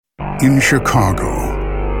In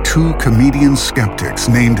Chicago, two comedian skeptics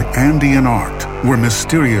named Andy and Art were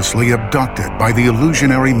mysteriously abducted by the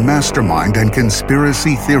illusionary mastermind and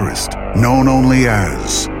conspiracy theorist known only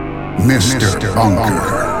as Mr.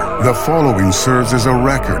 Bunker. The following serves as a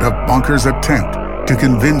record of Bunker's attempt to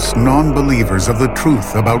convince non-believers of the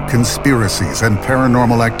truth about conspiracies and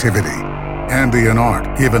paranormal activity. Andy and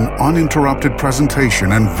Art give an uninterrupted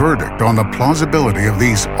presentation and verdict on the plausibility of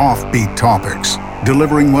these offbeat topics,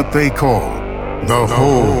 delivering what they call the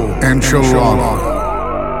whole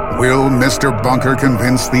enchilada. Will Mr. Bunker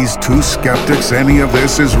convince these two skeptics any of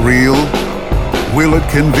this is real? Will it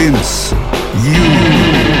convince you?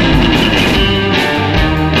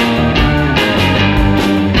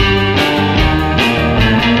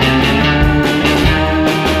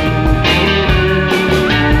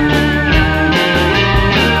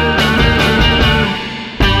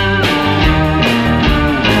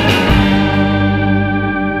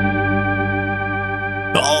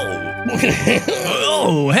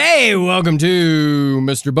 Oh, hey, welcome to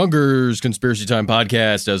Mr. Bunker's Conspiracy Time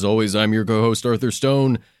podcast. As always, I'm your co-host, Arthur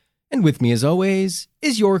Stone. And with me, as always,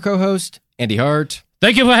 is your co-host, Andy Hart.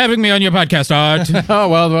 Thank you for having me on your podcast, Art. Oh,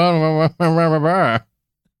 well.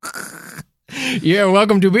 Yeah,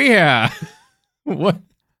 welcome to be here. What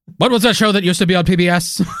was that show that used to be on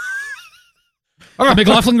PBS? Oh,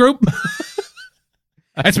 McLaughlin Group?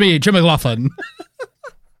 That's me, Jim McLaughlin.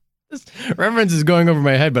 This reference is going over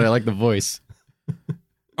my head, but I like the voice.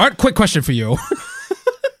 Art, quick question for you.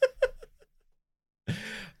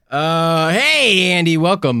 Hey, Andy,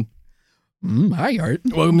 welcome. Hi, Art.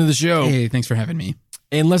 Welcome to the show. Hey, thanks for having me.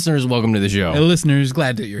 And listeners, welcome to the show. Hey, listeners,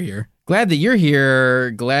 glad that you're here. Glad that you're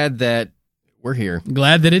here. Glad that we're here.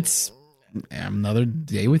 Glad that it's another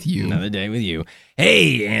day with you. Another day with you.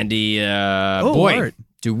 Hey, Andy. Boy, Art.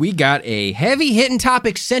 do we got a heavy-hitting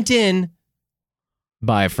topic sent in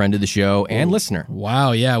by a friend of the show and listener.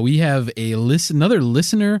 Wow, yeah, we have another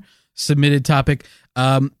listener submitted topic.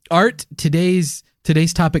 Art, today's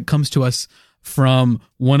topic comes to us from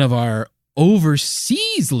one of our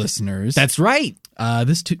overseas listeners. That's right.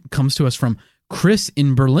 This comes to us from Chris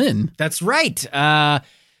in Berlin. That's right.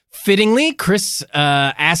 Fittingly, Chris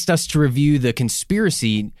asked us to review the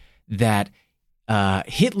conspiracy that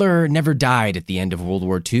Hitler never died at the end of World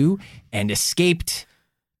War II and escaped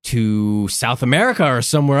to South America or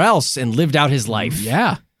somewhere else and lived out his life.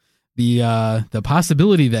 Yeah, the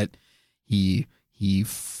possibility that he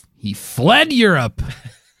fled Europe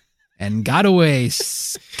and got away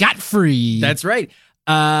scot-free. That's right.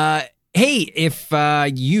 Hey, if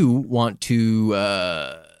you want to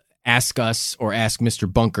ask us, or ask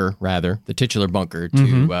Mr. Bunker, rather, the titular Bunker,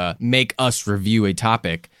 to make us review a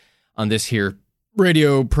topic on this here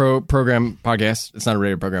radio program podcast. It's not a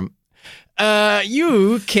radio program.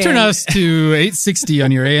 You can turn us to 860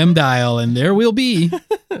 on your AM dial, and there we'll be.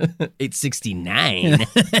 869.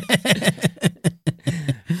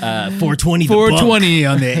 420. 420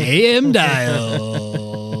 on the AM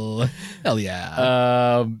dial. Hell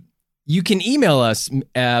yeah. You can email us,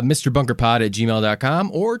 MrBunkerPod@gmail.com,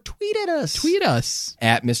 or tweet at us. Tweet us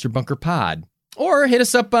at MrBunkerPod. Or hit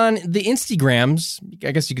us up on the Instagrams.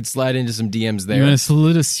 I guess you could slide into some DMs there. You want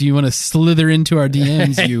to slither into our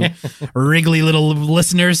DMs, you wriggly little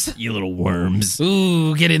listeners. You little worms.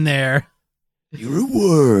 Ooh, get in there. You're a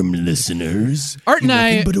worm, listeners. Art and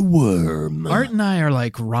I, but a worm. Art and I are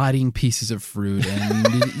like rotting pieces of fruit,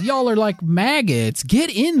 and y'all are like maggots. Get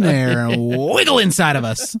in there and wiggle inside of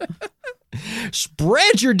us.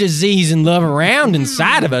 Spread your disease and love around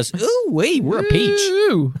inside of us. Ooh, we're a peach.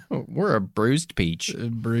 Ooh. We're a bruised peach.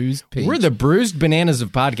 Bruised peach. We're the bruised bananas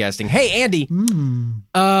of podcasting. Hey, Andy.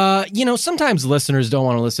 Sometimes listeners don't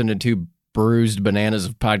want to listen to two bruised bananas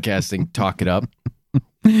of podcasting talk it up.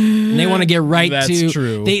 And they want to get right That's to.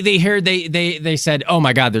 true. They said, "Oh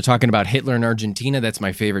my God, they're talking about Hitler in Argentina. That's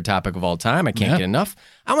my favorite topic of all time. I can't get enough.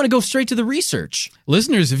 I want to go straight to the research."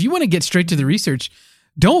 Listeners, if you want to get straight to the research,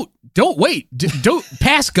 don't wait. Don't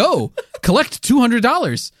pass go. Collect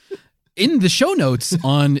 $200 in the show notes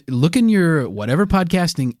look in your whatever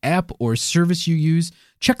podcasting app or service you use.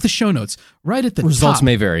 Check the show notes right at the Results top.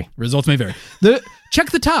 may vary.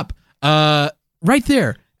 Check the top. Right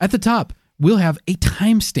there at the top, we'll have a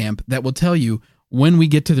timestamp that will tell you when we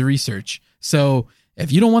get to the research. So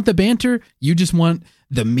if you don't want the banter, you just want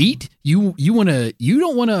the meat. You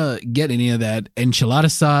don't want to get any of that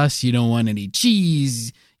enchilada sauce. You don't want any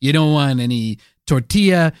cheese. You don't want any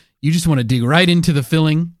tortilla. You just want to dig right into the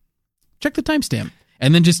filling. Check the timestamp.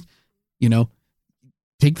 And then just,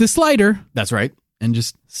 take the slider. That's right. And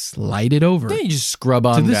just slide it over. Then you just scrub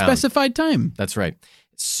on to the down. specified time. That's right.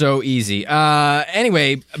 So easy.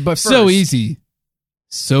 Anyway, but first, So easy.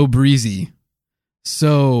 so breezy,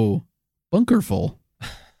 so bunkerful.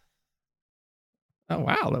 Oh,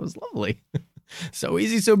 wow. That was lovely. So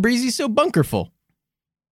easy, so breezy, so bunkerful.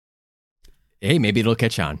 Hey, maybe it'll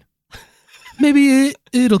catch on. Maybe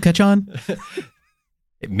it'll catch on.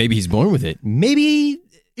 Maybe he's born with it. Maybe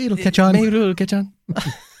It'll catch on. Maybe it'll catch on.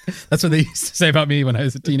 That's what they used to say about me when I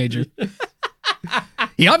was a teenager.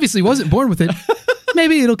 He obviously wasn't born with it.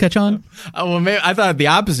 Maybe it'll catch on. Oh, well, maybe, I thought the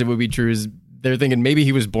opposite would be true. Is they're thinking maybe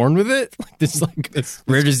he was born with it, like this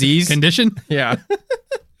rare disease Condition? Yeah.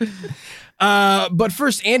 But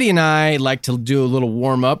first, Andy and I like to do a little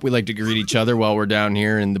warm up. We like to greet each other while we're down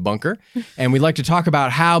here in the bunker, and we like to talk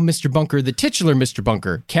about how Mr. Bunker, the titular Mr.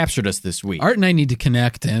 Bunker, captured us this week. Art and I need to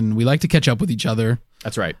connect, and we like to catch up with each other.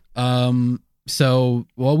 That's right. So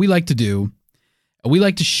what we like to do, we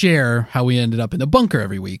like to share how we ended up in the bunker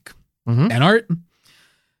every week. Mhm. And Art,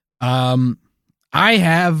 I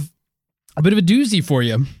have a bit of a doozy for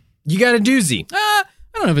you. You got a doozy. I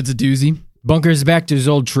don't know if it's a doozy. Bunker's back to his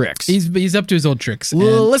old tricks. He's up to his old tricks. And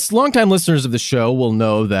Longtime listeners of the show will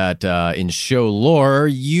know that in show lore,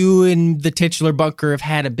 you and the titular Bunker have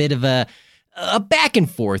had a bit of a back and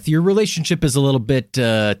forth. Your relationship is a little bit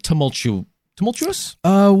tumultuous. Is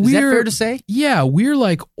that fair to say? Yeah, we're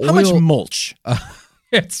like oil. How much mulch?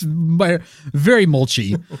 It's very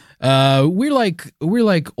mulchy. We're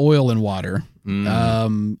like oil and water.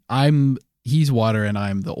 He's water and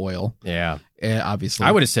I'm the oil. Yeah. Obviously.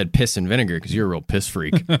 I would have said piss and vinegar because you're a real piss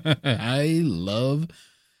freak. I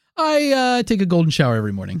take a golden shower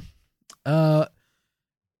every morning. We're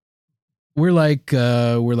like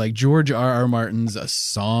George R.R. Martin's A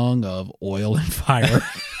Song of Oil and Fire.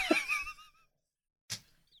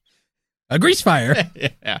 A grease fire.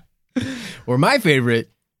 Yeah. Or my favorite,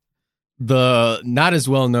 the not as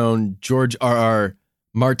well known George R.R.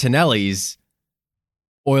 Martinelli's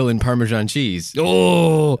Oil and Parmesan cheese.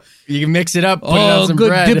 Oh, You can mix it up, put it on some good.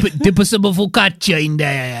 bread. Dip some focaccia in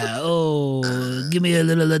there. Oh, give me a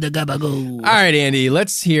little of the gabago. All right, Andy,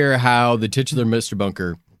 let's hear how the titular Mr.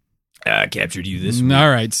 Bunker captured you this week. All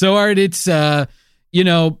right. So, Art, it's, the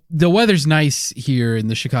weather's nice here in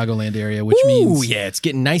the Chicagoland area, which means... Ooh, yeah, it's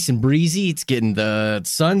getting nice and breezy. It's getting the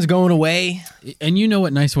sun's going away. And you know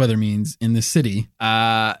what nice weather means in the city.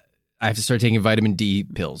 I have to start taking vitamin D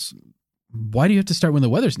pills. Why do you have to start when the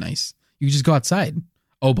weather's nice? You just go outside.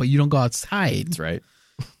 Oh, but you don't go outside. That's right.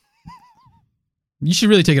 You should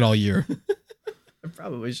really take it all year. I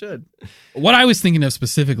probably should. What I was thinking of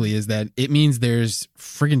specifically is that it means there's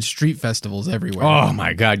friggin' street festivals everywhere. Oh,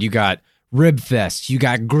 my God. You got Rib Fest. You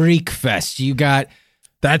got Greek Fest. You got...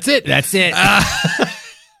 That's it.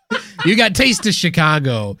 You got Taste of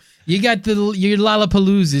Chicago. You got your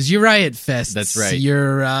Lollapaloozas, your Riot Fests. That's right.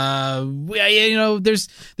 Your there's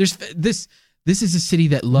this is a city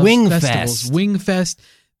that loves Wing festivals. Fest. Wing Fest.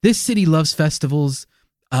 This city loves festivals.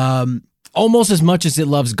 Almost as much as it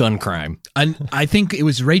loves gun crime. And I think it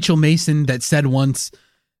was Rachel Mason that said once,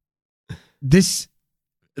 this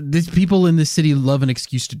people in this city love an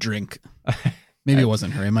excuse to drink. Maybe it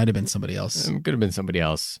wasn't her. It might have been somebody else. It could have been somebody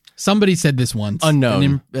else. Somebody said this once.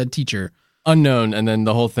 Unknown. A teacher. Unknown, and then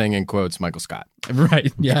the whole thing in quotes, Michael Scott.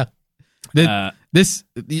 Right, yeah. But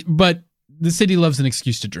the city loves an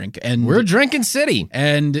excuse to drink. And We're a drinking city.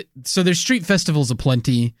 And so there's street festivals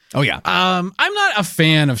aplenty. Oh, yeah. I'm not a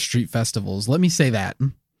fan of street festivals. Let me say that.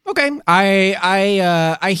 Okay.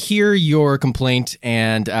 I hear your complaint,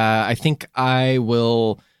 and I think I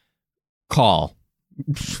will call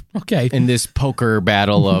Okay. in this poker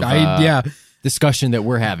battle of discussion that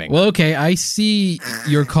we're having. Well, okay, I see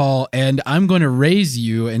your call, and I'm going to raise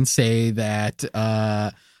you and say that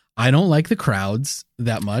I don't like the crowds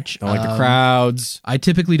that much. Don't like the crowds. I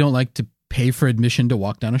typically don't like to pay for admission to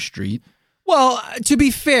walk down a street. Well, to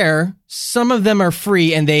be fair, some of them are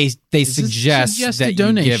free, and they suggest a that you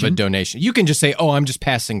donation. give a donation. You can just say, "Oh, I'm just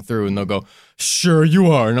passing through," and they'll go, "Sure,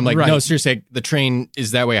 you are." And I'm like, Right. "No, seriously, the train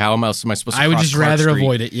is that way. How else am I supposed to?" I would cross just Clark rather Street?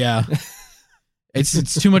 avoid it. Yeah,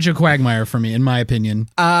 it's too much of a quagmire for me, in my opinion.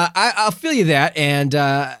 I'll feel you that, and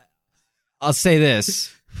I'll say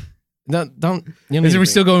this: don't. Is we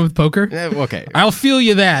still going with poker? Okay, I'll feel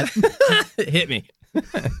you that. hit me.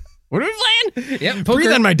 What are we playing? Yep,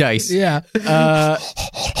 Breathe on my dice. Yeah. I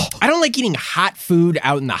don't like eating hot food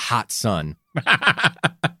out in the hot sun.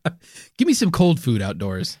 Give me some cold food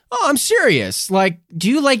outdoors. Oh, I'm serious. Like, do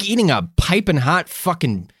you like eating a piping hot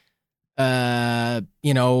fucking,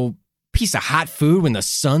 piece of hot food when the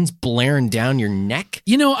sun's blaring down your neck?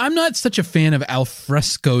 I'm not such a fan of al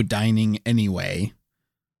fresco dining anyway.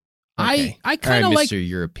 Okay. I kind of All right, like Mr.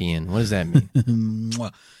 European. What does that mean?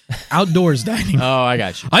 outdoors dining. Oh, I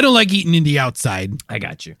got you. I don't like eating in the outside. I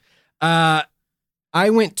got you. I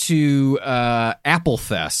went to Apple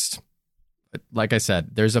Fest. Like I said,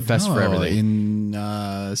 there's a fest for everything.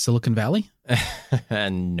 In Silicon Valley?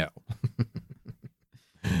 No.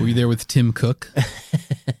 Were you there with Tim Cook?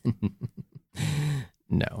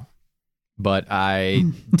 No. But I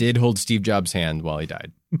did hold Steve Jobs' hand while he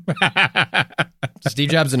died. Steve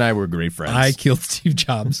Jobs and I were great friends. I killed Steve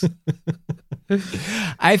Jobs.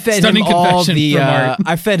 I fed Stunning him all confession the from Art.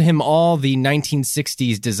 I fed him all the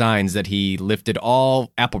 1960s designs that he lifted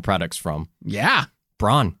all Apple products from. Yeah.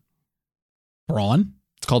 Braun. Braun?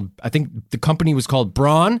 It's called, I think the company was called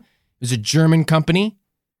Braun. It was a German company.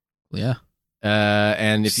 Yeah.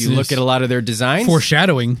 And if you look at a lot of their designs,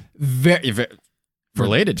 Foreshadowing. very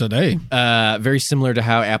related Today. very similar to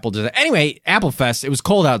how Apple does it. Anyway, Apple Fest, it was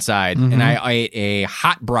cold outside, and I ate a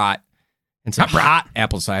hot brat and some hot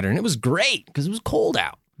apple cider, and it was great because it was cold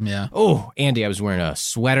out. Yeah. Oh, Andy, I was wearing a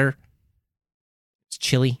sweater. It's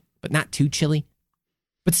chilly, but not too chilly.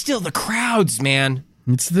 But still, the crowds, man.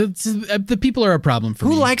 It's the people are a problem for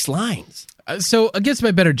me. Who likes lines? So against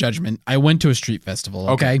my better judgment, I went to a street festival.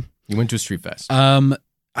 Okay. You went to a street fest.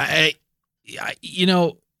 I you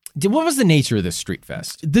know, What was the nature of this street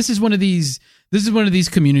fest? this is one of these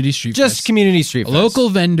community street Just fests. community street fest. Local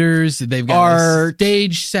vendors. They've got Art, a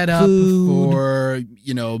stage set up food. for,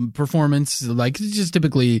 performance, like just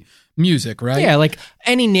typically music, right? Yeah, like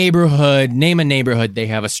any neighborhood, name a neighborhood, they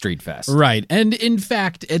have a street fest. Right. And in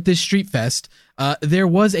fact, at this street fest, there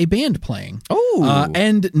was a band playing. Oh.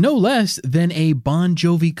 And no less than a Bon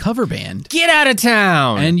Jovi cover band. Get out of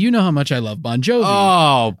town. And you know how much I love Bon Jovi.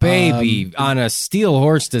 Oh, baby. On a steel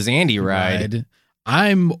horse does Andy ride. Ride.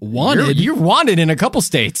 I'm wanted. You're wanted in a couple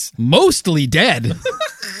states. Mostly dead.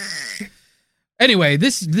 Anyway,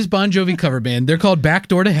 this Bon Jovi cover band, they're called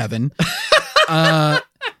Backdoor to Heaven.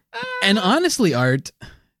 And honestly, Art,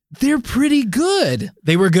 they're pretty good.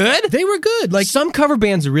 They were good? They were good. Like, Some cover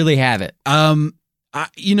bands really have it. I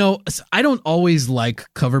don't always like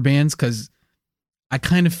cover bands because I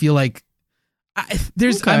kind of feel like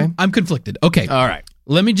Okay. I'm conflicted. Okay. All right.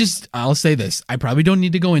 I'll say this. I probably don't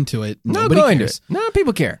need to go into it. No, Nobody go into cares. it. No,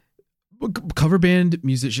 people care. Cover band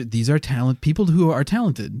musicians, these are people who are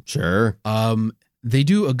talented. Sure. They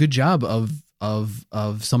do a good job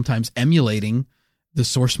of sometimes emulating the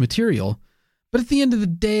source material. But at the end of the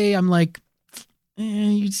day, I'm like,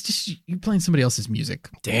 you're playing somebody else's music.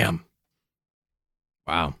 Damn.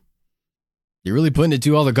 Wow. You're really putting it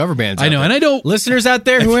to all the cover bands. I know, and I don't. Listeners out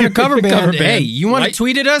there who are in a cover band, hey, you want to light-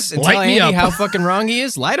 tweet at us and light tell me Andy up. how fucking wrong he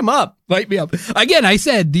is? Light him up. Light me up. Again, I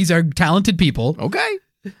said these are talented people. Okay.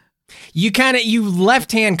 You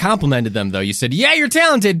left-hand complimented them, though. You said, yeah, you're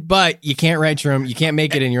talented, but you can't write your own, you can't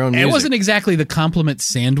make it in your own music. It wasn't exactly the compliment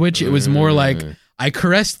sandwich. It was more like I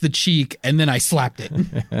caressed the cheek and then I slapped it.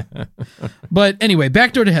 But anyway,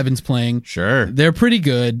 Backdoor to Heaven's playing. Sure. They're pretty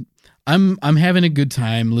good. I'm having a good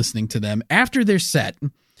time listening to them. After their set,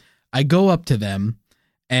 I go up to them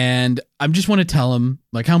and I just want to tell them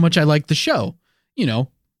like how much I like the show.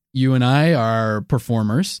 You and I are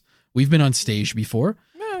performers. We've been on stage before.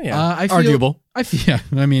 Yeah. I feel, Arguable. I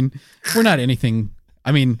mean, we're not anything.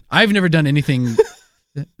 I mean, I've never done anything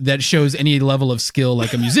that shows any level of skill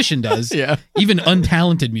like a musician does. Yeah. Even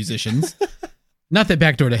untalented musicians. Not that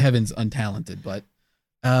Backdoor to Heaven's untalented, but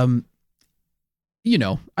I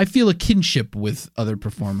feel a kinship with other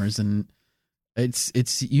performers, and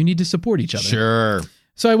it's you need to support each other. Sure.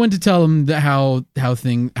 So I went to tell them how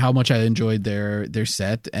much I enjoyed their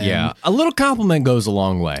set. And Yeah. A little compliment goes a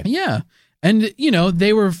long way. yeah. And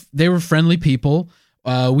they were friendly people.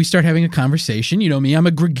 We start having a conversation. You know me, I'm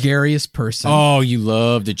a gregarious person. Oh, you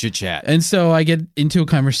love to chit chat. And so I get into a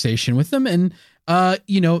conversation with them, and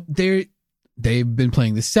they've been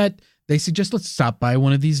playing the set. They suggest let's stop by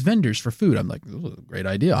one of these vendors for food. I'm like, oh, great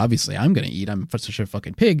idea. Obviously, I'm gonna eat. I'm such a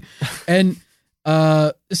fucking pig. And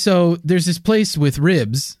so there's this place with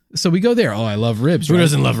ribs. So we go there. Oh, I love ribs. Who right?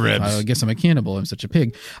 doesn't love ribs? I guess I'm a cannibal. I'm such a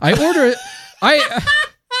pig. I order it.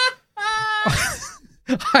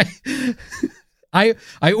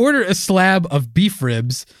 I order a slab of beef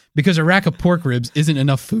ribs because a rack of pork ribs isn't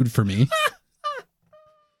enough food for me.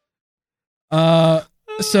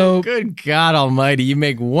 So Good God Almighty! You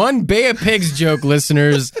make one Bay of Pigs joke,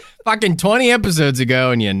 listeners, fucking 20 episodes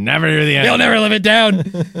ago, and you never hear the end. they'll never live it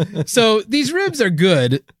down. So these ribs are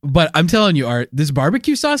good, but I'm telling you, Art, this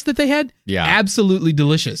barbecue sauce that they had, Yeah. absolutely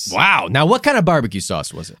delicious. Wow! Now, what kind of barbecue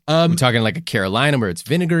sauce was it? We're talking like a Carolina where it's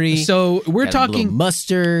vinegary. So we're got a little talking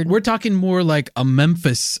mustard. We're talking more like a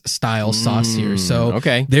Memphis style sauce here. So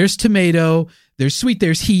okay. there's tomato, there's sweet,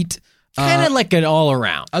 there's heat. Kind of like an all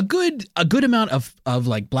around. A good amount of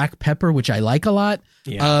like black pepper, which I like a lot.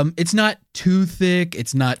 Yeah. It's not too thick.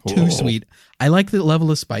 It's not too sweet. I like the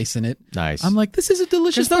level of spice in it. Nice. I'm like, this is a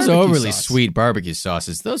delicious Because those barbecue overly sauce. sweet barbecue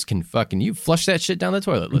sauces, those can you flush that shit down the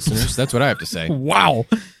toilet, listeners. That's what I have to say. Wow.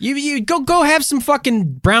 You go have some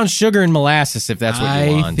fucking brown sugar and molasses if that's what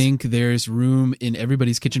you want. I think there's room in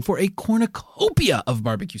everybody's kitchen for a cornucopia of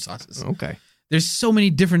barbecue sauces. Okay. There's so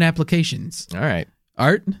many different applications. All right.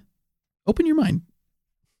 Art, open your mind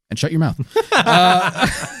and shut your mouth.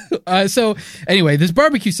 So anyway, this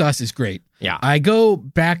barbecue sauce is great. Yeah. I go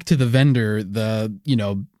back to the vendor, the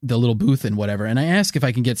little booth and whatever, and I ask if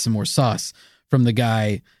I can get some more sauce from the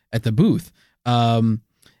guy at the booth.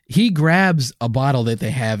 He grabs a bottle that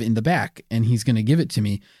they have in the back and he's going to give it to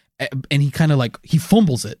me. And he kind of like, he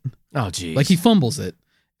fumbles it. Oh, geez. Like he fumbles it.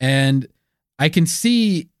 And I can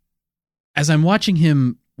see, as I'm watching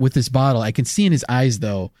him with this bottle, I can see in his eyes,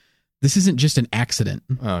 though, this isn't just an accident.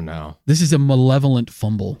 Oh, no. This is a malevolent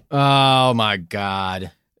fumble. Oh, my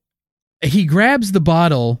God. He grabs the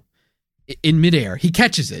bottle in midair. He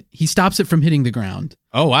catches it. He stops it from hitting the ground.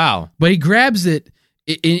 Oh, wow. But he grabs it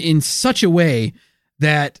in such a way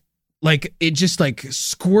that like it just like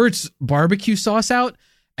squirts barbecue sauce out,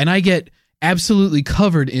 and I get absolutely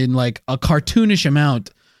covered in like a cartoonish amount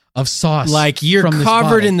of sauce. Like you're from this covered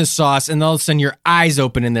bottle. in the sauce, and all of a sudden your eyes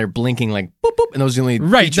open and they're blinking like boop boop, and those are the only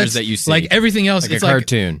features that's that you see. Like everything else, like it's a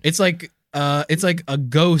cartoon. It's like a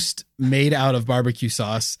ghost made out of barbecue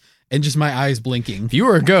sauce, and just my eyes blinking. If you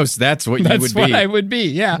were a ghost, that's what you would That's be. what I would be.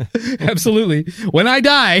 Yeah, absolutely. When I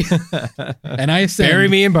die, and I ascend, Bury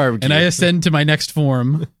me in barbecue. and I ascend to my next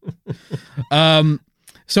form.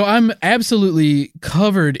 So I'm absolutely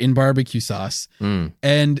covered in barbecue sauce,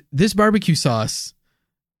 and this barbecue sauce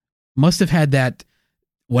must have had that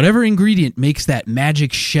whatever ingredient makes that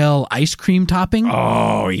magic shell ice cream topping.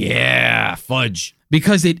 Oh, yeah. Fudge.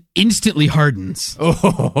 Because it instantly hardens.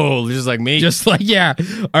 Oh, just like me. Just like, yeah,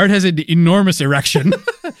 Art has an enormous erection.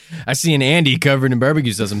 I see an Andy covered in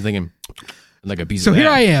barbecue sauce. I'm thinking, like a piece So of here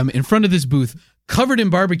that. I am in front of this booth, covered in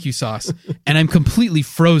barbecue sauce, and I'm completely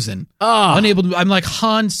frozen. Oh. Unable to, I'm like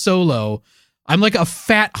Han Solo. I'm like a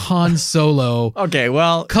fat Han Solo. Okay,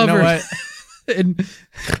 well, Covered. you know what? And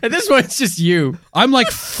At this point, it's just you. I'm like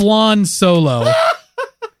Flan Solo.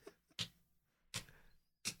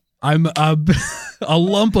 I'm a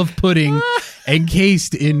lump of pudding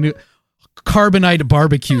encased in carbonite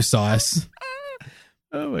barbecue sauce.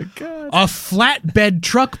 Oh, my God. A flatbed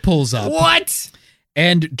truck pulls up What?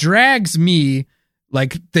 and drags me,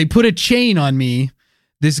 like they put a chain on me,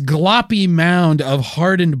 this gloppy mound of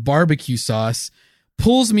hardened barbecue sauce,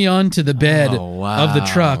 pulls me onto the bed Oh, wow. of the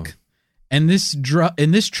truck, and this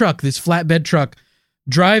flatbed truck,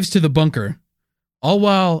 drives to the bunker, all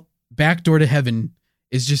while Back Door to Heaven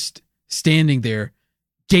is just standing there,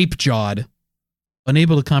 gape-jawed,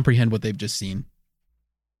 unable to comprehend what they've just seen.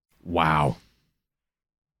 Wow.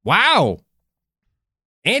 Wow.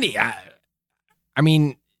 Andy, I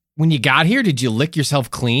mean, when you got here, did you lick yourself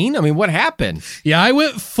clean? I mean, what happened? Yeah, I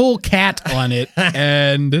went full cat on it,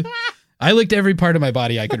 and I licked every part of my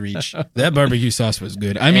body I could reach. That barbecue sauce was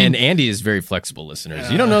good. I mean, and Andy is very flexible,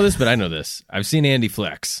 listeners. You don't know this, but I know this. I've seen Andy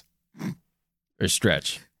flex. Or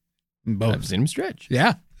stretch. both. I've seen him stretch.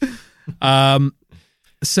 Yeah.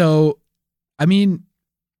 So, I mean,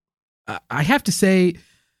 I have to say,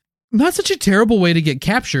 not such a terrible way to get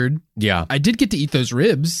captured. Yeah. I did get to eat those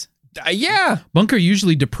ribs. Yeah. Bunker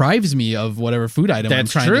usually deprives me of whatever food item I'm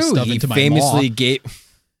That's trying true. to stuff He into my famously maw.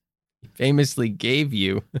 gave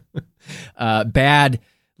you bad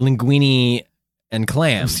linguine and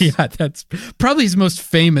clams. Yeah, that's probably his most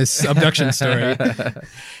famous abduction story.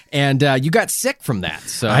 And you got sick from that.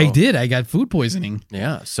 So I did. I got food poisoning.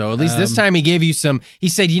 Yeah. So at least this time he gave you some. He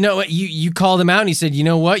said, you know what? You called him out and he said, you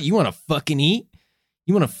know what? You want to fucking eat?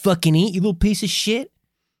 You want to fucking eat, you little piece of shit?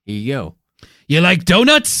 Here you go. You like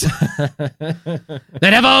donuts? That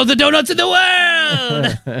have all the donuts in the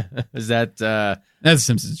world. Is that That's a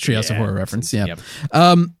Simpsons Treehouse of Yeah, Horror reference. Yeah. Yep.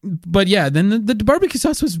 But yeah, then the barbecue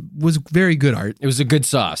sauce was very good, Art. It was a good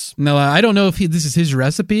sauce. No, I don't know if this is his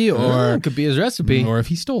recipe or It could be his recipe. or if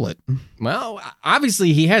he stole it. Well,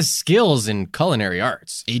 obviously he has skills in culinary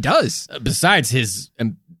arts. He does. Besides his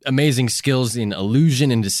amazing skills in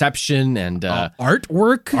illusion and deception and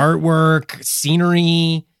Artwork. artwork,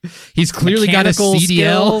 scenery. He's clearly got a mechanical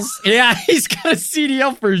CDL. skills. Yeah, he's got a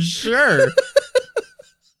CDL for sure.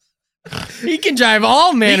 He can drive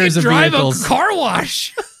all manners of drive vehicles. a car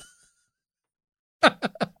wash.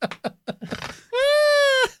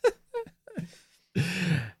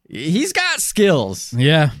 He's got skills.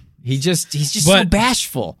 Yeah. He's just so But-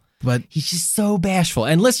 bashful. but He's just so bashful.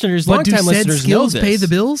 And listeners, but do longtime said listeners know skills this. pay the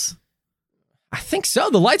bills? I think so.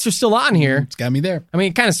 The lights are still on here. It's got me there. I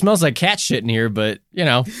mean, it kind of smells like cat shit in here, but, you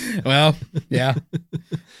know, Well, yeah.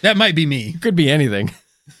 That might be me. could be anything.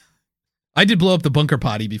 I did blow up the bunker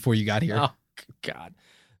potty before you got here. Oh, God.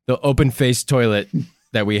 The open-faced toilet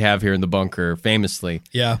that we have here in the bunker, famously.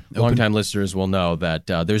 Yeah. Longtime listeners will know that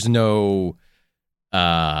there's no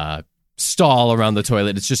stall around the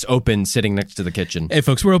toilet. It's just open, sitting next to the kitchen. Hey,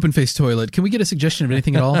 folks, we're Open Face Toilet. Can we get a suggestion of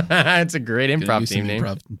anything at all? It's a great Gonna improv use some team name.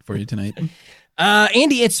 improv for you tonight.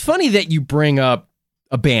 Andy, it's funny that you bring up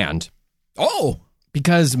a band Oh.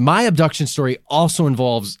 because my abduction story also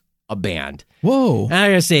involves a band. Whoa. And I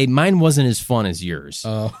gotta say, mine wasn't as fun as yours.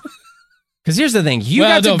 Oh. Because here's the thing: you Well,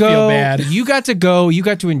 got to don't go. feel bad. You got to go. You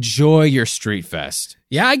got to enjoy your street fest.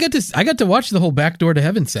 Yeah, I got to watch the whole Back Door to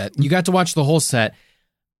Heaven set. You got to watch the whole set.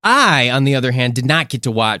 I, on the other hand, did not get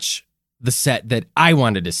to watch the set that I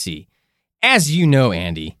wanted to see. As you know,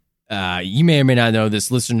 Andy, you may or may not know this.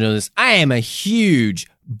 Listener know this. I am a huge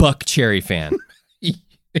Buck Cherry fan.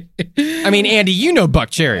 I mean, Andy, you know Buck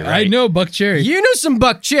Cherry, right? I know Buck Cherry. You know some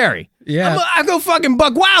Buck Cherry. Yeah. I go fucking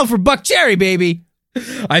Buck Wild for Buck Cherry, baby.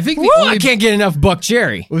 I think the Woo, only I can't get enough Buck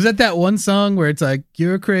Cherry. was that one song where it's like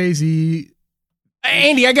you're crazy.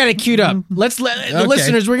 Andy, I got it queued up. Let's let the Okay.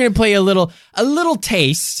 listeners. We're gonna play a little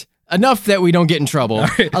taste, enough that we don't get in trouble.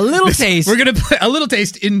 right. A little taste. We're gonna play a little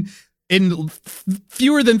taste in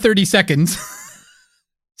fewer than 30 seconds,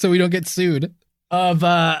 so we don't get sued. of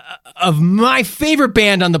my favorite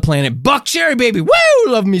band on the planet, Buck Cherry, baby. Woo!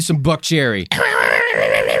 Love me some Buck Cherry.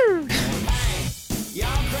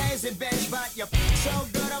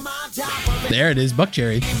 There it is, Buck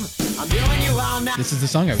Cherry. This is the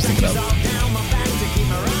song I was thinking of.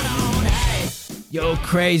 Yo,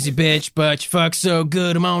 crazy bitch, but you fuck so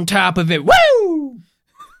good, I'm on top of it. Woo!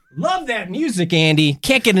 Love that music, Andy.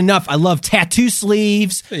 Can't get enough. I love tattoo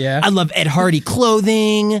sleeves. Yeah. I love Ed Hardy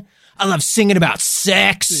clothing. I love singing about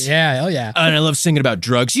sex. Yeah, hell yeah. And I love singing about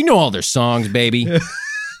drugs. You know all their songs, baby.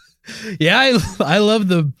 Yeah, I love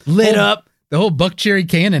the Lit whole- up. the whole Buck Cherry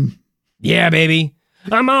canon. Yeah, baby.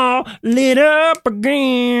 I'm all lit up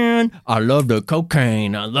again. I love the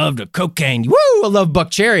cocaine. I love the cocaine. Woo! I love Buck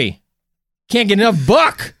Cherry. Can't get enough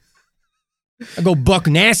Buck. I go Buck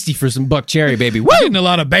Nasty for some Buck Cherry, baby. Woo! Getting a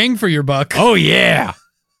lot of bang for your buck. Oh, yeah.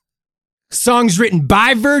 Songs written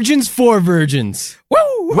by virgins for virgins.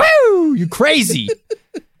 Woo! Woo! You crazy.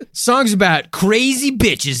 Songs about crazy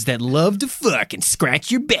bitches that love to fuck and scratch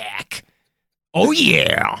your back. Oh,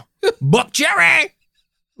 yeah. Buck Cherry.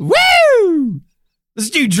 Woo! Let's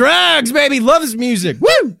do drugs, baby. Love this music.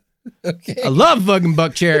 Woo! Okay. I love fucking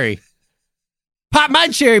Buck Cherry. Pop my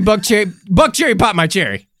cherry, Buck Cherry. Buck Cherry, pop my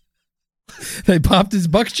cherry. They popped his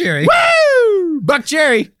Buck Cherry. Woo! Buck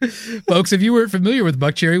Cherry. Folks, if you weren't familiar with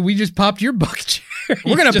Buck Cherry, we just popped your Buck Cherry.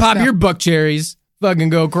 We're going to just pop now. your Buck Cherries. Fucking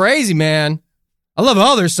go crazy, man. I love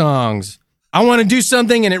all their songs. I want to do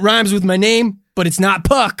something and it rhymes with my name, but it's not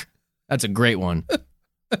Puck. That's a great one.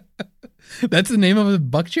 That's the name of a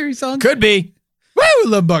Buck Cherry song? Could be. Woo!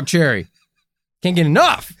 Love Buck Cherry. Can't get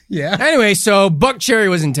enough. Yeah. Anyway, so Buck Cherry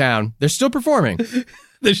was in town. They're still performing.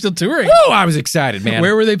 They're still touring. Woo! I was excited, man.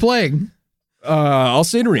 Where were they playing?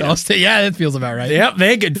 Allstate Arena. Allstate. Yeah, that feels about right. Yep,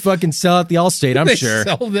 they could fucking sell at the Allstate, I'm They sure.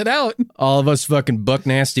 sold it out. All of us fucking Buck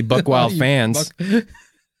Nasty, Buck Wild You fans. Buck-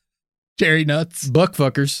 Cherry nuts. Buck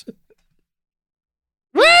fuckers.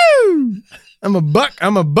 Woo! I'm a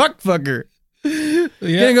buck fucker. Yeah.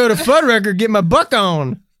 Gonna go to Fuddrucker, get my buck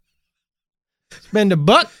on. Spend a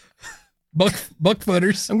buck. Buck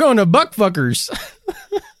footers I'm going to buck fuckers.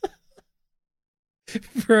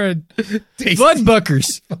 for a tasty Bud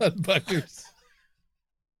buckers. Bud buckers.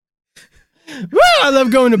 Woo! I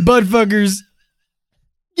love going to bud fuckers.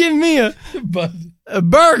 Give me Bud. a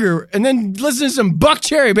burger and then listen to some Buck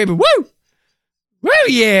Cherry, baby. Woo! Woo,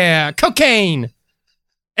 yeah. Cocaine.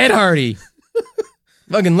 Ed Hardy.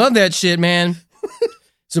 Fucking love that shit, man.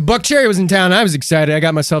 So Buck Cherry was in town. I was excited. I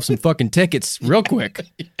got myself some fucking tickets real quick.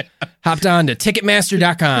 Hopped on to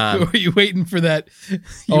Ticketmaster.com. Were you waiting for that? You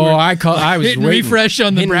Oh, were I was hitting waiting. refresh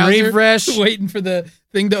on the Hitting browser. refresh. Waiting for the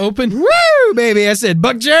thing to open. Woo, baby. I said,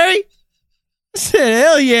 Buck Cherry? I said,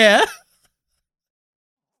 hell yeah.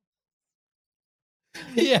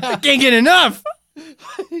 Yeah. Can't get enough.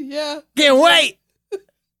 Yeah. Can't wait. I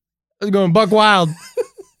was going buck wild.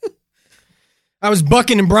 I was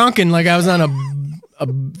bucking and bronking like I was on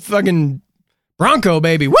a fucking Bronco,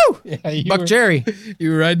 baby. Woo! Yeah, you Buck were, Cherry. You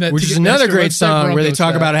were riding that. Which is Ticketmaster another great website song where they Bronco talk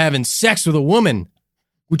style. about having sex with a woman,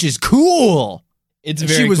 which is cool. It's And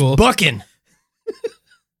very she was cool. bucking.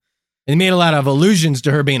 They made a lot of allusions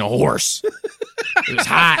to her being a horse. It was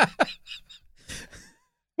hot.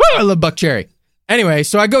 Woo, I love Buck Cherry. Anyway,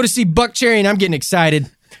 so I go to see Buck Cherry and I'm getting excited.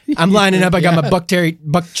 I'm lining up. I got my Buck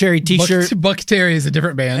Cherry t-shirt. Buck Cherry is a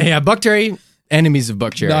different band. Yeah, Buck Cherry, enemies of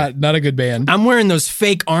Buck Cherry. Not a good band. I'm wearing those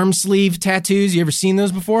fake arm sleeve tattoos. You ever seen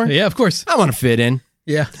those before? Yeah, of course. I want to fit in.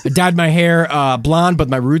 Yeah. I dyed my hair blonde, but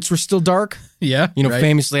my roots were still dark. Yeah. You know, right.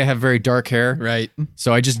 famously, I have very dark hair. Right.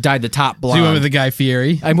 So I just dyed the top So blonde. you went with the Guy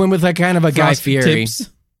Fieri. I went with like kind of a Guy Frosted Fieri. tips.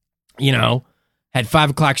 You know, had 5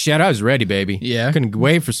 o'clock shadow. I was ready, baby. Yeah. Couldn't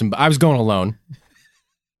wait for some. I was going alone.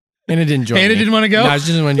 Hannah didn't join me. Hannah didn't want to go? No, she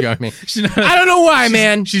didn't want to join me. She's not I don't know why,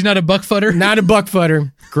 man. She's not a buck futter. Not a buck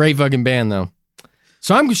futter. Great fucking band, though.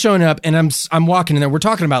 So I'm showing up, and I'm walking in there. We're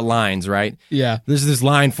talking about lines, right? Yeah. There's this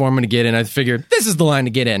line for me to get in. I figured this is the line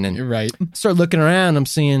to get in. And You're right. start looking around. Not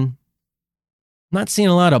seeing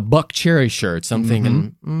a lot of Buck Cherry shirts. I'm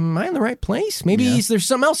thinking, am I in the right place? Maybe Yeah. there's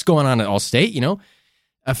something else going on at Allstate, you know?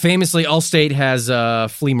 Famously, Allstate has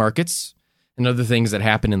flea markets and other things that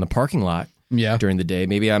happen in the parking lot Yeah. during the day.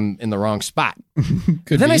 Maybe I'm in the wrong spot.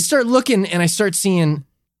 Could Then be. I start looking and I start seeing,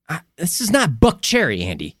 this is not Buck Cherry,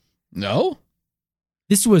 Andy. No?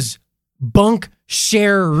 This was Bunk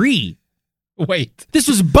Sherry. Wait. This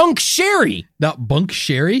was Bunk Sherry, Not Bunk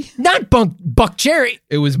Sherry? not Buck Cherry.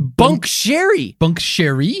 It was Bunk Sherry. Bunk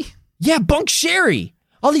Sherry? Yeah, Bunk Sherry.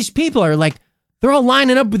 All these people are like, they're all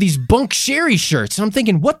lining up with these Bunk Sherry shirts. And I'm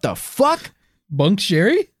thinking, what the fuck? Bunk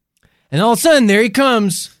Sherry? And all of a sudden, there he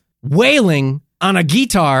comes, wailing on a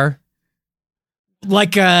guitar.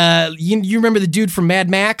 Like, you remember the dude from Mad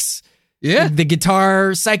Max? Yeah. The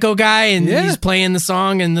guitar psycho guy, and Yeah. he's playing the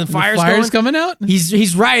song, and the fire's going. coming out?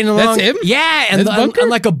 He's riding along. That's him? Yeah, and That's Bunker? on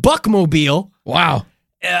like a Buckmobile. Wow.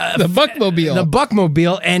 The Buckmobile. The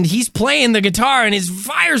Buckmobile, and he's playing the guitar, and his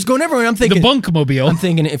fire's going everywhere. And I'm The thinking, Bunkmobile. I'm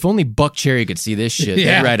thinking, if only Buck Cherry could see this shit,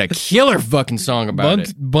 Yeah. they'd write a killer fucking song about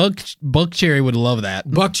it. Buck Cherry would love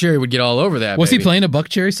that. Buck Cherry would get all over that. Was baby. he playing a Buck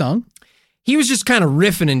Cherry song? He was just kind of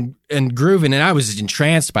riffing and grooving, and I was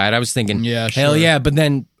entranced by it. I was thinking, Yeah, hell sure. yeah. But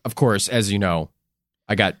then, of course, as you know,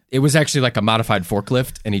 it was actually like a modified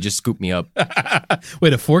forklift, and he just scooped me up.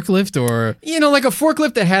 Wait, a forklift or You know, like a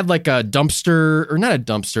forklift that had like a dumpster, or not a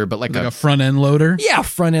dumpster, but like a front end loader? yeah,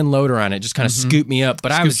 front end loader on it. Just kind of scooped me up.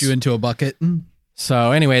 But I Scooped was you into a bucket?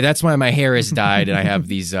 so anyway. That's why my hair is dyed, and I have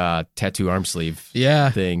these tattoo arm sleeve Yeah.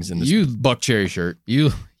 things and this You- Buck Cherry shirt.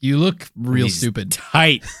 You look real These stupid.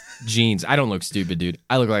 Tight jeans. I don't look stupid, dude.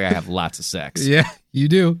 I look like I have lots of sex. Yeah, you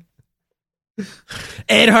do.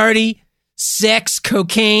 Ed Hardy, sex,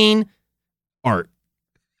 cocaine, art.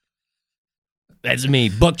 That's me.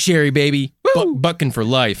 Buck Cherry, baby. Bucking for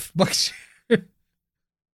life.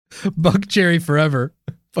 Buck Cherry forever.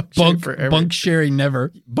 Bunk Sherry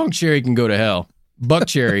never. Bunk Cherry can go to hell. Buck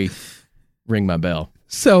Cherry, ring my bell.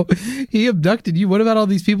 So he abducted you. What about all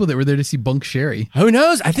these people that were there to see Bunk Sherry? Who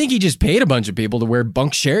knows? I think he just paid a bunch of people to wear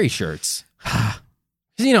Bunk Sherry shirts. 'Cause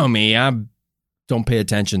you know me, I don't pay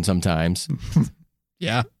attention sometimes.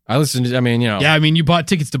 Yeah. I listen to, I mean, you know. Yeah, I mean, you bought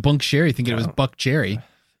tickets to Bunk Sherry thinking it was Buck Cherry.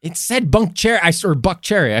 It said Bunk Cherry, or Buck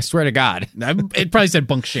Cherry, I swear to God. It probably said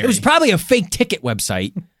Bunk Sherry. It was probably a fake ticket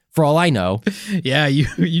website, for all I know. Yeah,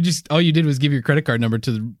 you just, all you did was give your credit card number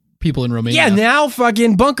to the people in Romania. Yeah, now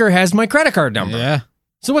fucking Bunker has my credit card number. Yeah.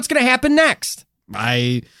 So what's going to happen next?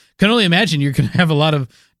 I can only imagine you're going to have a lot of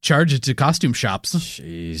charges to costume shops.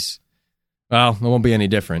 Jeez. Well, it won't be any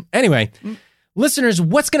different. Anyway, listeners,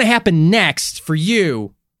 what's going to happen next for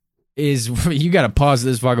you is you got to pause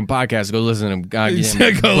this fucking podcast and go listen to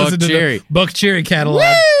goddamn Go Buck listen to Cherry. the Buck Cherry catalog.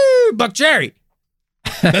 Woo! Buck Cherry.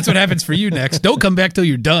 That's what happens for you next. Don't come back till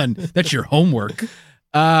you're done. That's your homework.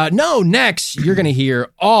 No, next, you're going to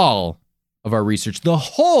hear all of our research, the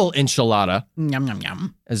whole enchilada, Yum, yum,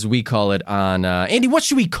 yum. as we call it on... Andy, what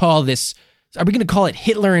should we call this? Are we going to call it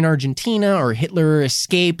Hitler in Argentina or Hitler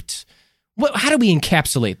escaped? How do we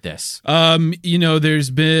encapsulate this? You know, there's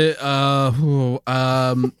been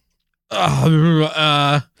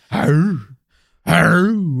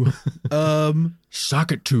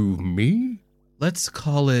Sock it to me. let's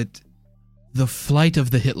call it the flight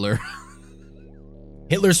of the Hitler.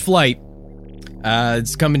 Hitler's Flight.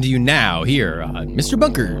 It's coming to you now here on Mr.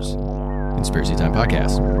 Bunker's Conspiracy Time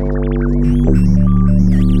Podcast.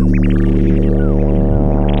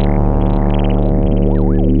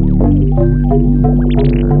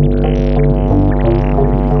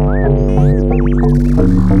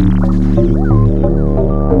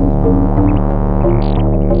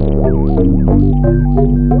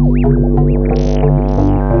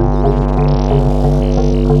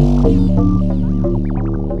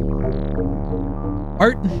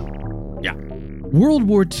 Art. Yeah. World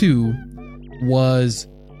War II was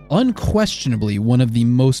unquestionably one of the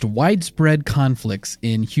most widespread conflicts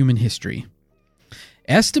in human history.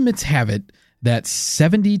 Estimates have it that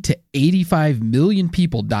 70 to 85 million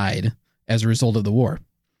people died as a result of the war.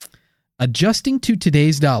 Adjusting to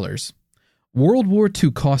today's dollars, World War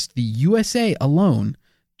II cost the USA alone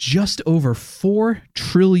just over $4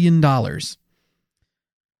 trillion.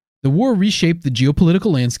 The war reshaped the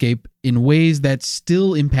geopolitical landscape in ways that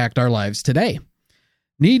still impact our lives today.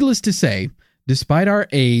 Needless to say, despite our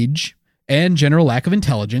age and general lack of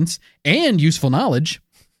intelligence and useful knowledge,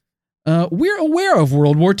 we're aware of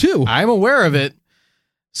World War II. I'm aware of it.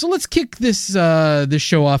 So let's kick this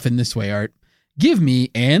show off in this way, Art. Give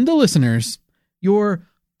me and the listeners your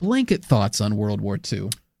blanket thoughts on World War II.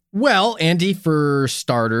 Well, Andy, for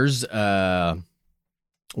starters,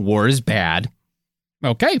 war is bad.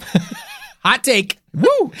 Okay. Hot take.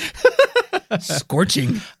 Woo!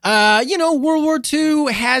 Scorching. World War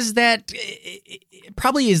II has that, it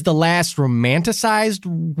probably is the last romanticized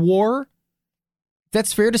war.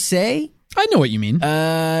 That's fair to say. I know what you mean.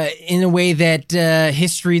 In a way that the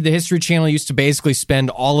History Channel used to basically spend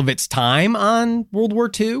all of its time on World War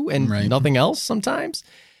II and nothing else sometimes.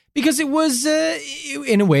 Because it was,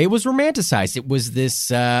 in a way, it was romanticized. It was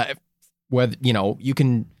this, whether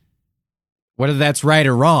that's right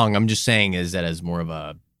or wrong, I'm just saying is that as more of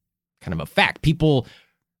a kind of a fact. People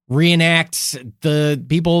reenact,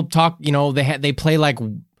 people talk, they play like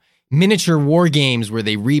miniature war games where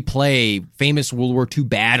they replay famous World War II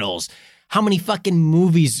battles. How many fucking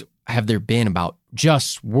movies have there been about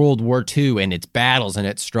just World War II and its battles and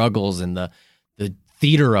its struggles and the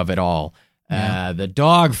theater of it all? Yeah. The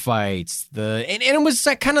dog fights, and it was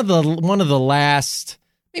like kind of one of the last,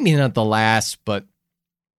 maybe not the last, but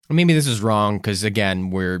maybe this is wrong because again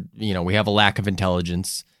we have a lack of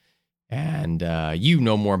intelligence, and you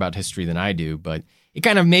know more about history than I do, but it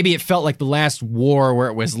kind of maybe it felt like the last war where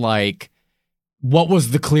it was like, what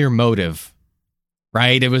was the clear motive,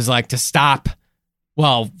 right? It was like to stop.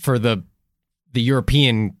 Well, for the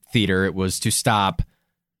European theater, it was to stop,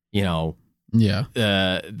 the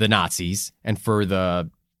Nazis, and for the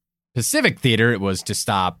Pacific theater, it was to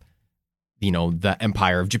stop, the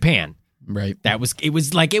Empire of Japan. Right. It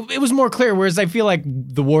was like it was more clear. Whereas I feel like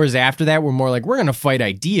the wars after that were more like, we're gonna fight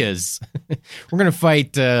ideas, we're gonna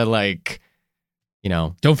fight Don't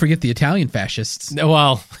forget the Italian fascists.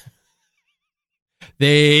 Well,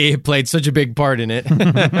 they played such a big part in it.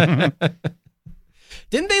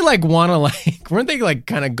 Didn't they want to weren't they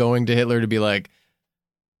kind of going to Hitler to be like,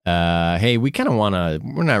 hey, we kind of want to,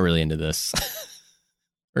 we're not really into this.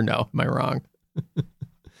 Or no, am I wrong?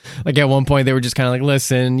 At one point they were just kind of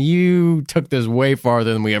listen, you took this way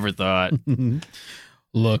farther than we ever thought.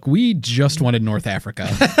 Look, we just wanted North Africa.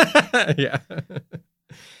 Yeah.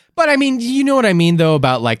 But I mean, you know what I mean though,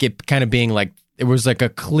 about it kind of being it was a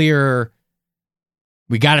clear,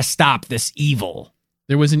 we got to stop this evil.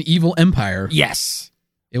 There was an evil empire. Yes.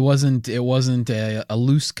 It wasn't a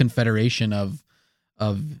loose confederation of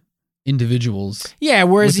individuals. Yeah,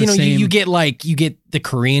 whereas you get the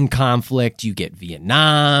Korean conflict, you get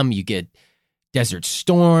Vietnam, you get Desert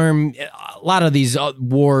Storm. A lot of these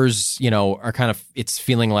wars, are kind of, it's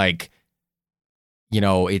feeling like,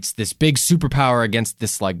 it's this big superpower against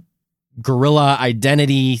this guerrilla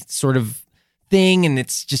identity sort of thing, and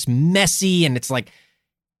it's just messy, and it's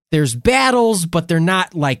there's battles, but they're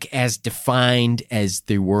not as defined as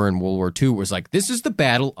they were in World War II. It was this is the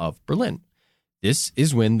Battle of Berlin. This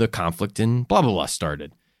is when the conflict in blah, blah, blah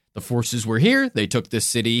started. The forces were here. They took this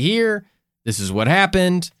city here. This is what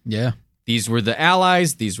happened. Yeah. These were the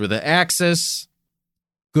Allies. These were the Axis.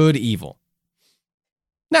 Good, evil.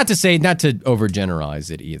 Not to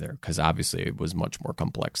overgeneralize it either, because obviously it was much more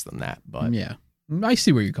complex than that. But yeah, I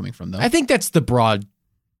see where you're coming from, though. I think that's the broad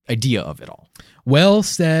idea of it all. Well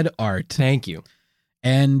said, Art. Thank you.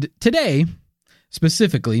 And today,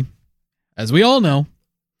 specifically, as we all know,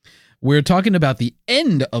 we're talking about the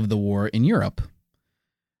end of the war in Europe.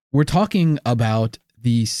 We're talking about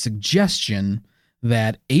the suggestion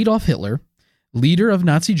that Adolf Hitler, leader of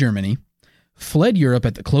Nazi Germany, fled Europe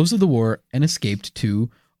at the close of the war and escaped to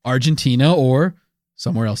Argentina or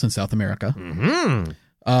somewhere else in South America. Mm-hmm.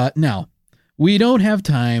 Now, we don't have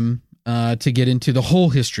time to get into the whole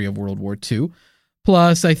history of World War II.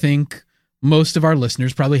 Plus, I think most of our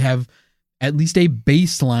listeners probably have at least a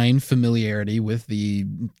baseline familiarity with the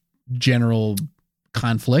general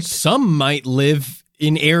conflict. Some might live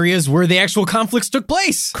in areas where the actual conflicts took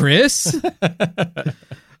place. Chris?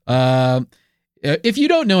 If you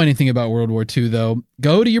don't know anything about World War II, though,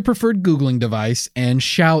 go to your preferred Googling device and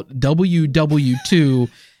shout WW2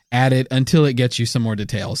 at it until it gets you some more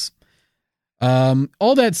details.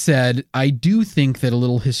 All that said, I do think that a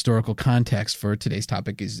little historical context for today's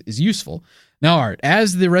topic is useful. Now, Art,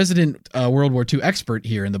 as the resident World War II expert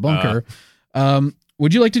here in the bunker,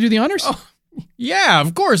 would you like to do the honors? Oh, yeah,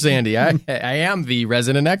 of course, Andy. I am the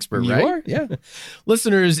resident expert, right? You are? Yeah.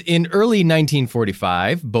 Listeners, in early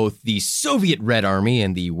 1945, both the Soviet Red Army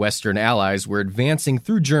and the Western Allies were advancing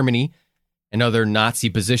through Germany and other Nazi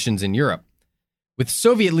positions in Europe. With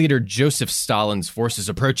Soviet leader Joseph Stalin's forces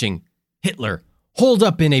approaching, Hitler holed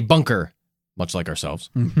up in a bunker, much like ourselves,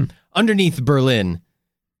 underneath Berlin,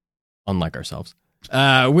 unlike ourselves,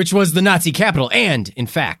 which was the Nazi capital and, in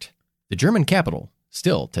fact, the German capital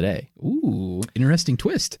still today. Ooh, interesting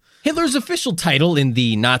twist. Hitler's official title in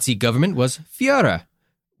the Nazi government was Führer,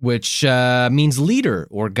 which means leader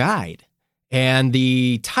or guide, and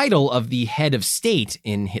the title of the head of state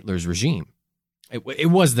in Hitler's regime.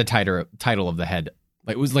 It was the title of the head.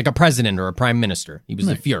 It was like a president or a prime minister. He was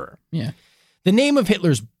the Führer. Yeah. The name of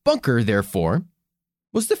Hitler's bunker, therefore,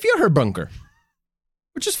 was the Führer bunker,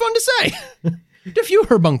 which is fun to say. The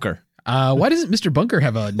Führer bunker. Why doesn't Mr. Bunker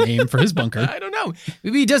have a name for his bunker? I don't know.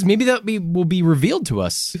 Maybe he does. Maybe that will be revealed to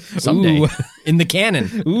us someday. Ooh. In the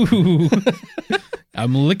canon. Ooh.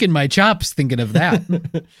 I'm licking my chops thinking of that.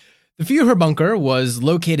 The Führer bunker was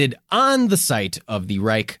located on the site of the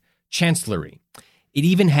Reich Chancellery. It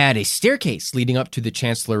even had a staircase leading up to the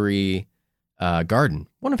Chancellery garden,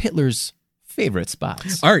 one of Hitler's favorite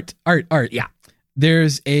spots. Art. Yeah.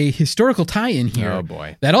 There's a historical tie-in here. Oh,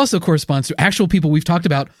 boy. That also corresponds to actual people we've talked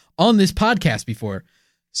about on this podcast before.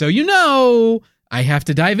 So I have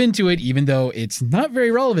to dive into it, even though it's not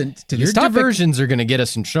very relevant to this topic. Your diversions are going to get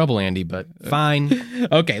us in trouble, Andy, but fine.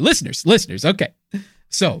 Okay, listeners, okay.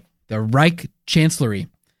 So, the Reich Chancellery.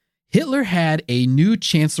 Hitler had a new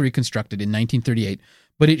chancellery constructed in 1938,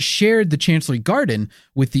 but it shared the Chancellery Garden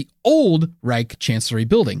with the old Reich Chancellery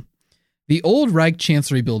building. The old Reich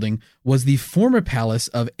Chancellery building was the former palace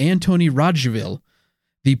of Antoni Radziwill,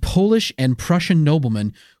 the Polish and Prussian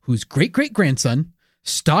nobleman whose great-great-grandson,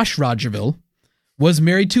 Stosh Radziwill, was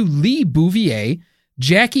married to Lee Bouvier,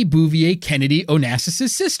 Jackie Bouvier Kennedy Onassis'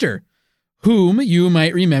 sister, whom you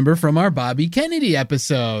might remember from our Bobby Kennedy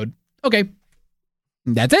episode. Okay,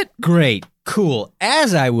 that's it. Great, cool.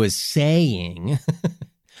 As I was saying...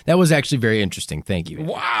 That was actually very interesting. Thank you.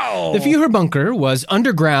 Wow. The Führer bunker was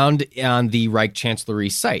underground on the Reich Chancellery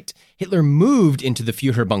site. Hitler moved into the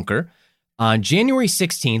Führer bunker on January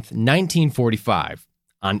 16th, 1945.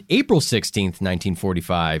 On April 16th,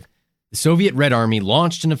 1945, the Soviet Red Army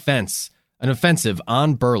launched an offensive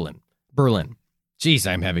on Berlin. Jeez,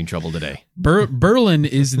 I'm having trouble today. Berlin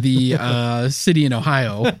is the city in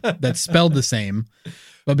Ohio that's spelled the same.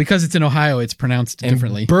 But because it's in Ohio, it's pronounced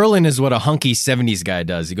differently. Berlin is what a hunky 70s guy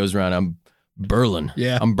does. He goes around, I'm Berlin.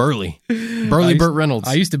 Yeah. I'm Burley. Burt Reynolds.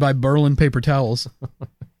 I used to buy Berlin paper towels.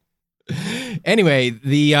 Anyway,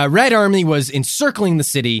 the Red Army was encircling the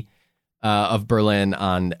city of Berlin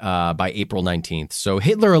by April 19th. So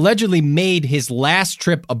Hitler allegedly made his last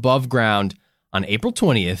trip above ground on April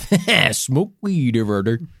 20th. Smoke weed,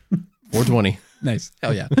 Werder. 420. Nice.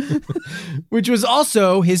 Hell yeah. Which was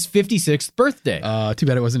also his 56th birthday. Too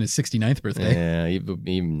bad it wasn't his 69th birthday. Yeah,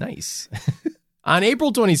 even nice. On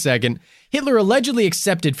April 22nd, Hitler allegedly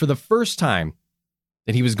accepted for the first time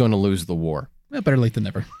that he was going to lose the war. Well, better late than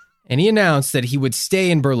never. And he announced that he would stay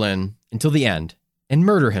in Berlin until the end and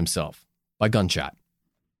murder himself by gunshot.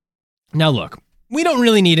 Now look, we don't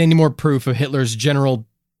really need any more proof of Hitler's general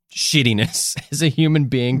shittiness as a human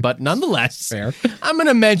being, but nonetheless, Fair. I'm going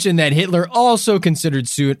to mention that Hitler also considered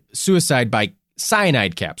suicide by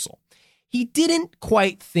cyanide capsule. He didn't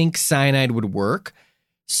quite think cyanide would work,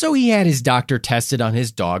 so he had his doctor tested on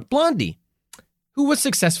his dog Blondie, who was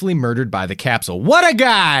successfully murdered by the capsule. What a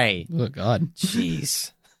guy! Oh, God.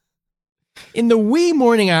 Jeez. In the wee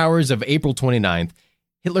morning hours of April 29th,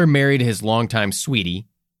 Hitler married his longtime sweetie,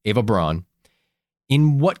 Eva Braun,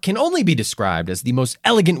 in what can only be described as the most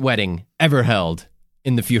elegant wedding ever held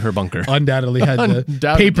in the Führer bunker. Undoubtedly had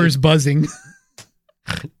the papers buzzing.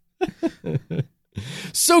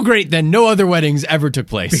 So great that no other weddings ever took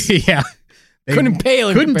place. Yeah. Couldn't pale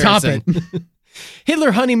in Couldn't comparison. top it.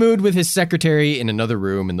 Hitler honeymooned with his secretary in another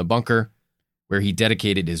room in the bunker where he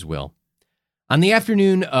dedicated his will. On the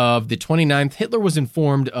afternoon of the 29th, Hitler was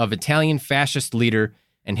informed of Italian fascist leader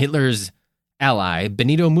and Hitler's ally,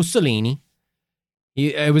 Benito Mussolini.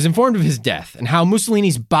 He was informed of his death and how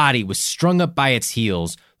Mussolini's body was strung up by its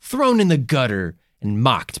heels, thrown in the gutter, and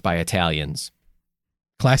mocked by Italians.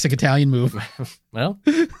 Classic Italian move. Well,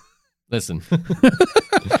 listen.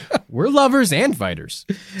 We're lovers and fighters,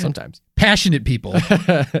 sometimes. Passionate people.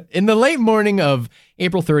 In the late morning of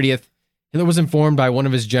April 30th, Hitler was informed by one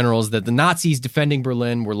of his generals that the Nazis defending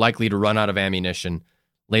Berlin were likely to run out of ammunition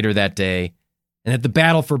later that day, and that the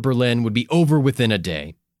battle for Berlin would be over within a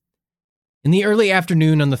day. In the early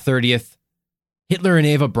afternoon on the 30th, Hitler and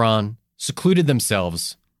Eva Braun secluded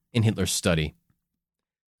themselves in Hitler's study.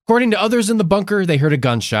 According to others in the bunker, they heard a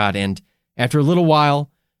gunshot, and after a little while,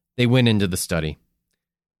 they went into the study.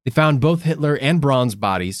 They found both Hitler and Braun's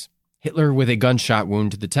bodies, Hitler with a gunshot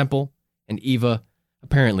wound to the temple, and Eva,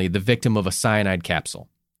 apparently the victim of a cyanide capsule.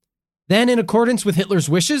 Then, in accordance with Hitler's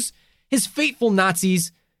wishes, his faithful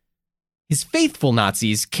Nazis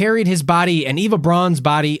carried his body and Eva Braun's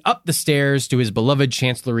body up the stairs to his beloved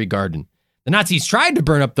Chancellery garden. The Nazis tried to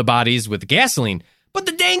burn up the bodies with gasoline, but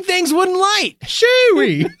the dang things wouldn't light.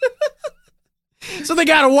 Shooey! So they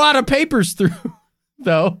got a wad of papers through,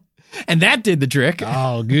 though, and that did the trick.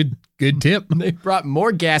 Oh, good tip. They brought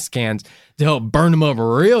more gas cans to help burn them up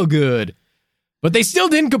real good. But they still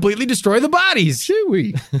didn't completely destroy the bodies.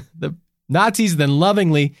 Shooey. The Nazis then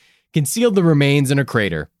lovingly concealed the remains in a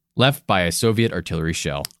crater left by a Soviet artillery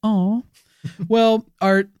shell. Oh. Well,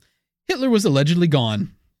 Art, Hitler was allegedly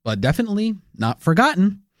gone, but definitely not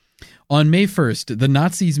forgotten. On May 1st, the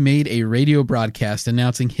Nazis made a radio broadcast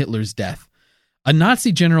announcing Hitler's death. A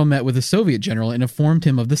Nazi general met with a Soviet general and informed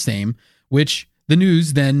him of the same, which the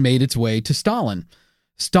news then made its way to Stalin.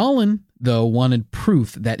 Stalin, though, wanted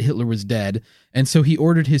proof that Hitler was dead, and so he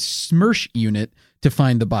ordered his Smersh unit to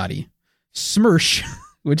find the body. Smersh,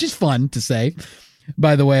 which is fun to say,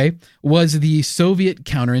 by the way, was the Soviet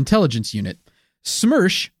counterintelligence unit.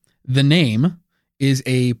 Smersh, the name, is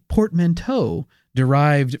a portmanteau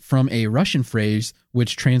derived from a Russian phrase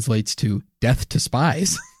which translates to death to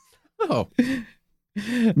spies. Oh.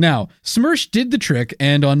 Now, Smersh did the trick,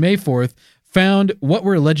 and on May 4th, found what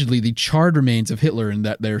were allegedly the charred remains of Hitler in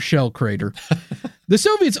their shell crater. The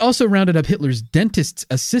Soviets also rounded up Hitler's dentist's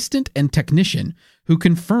assistant and technician, who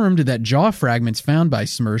confirmed that jaw fragments found by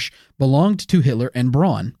Smersh belonged to Hitler and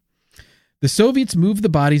Braun. The Soviets moved the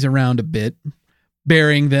bodies around a bit,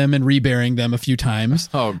 burying them and reburying them a few times.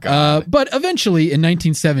 Oh, God. But eventually, in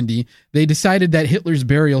 1970, they decided that Hitler's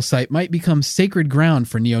burial site might become sacred ground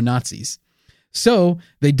for neo-Nazis. So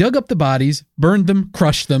they dug up the bodies, burned them,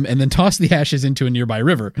 crushed them, and then tossed the ashes into a nearby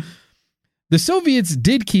river. The Soviets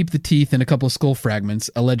did keep the teeth and a couple of skull fragments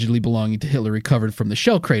allegedly belonging to Hitler recovered from the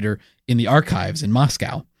shell crater in the archives in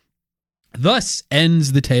Moscow. Thus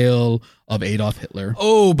ends the tale of Adolf Hitler.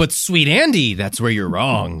 Oh, but sweet Andy, that's where you're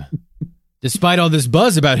wrong. Despite all this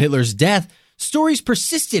buzz about Hitler's death, stories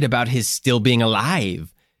persisted about his still being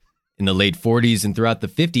alive. In the late 40s and throughout the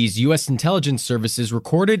 50s, U.S. intelligence services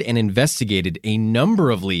recorded and investigated a number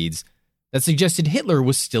of leads that suggested Hitler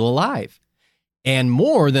was still alive. And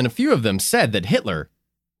more than a few of them said that Hitler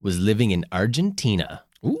was living in Argentina.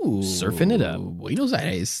 Ooh, surfing it up. Buenos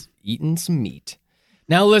Aires. Eating some meat.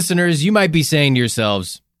 Now, listeners, you might be saying to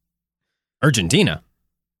yourselves, Argentina?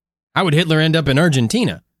 How would Hitler end up in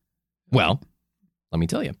Argentina? Well, let me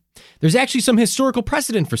tell you. There's actually some historical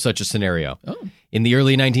precedent for such a scenario. Oh. In the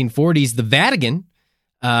early 1940s, the Vatican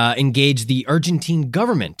engaged the Argentine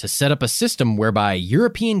government to set up a system whereby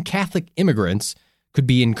European Catholic immigrants could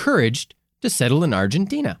be encouraged to settle in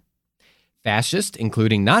Argentina. Fascists,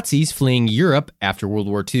 including Nazis fleeing Europe after World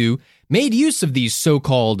War II, made use of these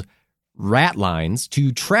so-called rat lines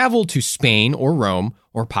to travel to Spain or Rome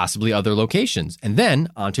or possibly other locations, and then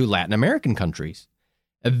onto Latin American countries.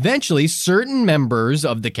 Eventually, certain members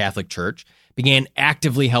of the Catholic Church began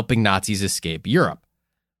actively helping Nazis escape Europe.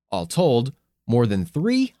 All told, more than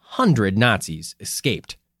 300 Nazis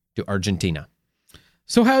escaped to Argentina.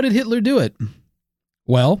 So how did Hitler do it?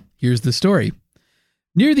 Well, here's the story.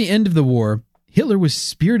 Near the end of the war, Hitler was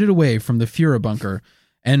spirited away from the Führer bunker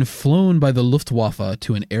and flown by the Luftwaffe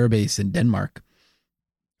to an airbase in Denmark.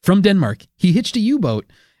 From Denmark, he hitched a U-boat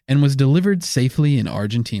and was delivered safely in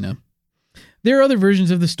Argentina. There are other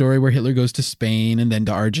versions of the story where Hitler goes to Spain and then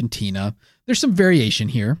to Argentina. There's some variation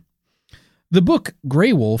here. The book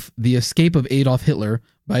Grey Wolf, The Escape of Adolf Hitler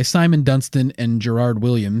by Simon Dunstan and Gerard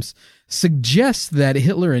Williams suggests that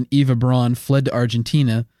Hitler and Eva Braun fled to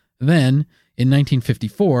Argentina. Then, in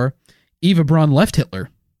 1954, Eva Braun left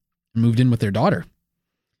Hitler and moved in with their daughter.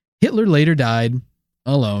 Hitler later died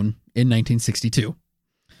alone in 1962.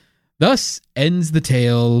 Thus ends the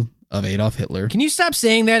tale of Adolf Hitler. Can you stop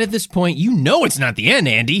saying that at this point? You know it's not the end,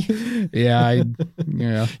 Andy. Yeah.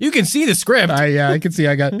 You can see the script. I can see.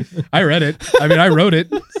 I read it. I mean, I wrote it.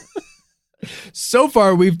 So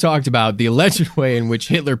far, we've talked about the alleged way in which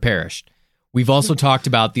Hitler perished. We've also talked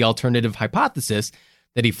about the alternative hypothesis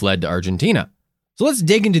that he fled to Argentina. So let's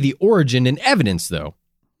dig into the origin and evidence, though,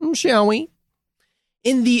 shall we?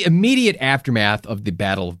 In the immediate aftermath of the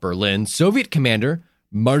Battle of Berlin, Soviet commander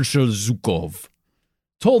Marshal Zhukov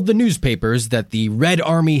told the newspapers that the Red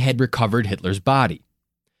Army had recovered Hitler's body.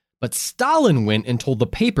 But Stalin went and told the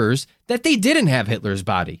papers that they didn't have Hitler's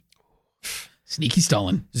body. Sneaky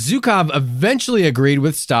Stalin. Zhukov eventually agreed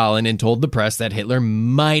with Stalin and told the press that Hitler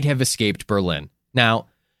might have escaped Berlin. Now,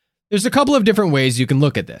 there's a couple of different ways you can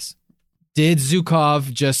look at this. Did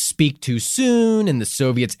Zhukov just speak too soon and the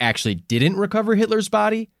Soviets actually didn't recover Hitler's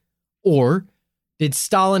body? Or did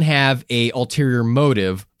Stalin have an ulterior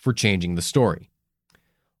motive for changing the story?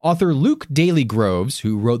 Author Luke Daly Groves,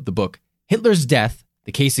 who wrote the book Hitler's Death,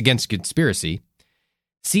 The Case Against Conspiracy,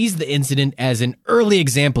 sees the incident as an early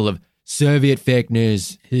example of Soviet fake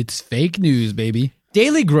news. It's fake news, baby.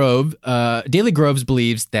 Daly Groves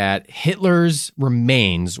believes that Hitler's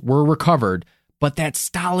remains were recovered, but that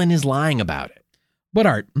Stalin is lying about it. But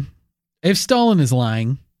Art, if Stalin is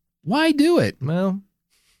lying, why do it?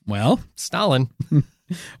 Well, Stalin.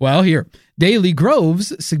 Well, here, Daly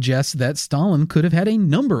Groves suggests that Stalin could have had a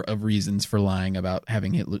number of reasons for lying about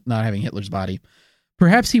not having Hitler's body.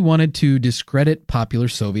 Perhaps he wanted to discredit popular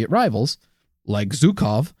Soviet rivals, like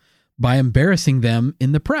Zhukov, by embarrassing them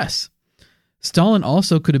in the press. Stalin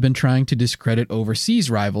also could have been trying to discredit overseas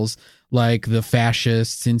rivals like the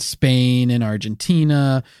fascists in Spain and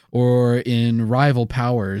Argentina, or in rival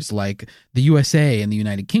powers like the USA and the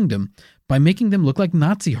United Kingdom, by making them look like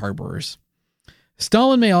Nazi harborers.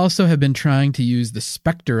 Stalin may also have been trying to use the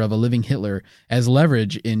specter of a living Hitler as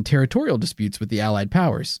leverage in territorial disputes with the Allied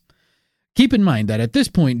powers. Keep in mind that at this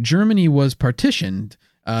point, Germany was partitioned.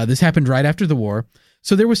 This happened right after the war,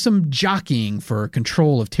 so there was some jockeying for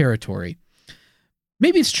control of territory.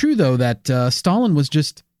 Maybe it's true, though, that Stalin was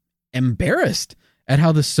just embarrassed at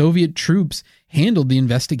how the Soviet troops handled the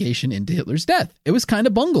investigation into Hitler's death. It was kind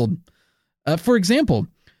of bungled. For example,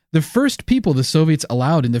 the first people the Soviets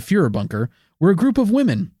allowed in the Führer bunker were a group of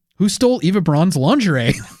women who stole Eva Braun's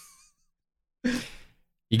lingerie.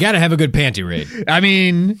 You got to have a good panty raid. I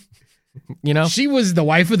mean, you know, she was the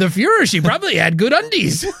wife of the Führer. She probably had good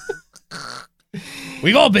undies.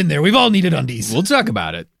 We've all been there. We've all needed undies. We'll talk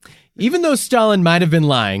about it. Even though Stalin might have been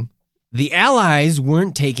lying, the Allies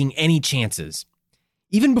weren't taking any chances.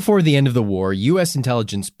 Even before the end of the war, U.S.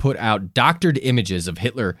 intelligence put out doctored images of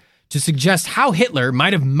Hitler to suggest how Hitler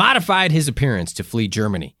might have modified his appearance to flee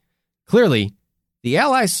Germany. Clearly, the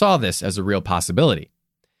Allies saw this as a real possibility.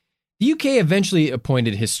 The UK eventually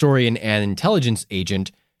appointed historian and intelligence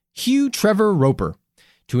agent Hugh Trevor Roper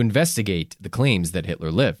to investigate the claims that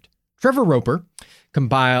Hitler lived. Trevor Roper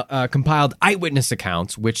compiled eyewitness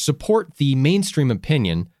accounts which support the mainstream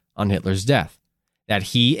opinion on Hitler's death, that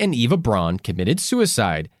he and Eva Braun committed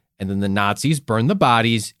suicide and then the Nazis burned the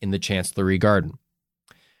bodies in the Chancellery Garden.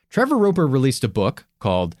 Trevor Roper released a book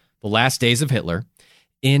called The Last Days of Hitler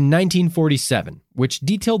in 1947, which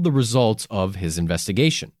detailed the results of his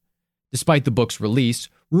investigation. Despite the book's release,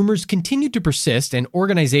 rumors continued to persist and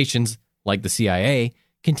organizations like the CIA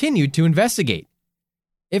continued to investigate.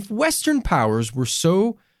 If Western powers were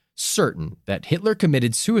so certain that Hitler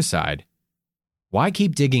committed suicide, why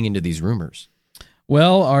keep digging into these rumors?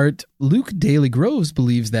 Well, Art, Luke Daly Groves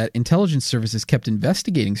believes that intelligence services kept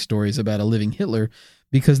investigating stories about a living Hitler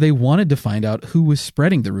because they wanted to find out who was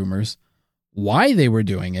spreading the rumors, why they were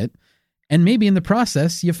doing it, and maybe in the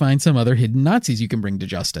process you find some other hidden Nazis you can bring to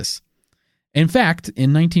justice. In fact,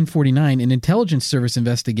 in 1949, an intelligence service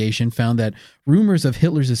investigation found that rumors of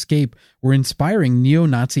Hitler's escape were inspiring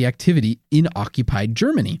neo-Nazi activity in occupied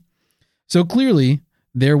Germany. So clearly,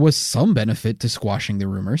 there was some benefit to squashing the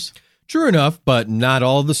rumors. True enough, but not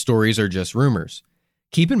all the stories are just rumors.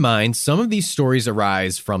 Keep in mind, some of these stories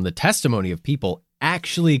arise from the testimony of people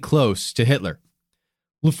actually close to Hitler.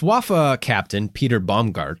 Luftwaffe captain Peter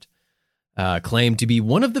Baumgart claimed to be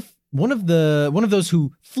one of those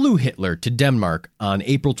who flew Hitler to Denmark on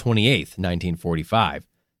April 28th, 1945,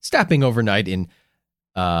 stopping overnight in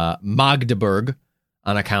Magdeburg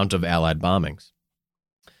on account of Allied bombings.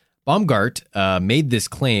 Baumgart made this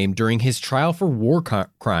claim during his trial for war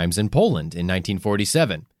crimes in Poland in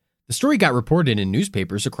 1947. The story got reported in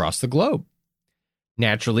newspapers across the globe.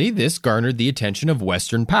 Naturally, this garnered the attention of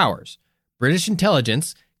Western powers. British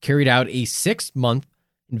intelligence carried out a 6-month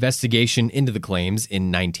investigation into the claims in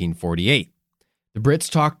 1948. The Brits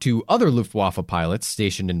talked to other Luftwaffe pilots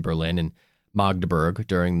stationed in Berlin and Magdeburg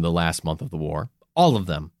during the last month of the war. All of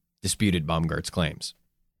them disputed Baumgart's claims.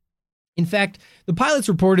 In fact, the pilots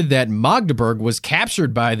reported that Magdeburg was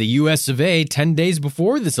captured by the US of A 10 days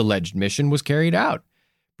before this alleged mission was carried out.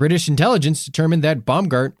 British intelligence determined that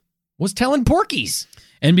Baumgart was telling Porky's.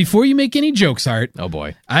 And before you make any jokes, Art, Oh,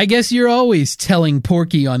 boy. I guess you're always telling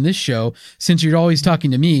Porky on this show since you're always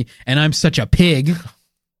talking to me and I'm such a pig.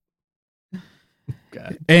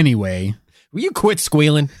 God. Anyway. Will you quit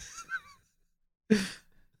squealing?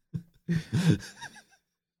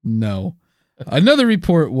 No. Another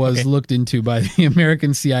report was looked into by the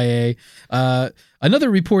American CIA. Another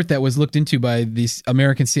report that was looked into by the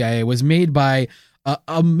American CIA was made by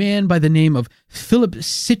a man by the name of Philip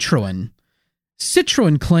Citroen.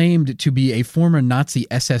 Citroen claimed to be a former Nazi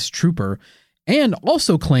SS trooper and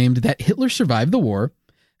also claimed that Hitler survived the war,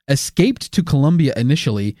 escaped to Colombia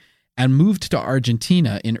initially, and moved to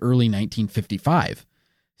Argentina in early 1955.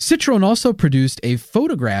 Citroen also produced a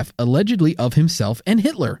photograph allegedly of himself and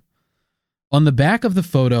Hitler. On the back of the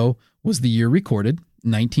photo was the year recorded,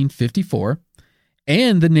 1954,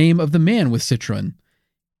 and the name of the man with Citroen,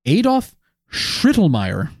 Adolf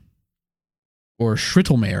Schrittelmeyer, or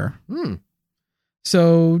Schrittelmeyer.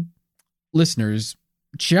 So, listeners,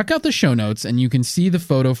 check out the show notes and you can see the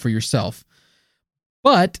photo for yourself.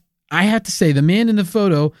 But I have to say, the man in the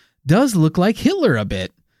photo does look like Hitler a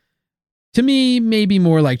bit. To me, maybe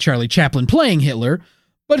more like Charlie Chaplin playing Hitler,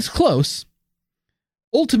 but it's close.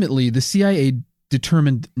 Ultimately, the CIA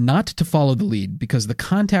determined not to follow the lead because the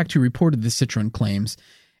contact who reported the Citroen claims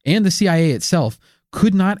and the CIA itself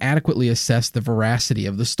could not adequately assess the veracity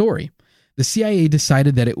of the story. The CIA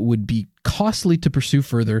decided that it would be costly to pursue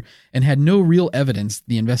further and had no real evidence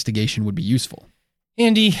the investigation would be useful.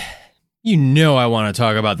 Andy, you know I want to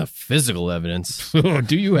talk about the physical evidence. Oh,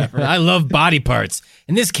 do you ever? I love body parts,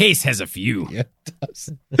 and this case has a few. Yeah, it does.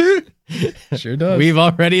 Sure does. We've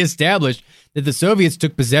already established that the Soviets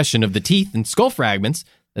took possession of the teeth and skull fragments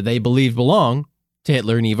that they believed belonged to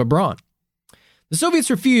Hitler and Eva Braun. The Soviets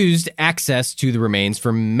refused access to the remains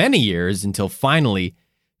for many years until finally,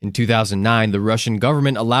 in 2009, the Russian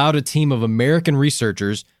government allowed a team of American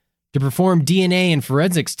researchers to perform DNA and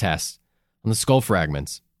forensics tests on the skull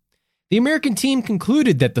fragments. The American team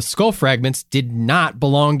concluded that the skull fragments did not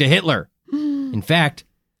belong to Hitler. In fact,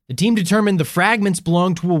 the team determined the fragments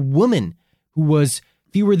belonged to a woman who was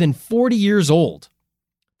fewer than 40 years old.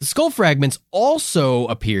 The skull fragments also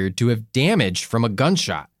appeared to have damage from a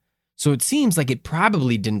gunshot, so it seems like it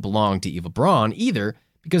probably didn't belong to Eva Braun either,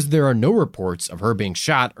 because there are no reports of her being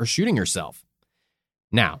shot or shooting herself.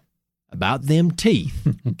 Now, about them teeth.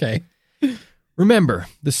 Okay. Remember,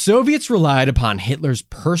 the Soviets relied upon Hitler's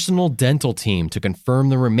personal dental team to confirm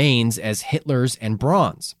the remains as Hitler's and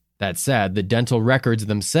Braun's. That said, the dental records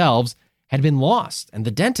themselves had been lost, and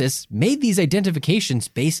the dentists made these identifications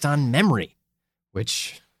based on memory,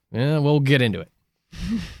 which, we'll get into it.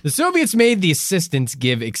 The Soviets made the assistants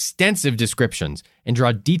give extensive descriptions and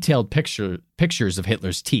draw detailed pictures of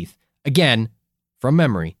Hitler's teeth, again, from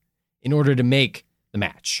memory, in order to make the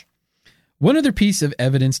match. One other piece of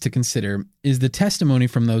evidence to consider is the testimony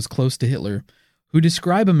from those close to Hitler who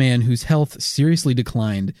describe a man whose health seriously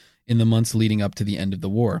declined in the months leading up to the end of the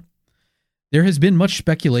war. There has been much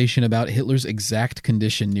speculation about Hitler's exact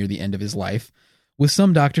condition near the end of his life, with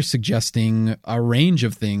some doctors suggesting a range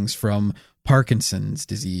of things from Parkinson's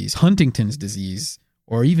disease, Huntington's disease,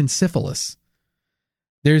 or even syphilis.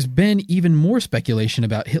 There's been even more speculation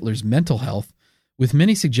about Hitler's mental health, with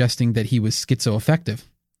many suggesting that he was schizoaffective.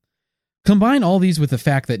 Combine all these with the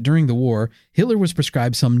fact that during the war, Hitler was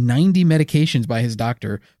prescribed some 90 medications by his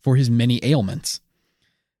doctor for his many ailments.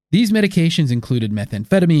 These medications included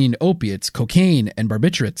methamphetamine, opiates, cocaine, and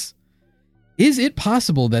barbiturates. Is it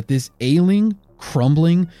possible that this ailing,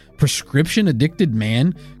 crumbling, prescription-addicted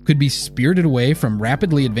man could be spirited away from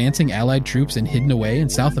rapidly advancing Allied troops and hidden away in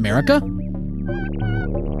South America?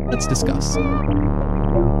 Let's discuss.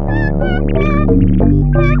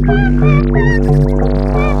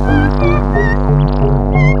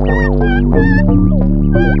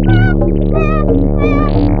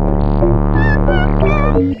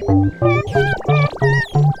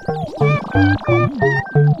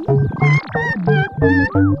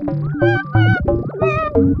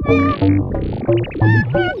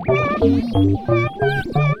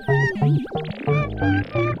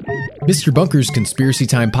 Mr. Bunker's Conspiracy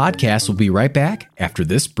Time podcast will be right back after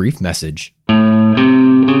this brief message.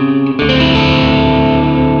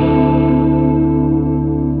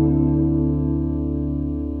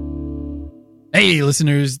 Hey,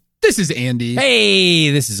 listeners, this is Andy. Hey,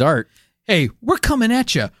 this is Art. Hey, we're coming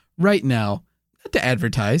at you right now, not to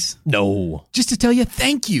advertise, No. just to tell you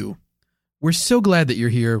thank you. We're so glad that you're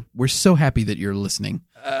here. We're so happy that you're listening.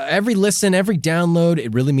 Every listen, every download,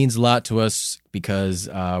 it really means a lot to us because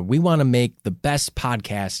we want to make the best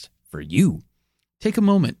podcast for you. Take a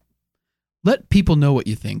moment. Let people know what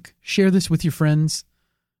you think. Share this with your friends.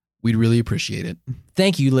 We'd really appreciate it.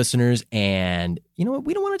 Thank you, listeners. And you know what?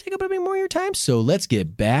 We don't want to take up any more of your time, so let's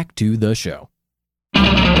get back to the show.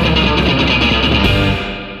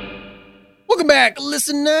 Welcome back,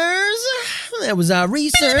 listeners. That was our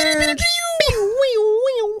research.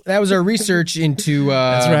 That was our research into...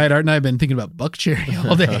 That's right. Art and I have been thinking about Buckcherry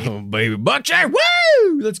all day. Oh, baby. Buckcherry.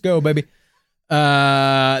 Woo! Let's go, baby.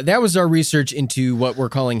 That was our research into what we're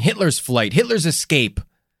calling Hitler's flight, Hitler's escape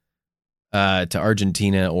to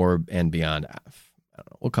Argentina and beyond. I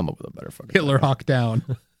don't know. We'll come up with a better fucking Hitler hawk down.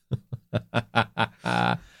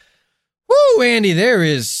 Woo, Andy, there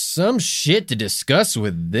is some shit to discuss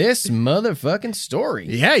with this motherfucking story.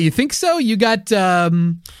 Yeah, you think so? You got a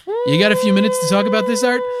few minutes to talk about this,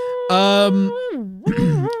 Art?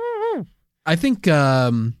 I think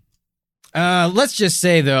let's just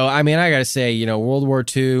say though, I mean, I got to say, World War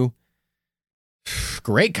II,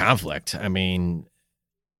 great conflict. I mean,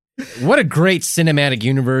 what a great cinematic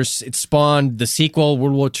universe. It spawned the sequel,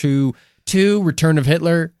 World War II 2, Return of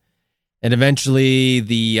Hitler. And eventually,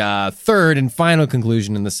 the third and final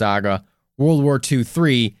conclusion in the saga, World War II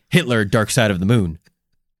 3, Hitler, Dark Side of the Moon.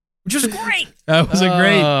 Which was great. That was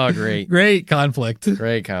great conflict.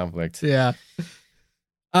 Great conflict. Yeah.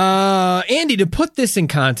 Andy, to put this in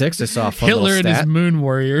context, I saw a fun Hitler little and stat. his moon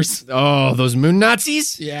warriors. Oh, those moon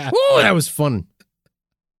Nazis? Yeah. Woo, that was fun.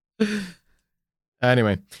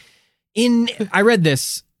 Anyway, I read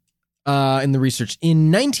this in the research.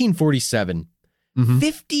 In 1947,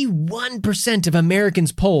 51% of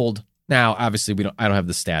Americans polled, now obviously I don't have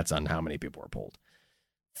the stats on how many people were polled,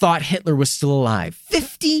 thought Hitler was still alive.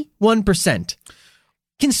 51%.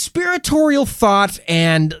 Conspiratorial thought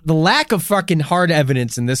and the lack of fucking hard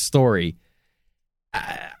evidence in this story.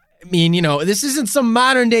 I mean, this isn't some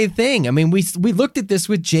modern day thing. I mean, we looked at this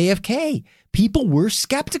with JFK. People were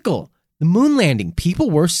skeptical. The moon landing,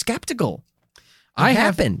 people were skeptical. It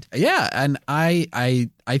happened. Yeah, and I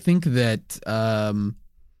think that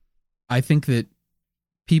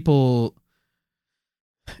people,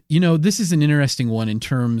 this is an interesting one in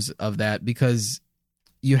terms of that, because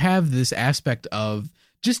you have this aspect of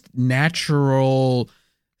just natural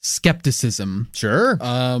skepticism, Sure,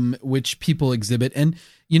 which people exhibit, and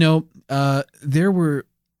there were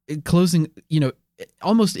closing,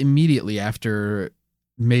 almost immediately after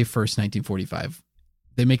May 1st, 1945.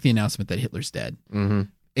 They make the announcement that Hitler's dead. Mm-hmm.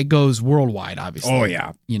 It goes worldwide, obviously. Oh,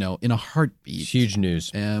 yeah. In a heartbeat. It's huge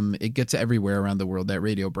news. It gets everywhere around the world. That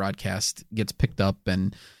radio broadcast gets picked up,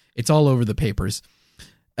 and it's all over the papers.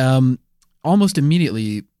 Almost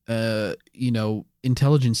immediately,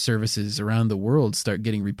 intelligence services around the world start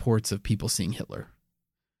getting reports of people seeing Hitler.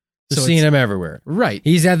 So seeing him everywhere. Right.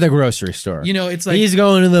 He's at the grocery store. It's like he's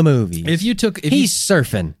going to the movies. He's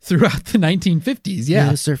surfing throughout the 1950s. Yeah.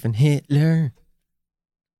 Little surfing Hitler.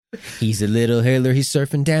 He's a little Hitler. He's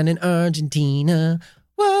surfing down in Argentina.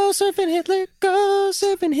 Whoa, surfing Hitler. Go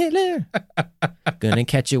surfing Hitler. Gonna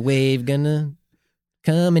catch a wave. Gonna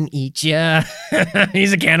come and eat ya.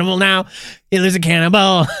 He's a cannibal now. Hitler's a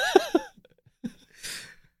cannibal.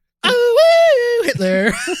 Oh, woo,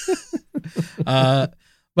 Hitler.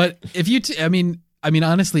 But if you,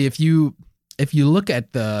 honestly, if you look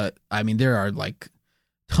at there are like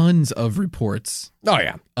tons of reports. Oh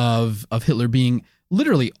yeah, of Hitler being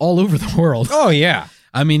literally all over the world. Oh yeah.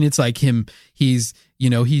 I mean, it's like him. He's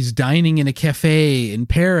dining in a cafe in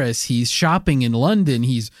Paris. He's shopping in London.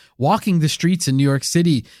 He's walking the streets in New York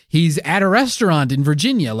City. He's at a restaurant in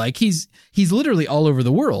Virginia. Like he's literally all over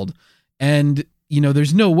the world. And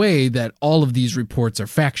there's no way that all of these reports are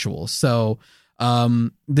factual. So.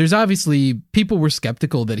 There's obviously people were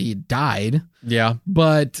skeptical that he died. Yeah.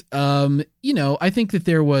 But, I think that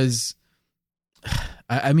there was,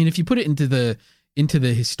 if you put it into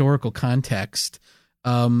the historical context,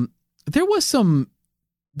 there was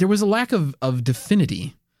a lack of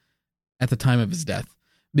definity at the time of his death,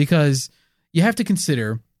 because you have to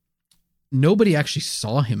consider nobody actually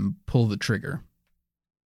saw him pull the trigger.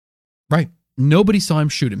 Right. Nobody saw him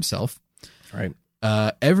shoot himself. Right.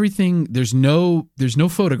 Everything, there's no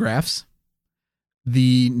photographs.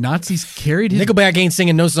 The Nazis carried his... Nickelback ain't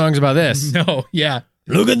singing no songs about this. No, yeah.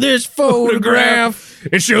 Look at this photograph.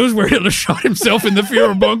 It shows where Hitler shot himself in the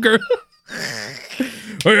Fuhrer bunker.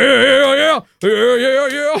 Yeah.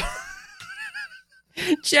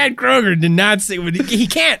 Chad Kroger did not say... He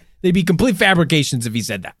can't. They'd be complete fabrications if he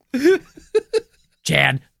said that.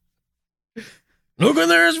 Chad. Look at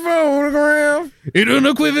this photograph. It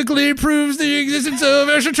unequivocally proves the existence of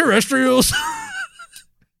extraterrestrials.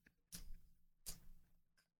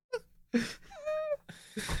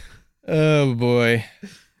 Oh, boy.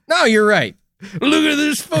 No, you're right. Look at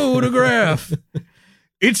this photograph.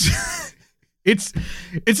 It's It's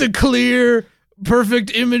a clear,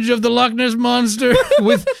 perfect image of the Loch Ness Monster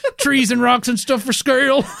with trees and rocks and stuff for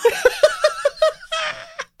scale.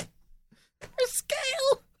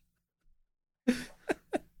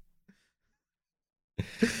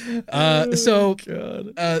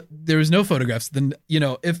 There was no photographs. Then,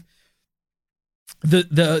 if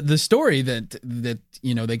the story that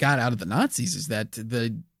they got out of the Nazis is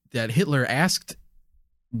that Hitler asked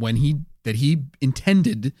when he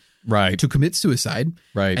intended to commit suicide,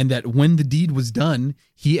 and that when the deed was done,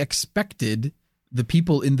 he expected the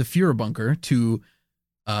people in the Führer bunker to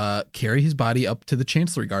carry his body up to the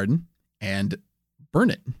Chancellery Garden and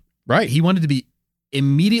burn it. Right. He wanted to be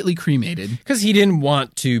immediately cremated because he didn't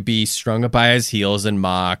want to be strung up by his heels and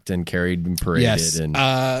mocked and carried and paraded. Yes. And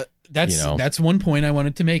that's one point I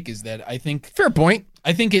wanted to make, is that I think fair point.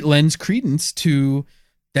 I think it lends credence to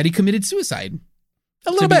that he committed suicide.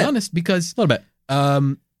 A little bit, to be honest, because a little bit.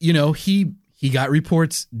 He got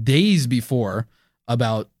reports days before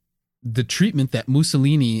about the treatment that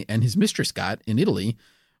Mussolini and his mistress got in Italy,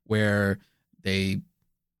 where they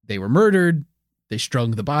were murdered. They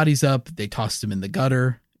strung the bodies up, they tossed them in the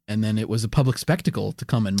gutter, and then it was a public spectacle to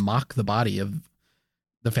come and mock the body of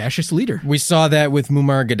the fascist leader. We saw that with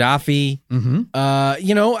Muammar Gaddafi.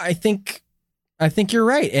 Mm-hmm. I think you're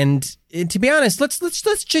right. And to be honest,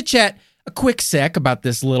 let's chit chat a quick sec about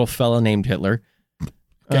this little fella named Hitler.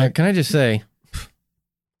 Okay. Can I just say,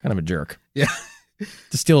 kind of a jerk. Yeah.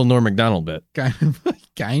 To steal a Norm Macdonald bit.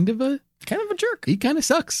 Kind of a jerk. He kind of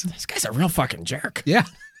sucks. This guy's a real fucking jerk. Yeah.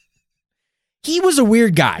 He was a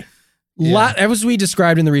weird guy. Yeah. As we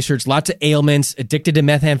described in the research, lots of ailments, addicted to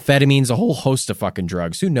methamphetamines, a whole host of fucking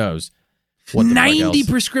drugs. Who knows? What 90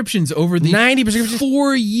 prescriptions over the 90 prescriptions?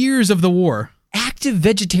 4 years of the war. Active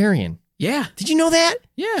vegetarian. Yeah. Did you know that?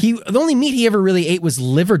 Yeah. The only meat he ever really ate was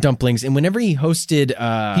liver dumplings, and whenever he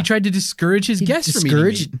hosted, he tried to discourage his guests from eating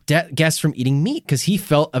meat. Guests from eating meat because he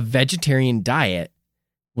felt a vegetarian diet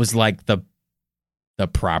was like the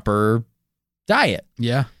proper diet.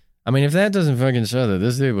 Yeah. I mean, if that doesn't fucking show that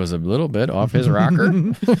this dude was a little bit off his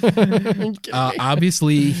rocker.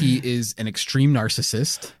 Obviously, he is an extreme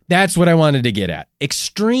narcissist. That's what I wanted to get at.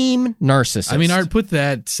 Extreme narcissist. I mean, Art, put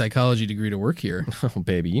that psychology degree to work here. Oh,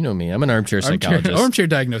 baby, you know me. I'm an armchair psychologist. Armchair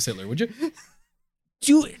diagnose Hitler, would you?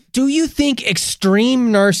 Do you think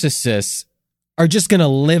extreme narcissists are just going to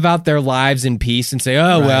live out their lives in peace and say,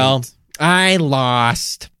 oh, Right. well, I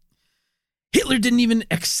lost? Hitler didn't even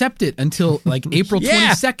accept it until like April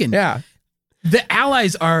 22nd. Yeah. The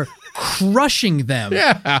Allies are crushing them.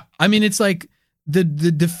 Yeah. I mean, it's like the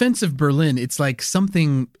defense of Berlin. It's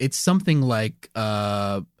something like,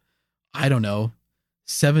 I don't know,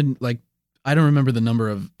 I don't remember the number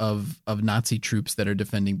of Nazi troops that are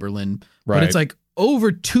defending Berlin, Right. but it's like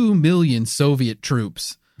over 2 million Soviet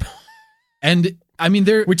troops. And I mean,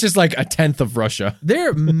 Which is like a tenth of Russia.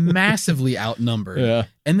 they're massively outnumbered. Yeah.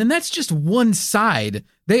 And then that's just one side.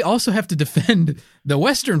 They also have to defend the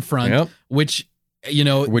Western Front, Yep. which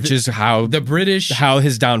Is how the British, how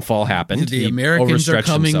his downfall happened. the He Americans are overstretched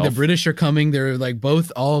coming, himself. the British are coming. They're like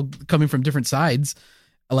both all coming from different sides.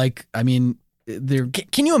 Like, I mean, they're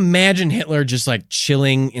Can you imagine Hitler just like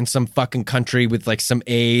chilling in some fucking country with like some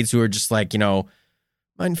aides who are just like,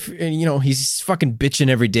 he's fucking bitching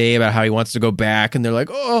every day about how he wants to go back, and they're like,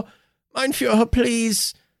 "Oh, mein Führer,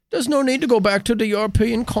 please, there's no need to go back to the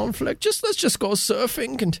European conflict. Let's just go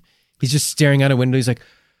surfing." And he's just staring out a window. He's like,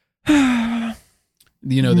 there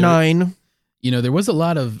 9. there was a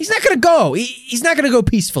lot of He's not gonna go. He's not gonna go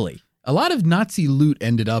peacefully. a lot of Nazi loot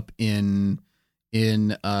ended up in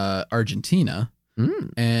Argentina.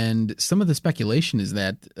 And some of the speculation is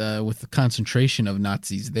that with the concentration of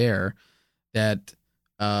Nazis there, that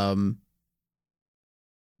there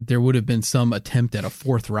would have been some attempt at a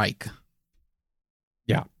Fourth Reich.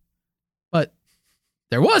 Yeah. But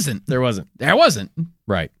there wasn't. There wasn't.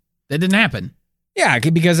 Right. That didn't happen. Yeah,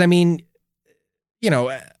 because I mean,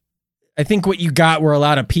 I think what you got were a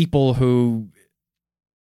lot of people who,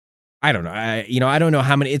 I don't know. I don't know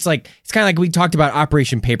how many. It's kind of like we talked about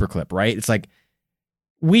Operation Paperclip, right? It's like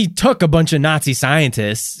we took a bunch of Nazi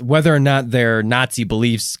scientists, whether or not their Nazi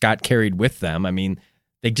beliefs got carried with them. I mean,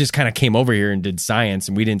 they just kind of came over here and did science,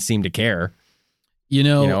 and we didn't seem to care.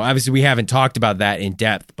 Obviously we haven't talked about that in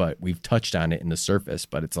depth, but we've touched on it in the surface.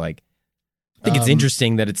 But it's like, I think it's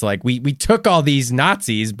interesting that it's like we took all these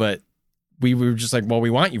Nazis, but we were just like, well, we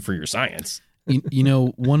want you for your science.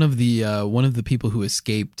 One of the people who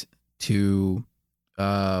escaped to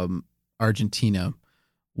Argentina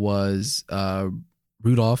was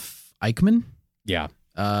Rudolf Eichmann. Yeah.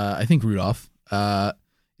 I think Rudolf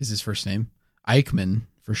is his first name. Eichmann,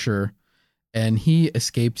 for sure. and he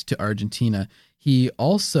escaped to Argentina. He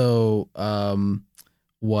also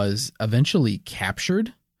was eventually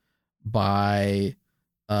captured by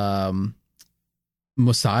Mossad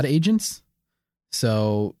agents.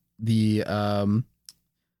 So the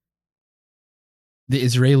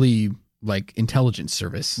Israeli like intelligence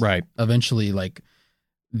service, Right. eventually like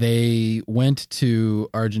they went to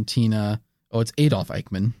Argentina. Oh, it's Adolf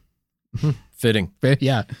Eichmann. Fitting.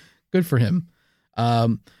 Yeah, good for him.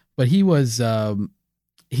 But he was a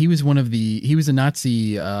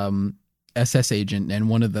Nazi SS agent and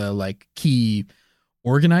one of the like key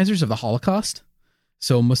organizers of the Holocaust.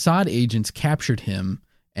 So Mossad agents captured him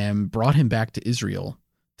and brought him back to Israel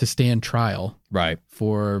to stand trial Right.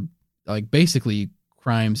 for like basically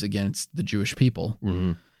crimes against the Jewish people.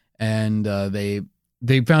 Mm-hmm. And they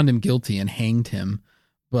found him guilty and hanged him.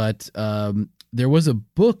 But there was a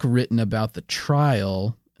book written about the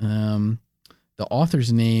trial. The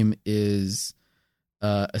author's name is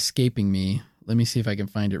escaping me. Let me see if I can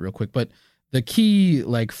find it real quick. But the key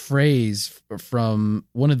like phrase from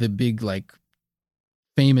one of the big like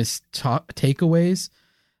famous takeaways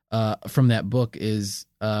from that book is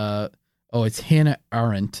it's Hannah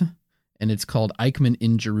Arendt, and it's called Eichmann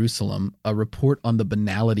in Jerusalem: A Report on the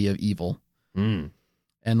Banality of Evil. Mm.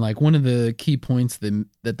 And like one of the key points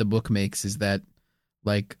that the book makes is that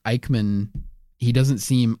like Eichmann, he doesn't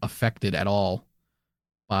seem affected at all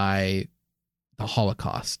by the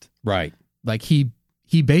Holocaust. Right. Like he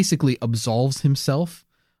basically absolves himself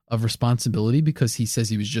of responsibility because he says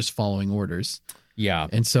he was just following orders. Yeah.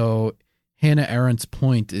 And so Hannah Arendt's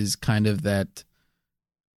point is kind of that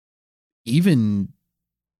even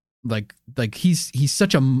like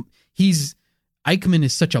Eichmann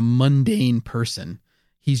is such a mundane person.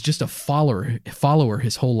 He's just a follower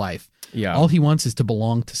his whole life. Yeah. All he wants is to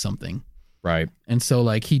belong to something. Right. And so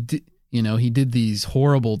like he did these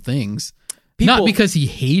horrible things, People- not because he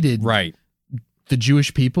hated Right. the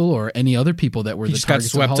Jewish people or any other people that were He the just got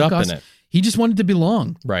targets swept of the up in Holocaust. it. He just wanted to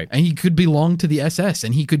belong. Right. And he could belong to the SS,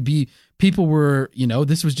 and he could be, people were,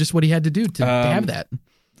 this was just what he had to do to have that.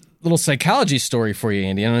 Little psychology story for you,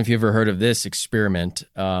 Andy. I don't know if you ever heard of this experiment.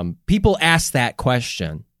 People asked that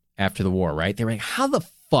question after the war, right? They were like, how the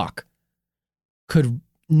fuck could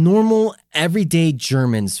normal, everyday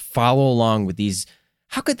Germans follow along with these?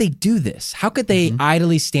 How could they do this? How could they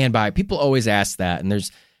idly stand by? People always ask that. And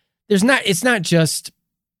it's not just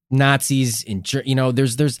Nazis in,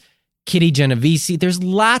 there's Kitty Genovese. There's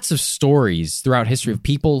lots of stories throughout history of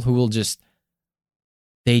people who will just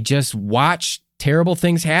watch terrible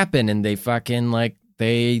things happen and they fucking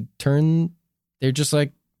it's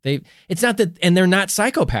not that, and they're not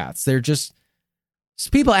psychopaths. They're just, so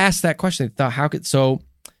people asked that question. They thought, so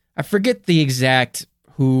I forget the exact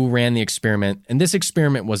who ran the experiment. And this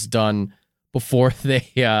experiment was done before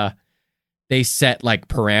they set like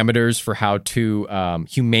parameters for how to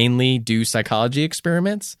humanely do psychology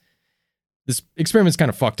experiments. This experiment's kind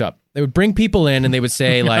of fucked up. They would bring people in and they would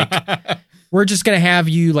say like, we're just going to have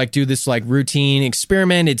you like do this like routine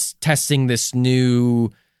experiment. It's testing this new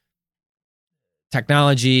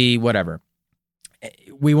technology, whatever.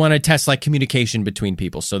 We want to test like communication between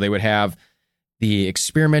people. So they would have the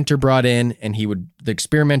experimenter brought in and the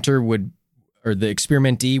experimentee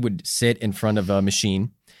would sit in front of a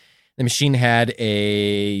machine. The machine had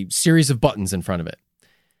a series of buttons in front of it.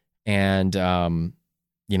 And,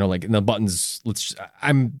 like in the buttons,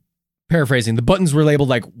 I'm paraphrasing, the buttons were labeled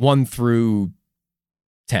like 1 through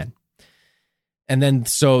 10. And then,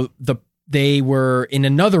 so they were in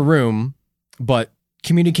another room, but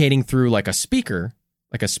communicating through like a speaker,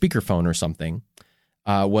 like a speakerphone or something,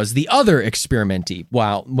 was the other experimentee.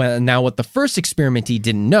 Now what the first experimentee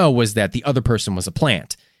didn't know was that the other person was a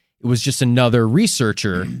plant. It was just another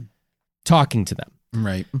researcher talking to them.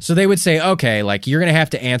 Right. So they would say, okay, like you're going to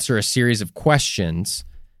have to answer a series of questions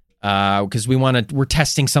because we're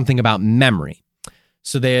testing something about memory.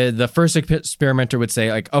 So the first experimenter would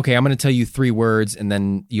say like, okay, I'm going to tell you 3 words and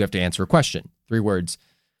then you have to answer a question. 3 words: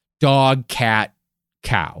 dog, cat,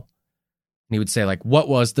 cow. And he would say like, what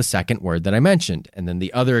was the second word that I mentioned? And then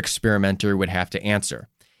the other experimenter would have to answer.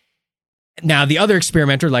 Now, the other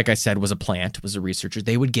experimenter, like I said, was a plant, was a researcher.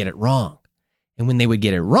 They would get it wrong. And when they would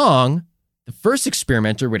get it wrong, the first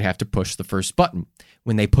experimenter would have to push the first button.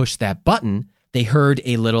 When they pushed that button, they heard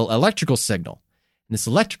a little electrical signal. And this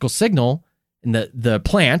electrical signal, and the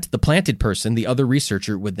planted person, the other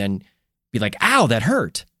researcher would then be like, ow, that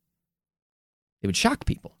hurt. It would shock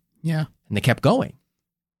people. Yeah. And they kept going.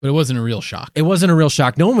 But it wasn't a real shock. It wasn't a real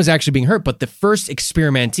shock. No one was actually being hurt, but the first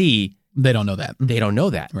experimentee, They don't know that. they don't know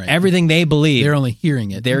that. Right. Everything they believe, They're only hearing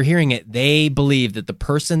it. they're hearing it. They believe that the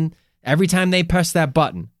person, every time they press that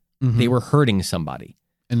button, they were hurting somebody.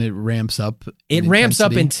 And it ramps up. It in ramps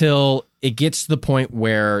up intensity. until it gets to the point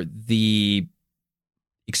where the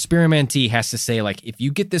experimentee has to say, like, if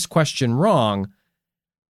you get this question wrong,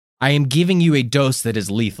 I am giving you a dose that is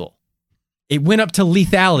lethal. It went up to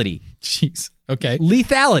lethality. Jeez. Okay.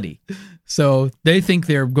 Lethality. So they think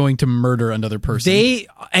they're going to murder another person.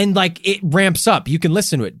 It ramps up. You can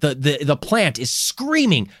listen to it. The plant is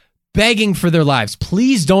screaming, begging for their lives.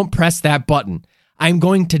 Please don't press that button. I'm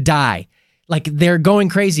going to die. Like, they're going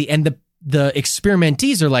crazy. And the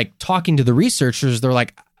experimentees are like talking to the researchers. They're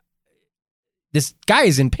like, this guy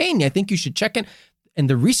is in pain. I think you should check in. And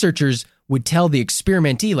the researchers would tell the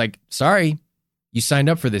experimentee, like, sorry, you signed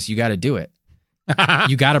up for this. You got to do it.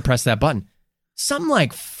 You got to press that button. Something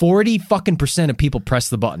like 40% of people press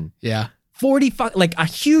the button. Yeah. Like a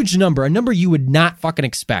huge number, a number you would not fucking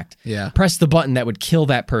expect. Yeah. Press the button that would kill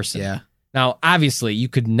that person. Yeah. Now, obviously, you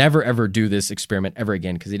could never, ever do this experiment ever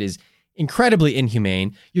again because it is incredibly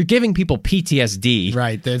inhumane. You're giving people PTSD.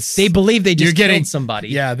 Right. They believe they just killed somebody.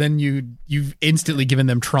 Yeah. Then you've instantly given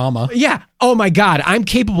them trauma. Yeah. Oh my God. I'm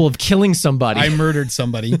capable of killing somebody. I murdered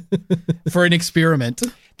somebody for an experiment.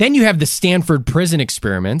 Then you have the Stanford prison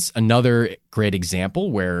experiments, another great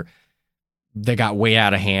example where they got way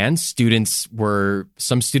out of hand. Some students were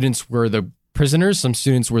the prisoners, some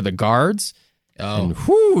students were the guards. Oh. And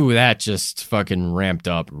whew, that just fucking ramped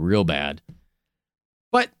up real bad.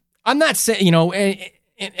 But I'm not saying,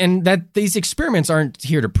 and that these experiments aren't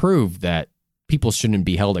here to prove that people shouldn't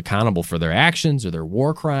be held accountable for their actions or their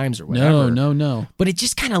war crimes or whatever. No. But it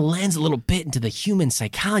just kind of lends a little bit into the human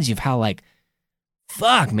psychology of how, like,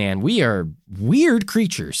 fuck, man, we are weird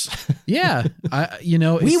creatures. Yeah.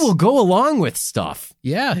 We will go along with stuff.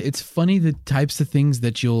 Yeah. It's funny the types of things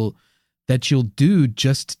that you'll do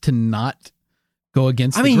just to not go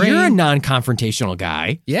against the grain. You're a non-confrontational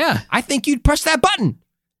guy. Yeah. I think you'd press that button.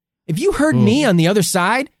 If you heard me on the other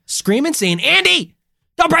side screaming, saying, Andy,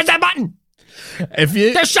 don't press that button.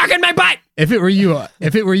 They're sucking my butt. If it were you,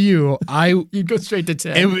 You'd go straight to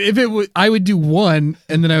 10. I would do 1,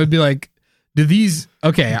 and then I would be like,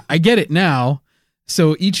 okay, I get it now.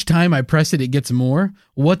 So each time I press it, it gets more.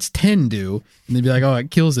 What's 10 do? And they'd be like, oh,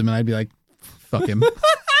 it kills him. And I'd be like, fuck him.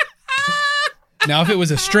 Now, if it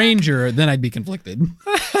was a stranger, then I'd be conflicted.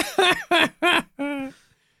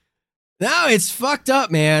 No, it's fucked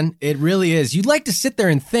up, man. It really is. You'd like to sit there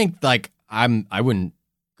and think, like, I wouldn't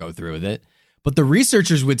go through with it. But the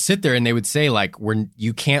researchers would sit there and they would say, like,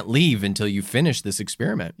 you can't leave until you finish this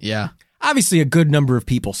experiment. Yeah. Obviously, a good number of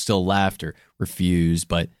people still left or refused,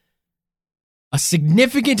 but a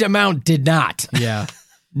significant amount did not. Yeah.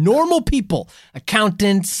 Normal people,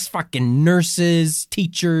 accountants, fucking nurses,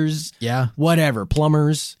 teachers, Yeah. whatever,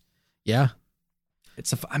 plumbers. Yeah.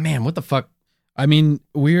 It's man, what the fuck? I mean,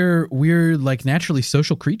 we're like naturally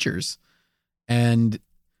social creatures, and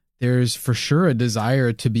there's for sure a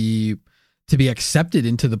desire to be accepted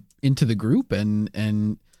into the group,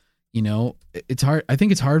 and it's hard. I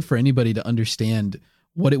think it's hard for anybody to understand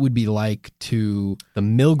what it would be like to The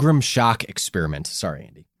Milgram shock experiment. Sorry,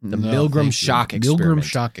 Andy. The Milgram shock experiment. Milgram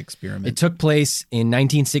shock experiment. It took place in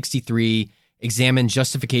 1963, examined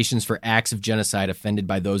justifications for acts of genocide offended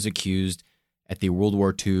by those accused at the World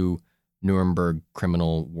War II Nuremberg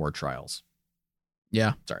criminal war trials.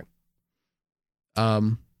 Yeah. Sorry. But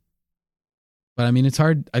I mean, it's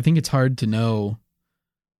hard. I think it's hard to know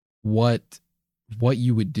what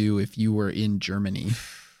you would do if you were in Germany.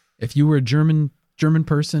 If you were a German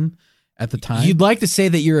person at the time. You'd like to say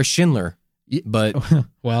that you're a Schindler, but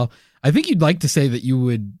well, I think you'd like to say that you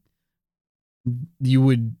would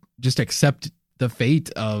just accept the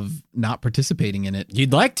fate of not participating in it.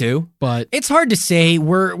 you'd like to. But It's hard to say.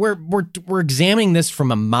 We're examining this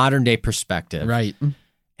from a modern day perspective. right.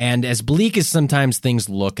 And as bleak as sometimes things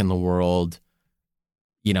look in the world,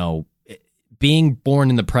 being born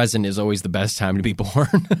in the present is always the best time to be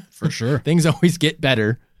born. For sure. Things always get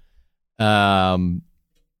better. But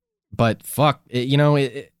fuck,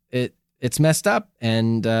 it's messed up.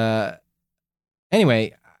 And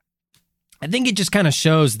anyway, I think it just kind of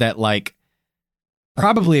shows that, like,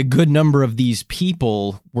 probably a good number of these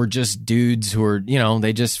people were just dudes who were,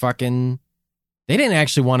 they just fucking, they didn't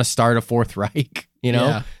actually want to start a Fourth Reich,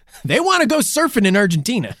 Yeah. They want to go surfing in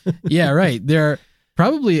Argentina. Yeah, right. There are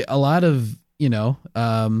probably a lot of,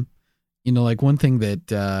 like one thing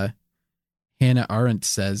that Hannah Arendt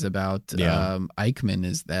says about Eichmann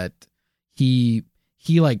is that he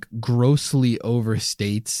like grossly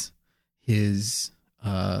overstates his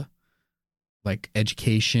like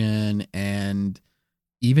education and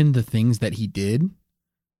even the things that he did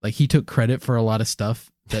Like he took credit for a lot of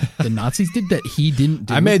stuff that the Nazis did that he didn't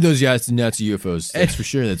do. I made those Nazi UFOs. That's for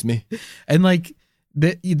sure. That's me. And like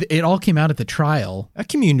it all came out at the trial. I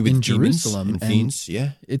communed with in demons Jerusalem, and and fiends.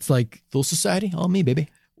 Yeah. It's like Full society. All me, baby.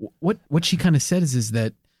 what she kind of said is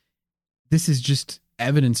that this is just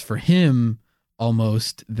evidence for him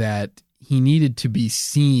almost that he needed to be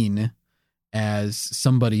seen as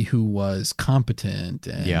somebody who was competent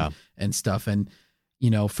and stuff. And, you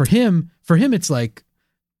know, for him, it's like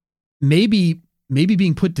maybe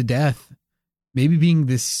being put to death, maybe being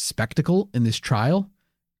this spectacle in this trial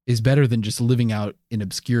is better than just living out in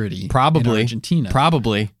obscurity. Probably. In Argentina.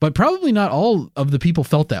 Probably. But probably not all of the people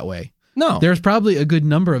felt that way. No. There's probably a good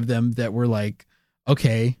number of them that were like,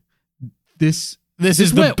 okay, this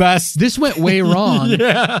is the best. This went way wrong.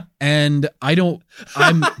 Yeah. And I'm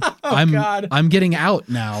getting out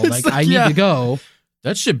now. Like I need to go.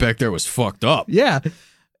 That shit back there was fucked up. Yeah.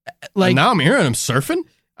 Like and now I'm here and I'm surfing.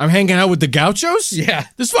 I'm hanging out with the gauchos. Yeah.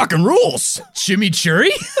 This fucking rules. Chimichurri.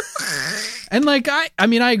 And like, I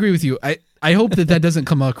mean, I agree with you. I hope that doesn't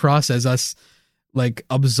come across as us like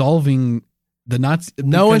absolving the Nazis.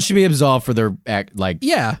 No one should be absolved for their act. Like,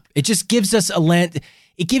 yeah, it just gives us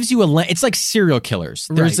it gives you it's like serial killers.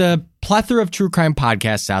 There's a plethora of true crime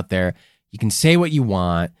podcasts out there. You can say what you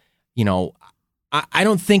want. You know, I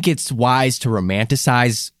don't think it's wise to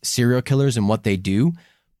romanticize serial killers and what they do.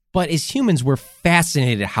 But as humans, we're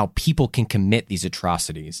fascinated how people can commit these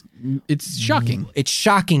atrocities. It's shocking. It's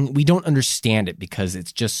shocking. We don't understand it because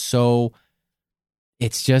it's just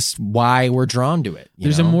why we're drawn to it.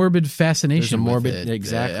 There's a morbid fascination. There's a with it.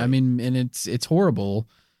 exactly. I mean, and it's horrible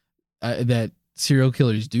that serial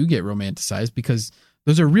killers do get romanticized because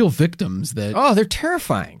those are real victims that they're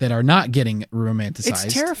terrifying, that are not getting romanticized.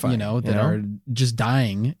 It's terrifying, that are just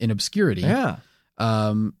dying in obscurity. Yeah.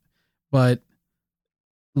 But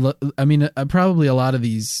I mean, probably a lot of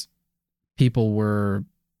these people were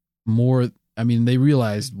more. I mean, they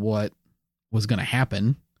realized what was going to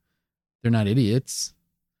happen. They're not idiots.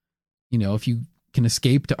 You know, if you can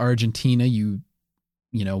escape to Argentina, the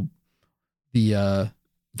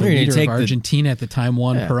leader of Argentina at the time,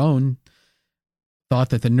 Juan Perón,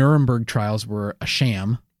 thought that the Nuremberg trials were a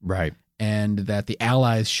sham. Right. And that the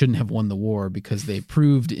Allies shouldn't have won the war because they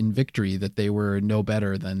proved in victory that they were no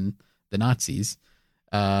better than the Nazis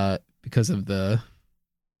because of the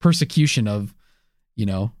persecution of,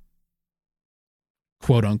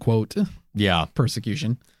 quote unquote,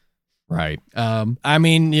 persecution. Right. I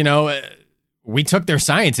mean, we took their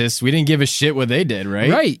scientists. We didn't give a shit what they did,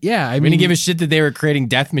 right? Right. Yeah. We didn't give a shit that they were creating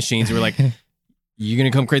death machines. We were like, you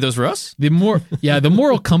going to come create those for us? The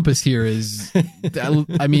moral compass here is,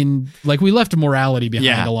 I mean, like we left morality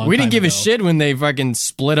behind a long time we didn't give ago. a shit when they fucking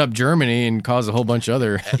split up Germany and caused a whole bunch of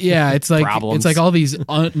other it's like problems. It's like all these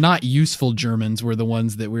not useful Germans were the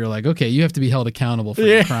ones that we were like, okay, you have to be held accountable for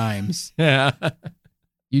your crimes. Yeah.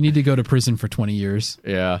 You need to go to prison for 20 years.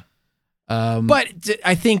 Yeah. But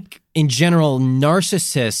I think in general,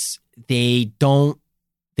 narcissists, they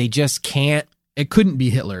just can't. It couldn't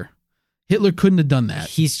be Hitler. Hitler couldn't have done that.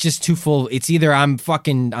 He's just too full. It's either I'm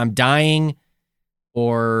dying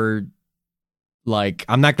or like,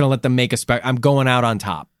 I'm not going to let them make I'm going out on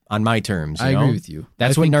top on my terms. I agree with you.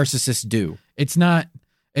 That's what narcissists do. It's not,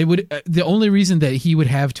 the only reason that he would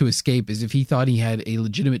have to escape is if he thought he had a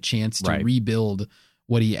legitimate chance to rebuild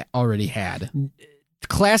what he already had.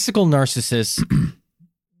 Classical narcissists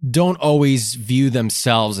don't always view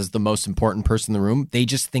themselves as the most important person in the room. They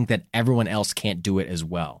just think that everyone else can't do it as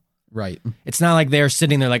well. Right. It's not like they're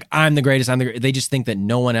sitting there like, I'm the greatest. They just think that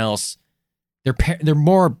no one else. They're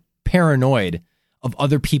more paranoid of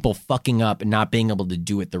other people fucking up and not being able to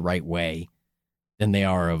do it the right way than they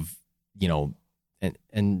are of,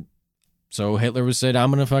 and so Hitler said, I'm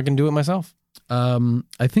going to fucking do it myself.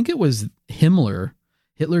 I think it was Himmler.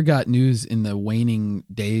 Hitler got news in the waning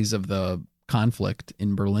days of the conflict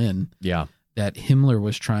in Berlin. Yeah. That Himmler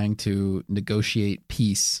was trying to negotiate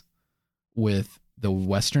peace with the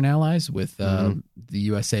Western Allies, with the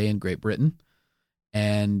USA and Great Britain,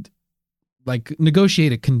 and like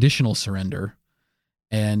negotiate a conditional surrender.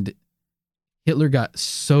 And Hitler got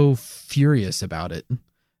so furious about it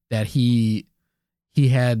that he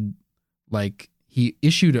had like he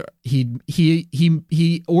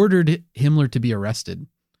ordered Himmler to be arrested.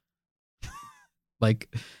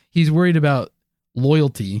 Like he's worried about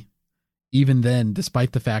loyalty even then,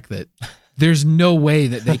 despite the fact that there's no way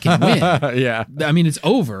that they can win. Yeah. I mean, it's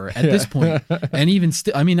over at this point. And even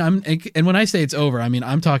still, I mean, and when I say it's over, I mean,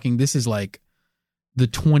 I'm talking, this is like the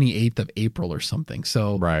 28th of April or something.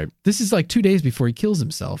 So this is like 2 days before he kills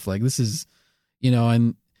himself. Like this is,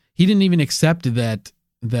 and he didn't even accept that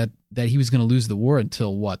that he was going to lose the war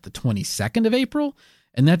until what, the 22nd of April,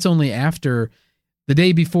 and that's only after the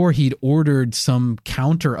day before he'd ordered some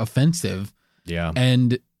counter-offensive,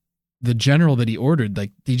 and the general that he ordered,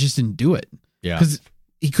 like, he just didn't do it, because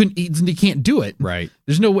he can't do it. Right.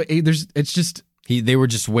 There's no way. It's just. They were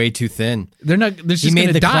just way too thin. They're not. He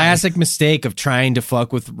made the classic mistake of trying to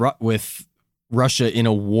fuck with Russia in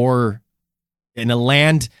a war, in a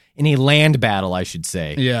land battle, I should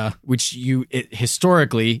say. Yeah. Which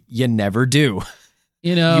historically you never do.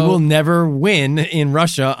 You know, you will never win in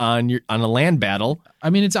Russia on a land battle. I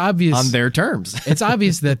mean, it's obvious on their terms. It's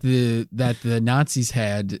obvious that the Nazis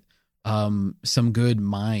had some good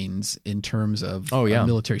minds in terms of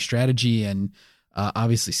military strategy and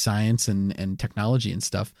obviously science and technology and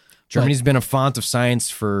stuff. Germany's been a font of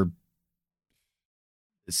science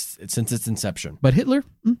since its inception. But Hitler,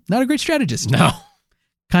 not a great strategist. No.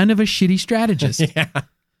 Kind of a shitty strategist. Yeah.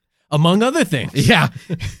 Among other things. Yeah.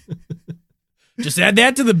 Just add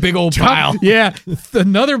that to the big old pile. Yeah.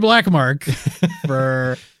 Another black mark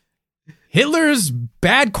for Hitler's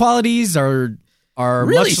bad qualities are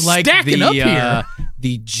really much like stacking up here.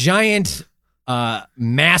 The giant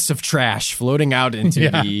mass of trash floating out into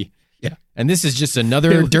the... Yeah. And this is just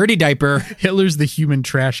another dirty diaper. Hitler's the human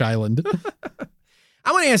trash island.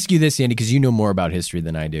 I want to ask you this, Andy, because you know more about history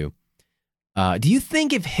than I do. Do you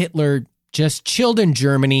think if Hitler just chilled in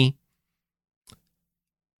Germany,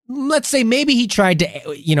 let's say maybe he tried to,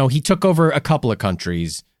 he took over a couple of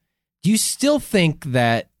countries, do you still think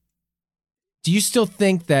that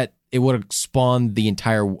it would have spawned the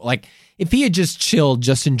entire, like, if he had just chilled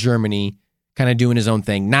just in Germany, kind of doing his own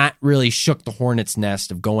thing, not really shook the hornet's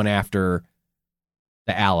nest of going after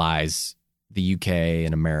the Allies, the UK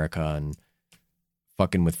and America, and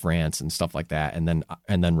fucking with France and stuff like that, and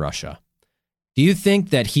then Russia. Do you think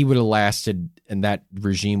that he would have lasted, and that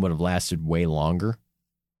regime would have lasted way longer?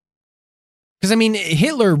 Because, I mean,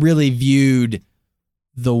 Hitler really viewed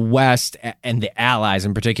the West and the Allies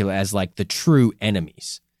in particular as like the true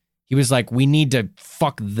enemies. He was like, we need to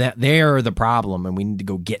fuck that. They're the problem, and we need to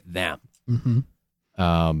go get them. Mm-hmm.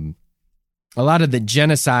 A lot of the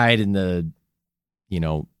genocide and the,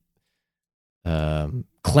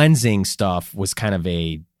 cleansing stuff was kind of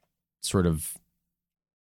a sort of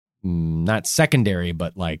not secondary,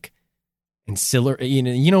 but like ancillary.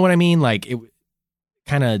 You know what I mean? Like it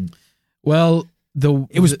kind of. Well,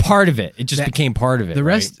 it was part of it. It just became part of it. The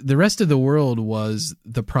rest of the world was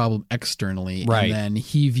the problem externally, right? And then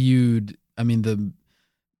he viewed. I mean, the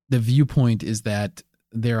viewpoint is that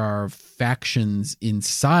there are factions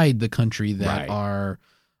inside the country that are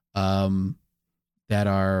because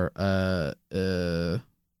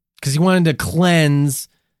he wanted to cleanse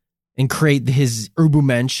and create his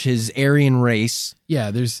Übermensch, his Aryan race.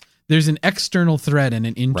 Yeah, there's an external threat and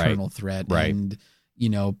an internal threat, right? And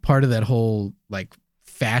part of that whole like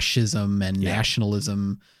fascism and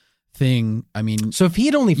nationalism thing. I mean, so if he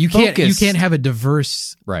had only you can't have a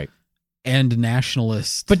diverse and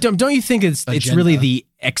nationalist. But don't you think it's really the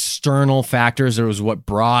external factors that was what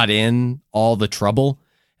brought in all the trouble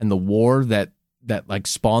and the war that like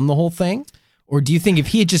spawned the whole thing? Or do you think if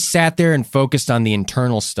he had just sat there and focused on the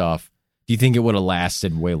internal stuff, do you think it would have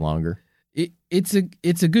lasted way longer? It's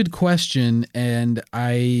a good question, and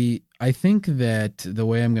I think that the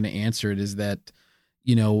way I'm going to answer it is that,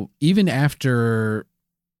 even after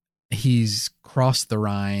he's crossed the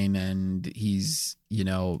Rhine and he's,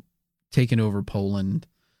 taken over Poland,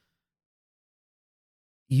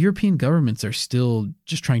 European governments are still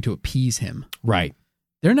just trying to appease him. Right.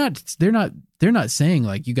 They're not saying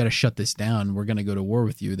like, you got to shut this down, we're going to go to war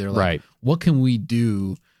with you. They're like, what can we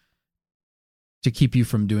do to keep you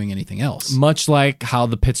from doing anything else? Much like how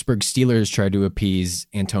the Pittsburgh Steelers tried to appease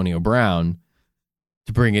Antonio Brown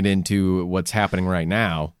to bring it into what's happening right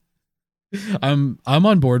now. I'm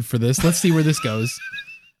on board for this. Let's see where this goes.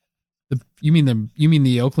 You mean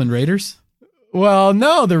the Oakland Raiders? Well,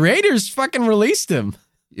 no, the Raiders fucking released him.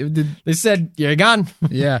 They said, you're gone.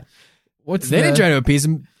 Yeah. They didn't try to appease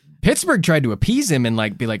him. Pittsburgh tried to appease him and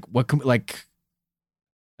like be like, what can, like,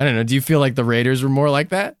 I don't know. Do you feel like the Raiders were more like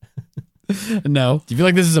that? No. Do you feel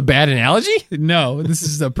like this is a bad analogy? No, this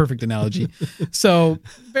is a perfect analogy. So,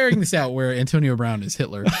 bearing this out where Antonio Brown is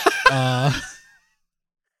Hitler. Oh,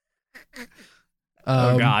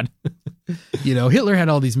 God. Hitler had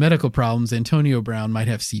all these medical problems. Antonio Brown might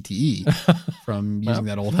have CTE from using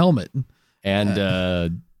that old helmet.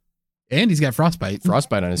 And he's got frostbite.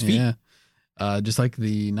 Frostbite on his feet. Yeah. Just like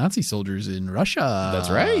the Nazi soldiers in Russia. That's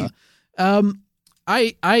right.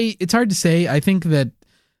 It's hard to say. I think that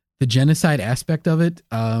the genocide aspect of it,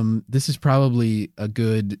 this is probably a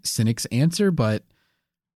good cynic's answer, but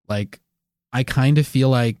like, I kind of feel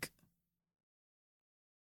like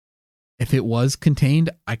if it was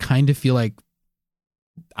contained, I kind of feel like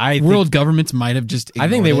I world governments might have just I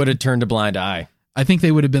think they ignored would it. have turned a blind eye. I think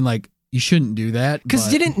they would have been like, you shouldn't do that.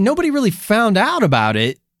 Because but- nobody really found out about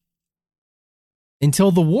it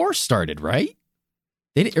until the war started, right?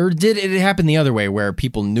 Did it happen the other way where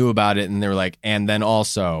people knew about it and they were like, and then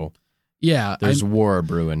also Yeah. there's war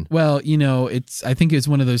brewing. Well, I think it's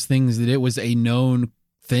one of those things that it was a known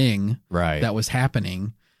thing Right. that was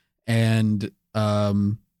happening. And,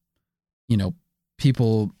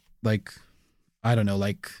 people like, I don't know,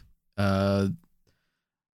 like, the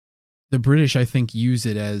British, I think, use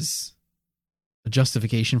it as a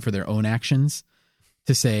justification for their own actions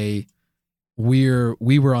to say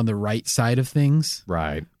we were on the right side of things,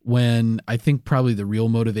 Right. when I think probably the real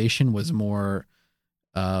motivation was more,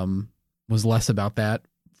 was less about that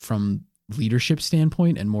from leadership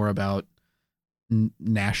standpoint and more about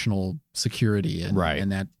national security and, Right.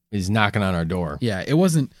 and that. He's knocking on our door. Yeah, it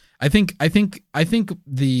wasn't. I think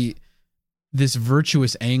this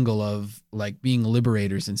virtuous angle of like being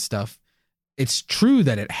liberators and stuff. It's true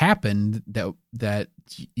that it happened that the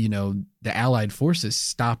Allied forces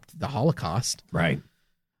stopped the Holocaust, Right.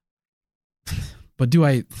 but do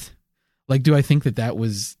I think that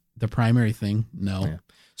was the primary thing? No, Yeah.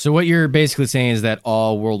 So what you're basically saying is that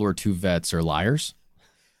all World War II vets are liars?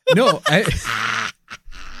 no.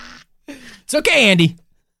 It's okay, Andy.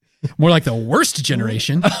 More like the worst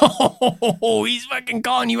generation. Oh, he's fucking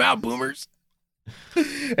calling you out, boomers.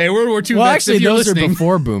 Hey, World War II. Well, vets, actually, if you're those are listening.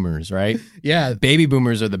 before boomers, right? Yeah, Baby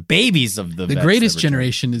boomers are the babies of the the vets greatest that were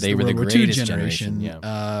generation is They the were the World War II greatest generation. generation,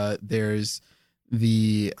 yeah. There's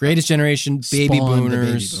the Greatest generation, baby spawned the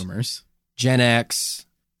boomers, baby boomers, Gen X,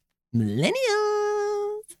 millennials.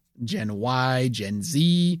 Gen Y, Gen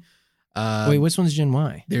Z. Wait, which one's Gen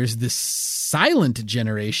Y? There's the silent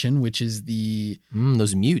generation, which is the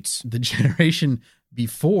Those mutes. generation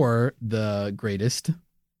before the greatest.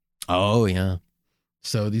 Oh, yeah.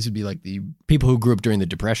 So these would be like the People who grew up during the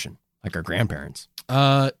Depression, like our grandparents.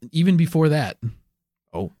 even before that.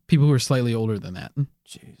 Oh. People who are slightly older than that.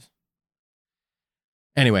 Jeez.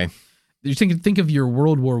 Anyway, You think of your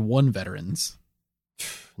World War I veterans.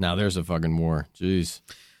 now there's a fucking war. Jeez.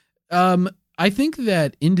 I think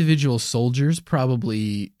that individual soldiers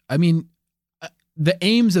probably. I mean, the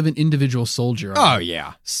aims of an individual soldier Oh,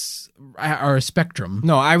 yeah. are a spectrum.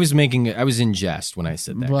 No, I was in jest when I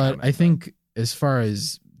said that. But comment, I think as far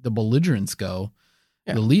as the belligerents go,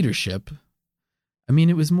 Yeah. the leadership, I mean,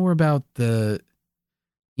 it was more about the.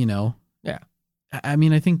 Yeah. I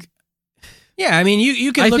mean, I think. Yeah, I mean,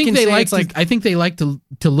 you can I look think and they say like it's like, I think they like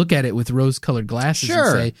to look at it with rose-colored glasses and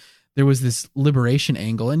Sure. say there was this liberation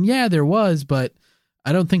angle, and yeah, there was, but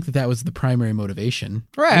I don't think that was the primary motivation.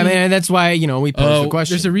 right. I mean, that's why, we posed the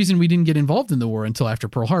question. There's a reason we didn't get involved in the war until after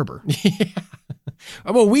Pearl Harbor. Yeah.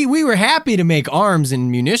 Well, we were happy to make arms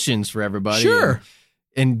and munitions for everybody. Sure.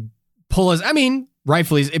 And pull us, I mean,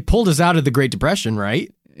 rightfully, it pulled us out of the Great Depression,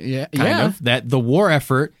 right? Yeah, Kind of. That the war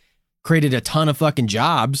effort created a ton of fucking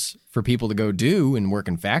jobs for people to go do and work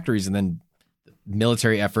in factories, and then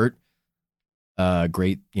military effort,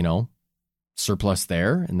 great, surplus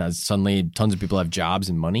there, and that's suddenly tons of people have jobs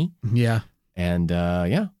and money, yeah. and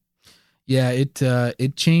yeah.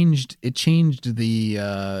 It changed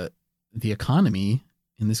the economy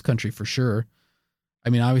in this country for sure. I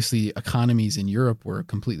mean, obviously, economies in Europe were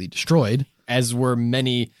completely destroyed. As were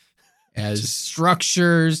many As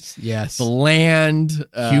structures, yes, the land,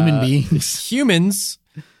 human beings, humans,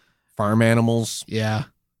 farm animals, yeah,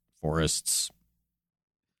 forests,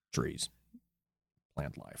 trees,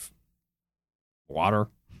 plant life, water,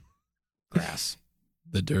 grass,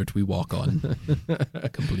 the dirt we walk on,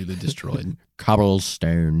 completely destroyed.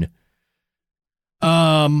 cobblestone.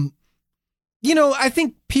 I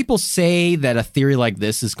think people say that a theory like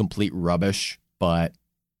this is complete rubbish, but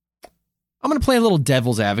I'm going to play a little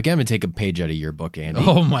devil's advocate. I'm going to take a page out of your book, Andy,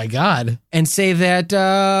 Oh my God! and say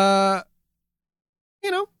that,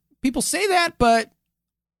 people say that, but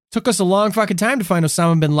took us a long fucking time to find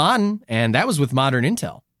Osama bin Laden, and that was with modern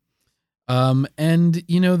intel. And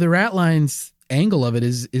the rat lines angle of it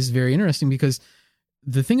is very interesting because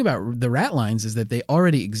the thing about the rat lines is that they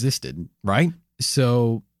already existed. Right?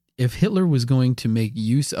 So if Hitler was going to make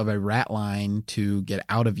use of a rat line to get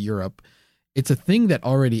out of Europe, it's a thing that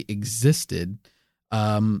already existed.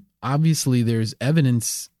 Obviously, there's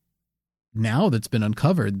evidence now that's been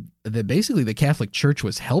uncovered that basically the Catholic Church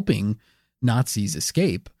was helping Nazis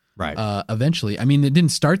escape. Right. Eventually, I mean, it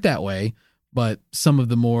didn't start that way, but some of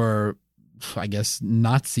the more, I guess,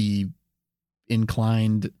 Nazi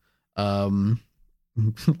inclined, like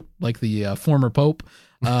the former Pope,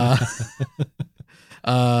 Catholics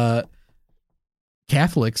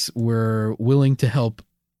Catholics were willing to help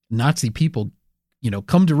Nazi people,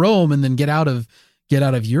 come to Rome and then get out of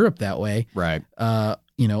Europe that way. Right.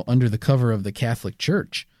 Under the cover of the Catholic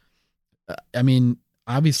Church. I mean,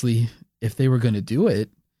 obviously, if they were going to do it,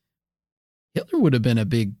 Hitler would have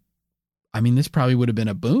been this probably would have been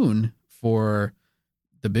a boon for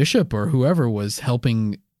the bishop or whoever was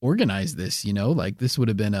helping organize this, like this would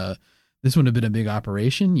have been a big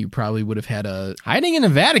operation. You probably would have had hiding in the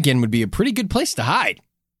Vatican would be a pretty good place to hide.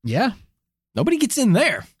 Yeah. Nobody gets in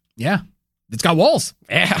there. Yeah. It's got walls.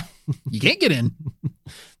 Yeah. You can't get in.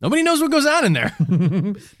 Nobody knows what goes on in there.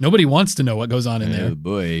 Nobody wants to know what goes on in there. Oh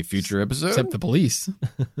boy, future episode. Except the police.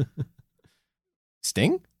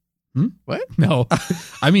 Sting? What? No.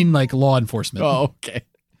 I mean like law enforcement. Oh, okay.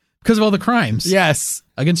 Because of all the crimes. Yes.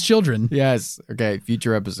 Against children. Yes. Okay.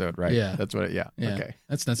 Future episode, right? Yeah. That's what Yeah. Okay.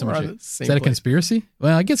 That's not so We're much. on the Is same that a place. conspiracy?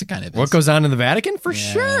 Well, I guess it kind of is. What goes on in the Vatican? For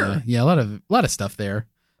Yeah. sure. Yeah, a lot of stuff there.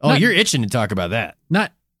 Oh, Not- you're itching to talk about that.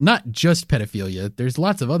 Not just pedophilia. There's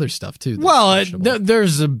lots of other stuff too. that's Well, questionable.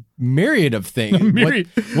 there's a myriad of things.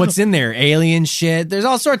 What's in there? Alien shit. There's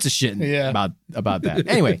all sorts of shit about that.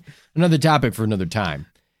 Anyway, another topic for another time.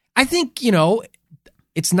 I think,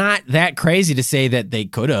 it's not that crazy to say that they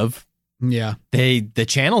could have. Yeah. The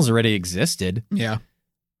channels already existed. Yeah.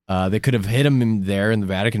 They could have hid him in there in the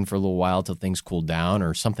Vatican for a little while till things cooled down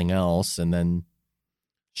or something else, and then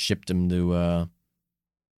shipped him to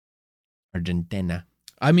Argentina.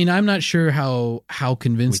 I mean, I'm not sure how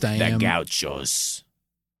convinced With I the am. gauchos.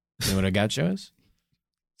 You know what a gaucho is?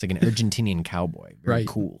 It's like an Argentinian cowboy. Very Right.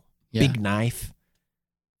 cool. Yeah. Big knife.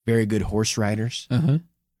 Very good horse riders. Uh-huh.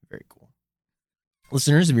 Very cool.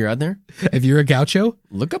 Listeners, if you're out there, If you're a gaucho,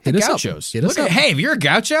 look up the Hit us up. gauchos. Hit us up. Hey, if you're a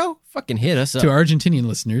gaucho, fucking hit us up. to our Argentinian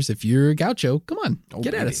listeners, if you're a gaucho, come on, Oh,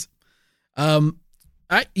 get at really? us.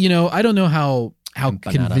 I don't know how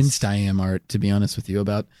Empanadas. convinced I am, Art, to be honest with you,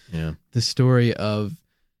 about Yeah. the story of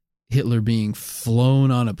Hitler being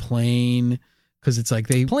flown on a plane, because it's like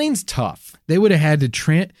Plane's tough. they would have had to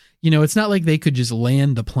it's not like they could just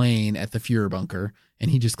land the plane at the Fuhrer bunker and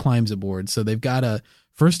he just climbs aboard. So they've got to,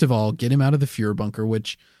 first of all, get him out of the Fuhrer bunker,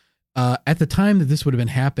 which at the time that this would have been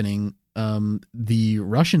happening, the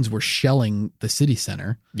Russians were shelling the city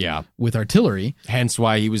center Yeah. with artillery. Hence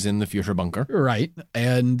why he was in the Fuhrer bunker. Right.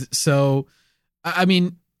 And so, I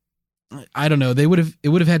mean, I don't know. It would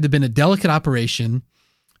have had to been a delicate operation.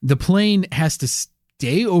 The plane has to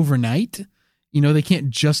stay overnight. They can't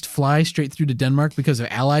just fly straight through to Denmark because of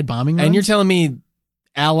Allied bombing runs. And you're telling me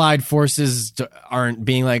Allied forces aren't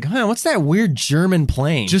being like, what's that weird German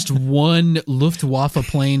plane? just one Luftwaffe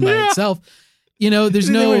plane by itself. There's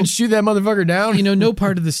They no, wouldn't shoot that motherfucker down. no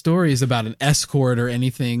part of the story is about an escort or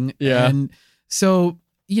anything. Yeah. And so,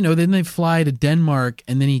 then they fly to Denmark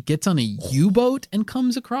and then he gets on a U-boat and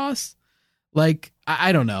comes across. Like,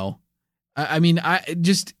 I don't know. I mean,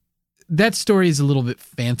 that story is a little bit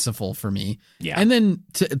fanciful for me. Yeah. And then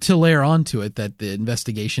to layer onto it that the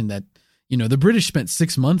investigation that, the British spent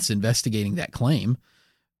 6 months investigating that claim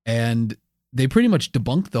and they pretty much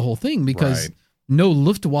debunked the whole thing because Right. no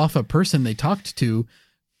Luftwaffe person they talked to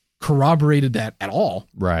corroborated that at all.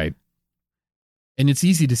 Right. And it's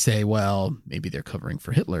easy to say, well, maybe they're covering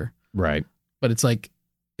for Hitler, Right. but it's like,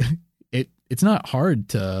 it's not hard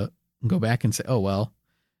to go back and say, oh, well,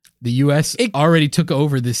 the U.S. already took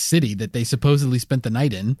over this city that they supposedly spent the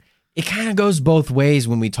night in. It kind of goes both ways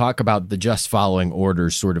when we talk about the just following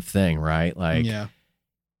orders sort of thing, right? Like,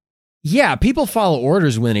 yeah, people follow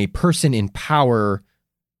orders when a person in power,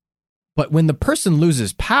 but when the person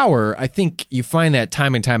loses power, I think you find that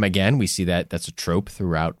time and time again. We see that's a trope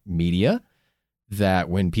throughout media, that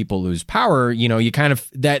when people lose power, you kind of,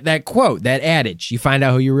 that quote, that adage, you find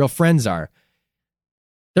out who your real friends are.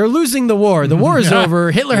 They're losing the war. The war is over.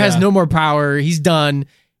 Hitler has no more power. He's done.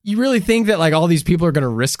 You really think that all these people are going to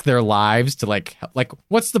risk their lives to like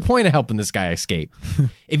what's the point of helping this guy escape?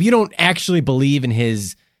 If you don't actually believe in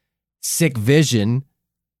his sick vision,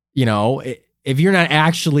 if you're not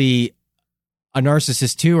actually a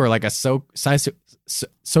narcissist too, or like a sociopath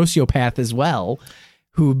as well,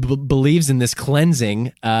 who believes in this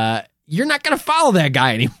cleansing, you're not going to follow that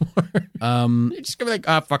guy anymore. You're just going to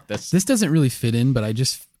be like, fuck this. This doesn't really fit in, but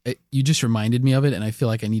you just reminded me of it, and I feel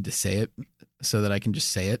like I need to say it so that I can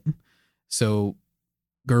just say it. So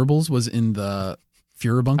Goebbels was in the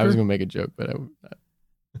Fuhrer bunker. I was going to make a joke, but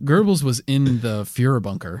Goebbels was in the Fuhrer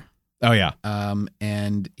bunker. Oh, yeah.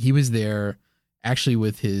 And he was there actually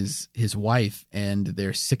with his wife and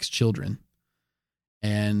their 6 children.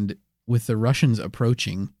 And with the Russians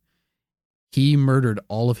approaching, he murdered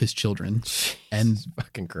all of his children and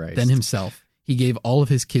fucking Christ. then himself. He gave all of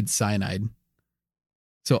his kids cyanide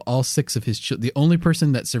So all 6 of his children, the only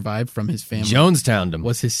person that survived from his family Jonestowned him.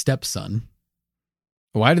 was his stepson.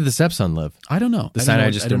 Why did the stepson live? I don't know. The I don't cyanide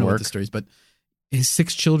know- just I don't didn't know what work? the stories, but his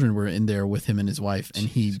 6 children were in there with him and his wife, and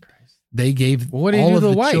Jesus Christ. they gave Well, what did he all do of to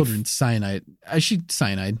the the wife? children cyanide. She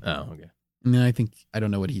cyanide. Oh, okay. And then I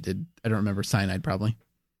don't know what he did. I don't remember. Cyanide probably.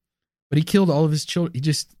 But he killed all of his children. He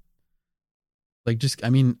just, I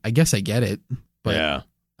mean, I guess I get it. But, yeah.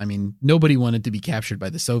 I mean, nobody wanted to be captured by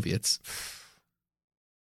the Soviets.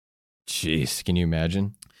 Jeez, can you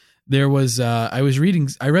imagine? There was, I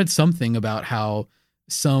read something about how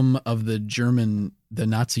some of the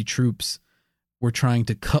Nazi troops were trying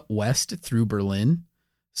to cut west through Berlin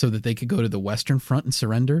so that they could go to the Western Front and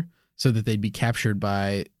surrender so that they'd be captured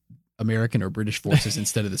by American or British forces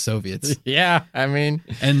instead of the Soviets. Yeah, I mean,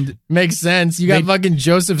 And makes sense. You got They- fucking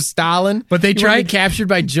Joseph Stalin. But they You wanna tried- be captured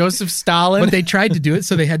by Joseph Stalin. but they tried to do it,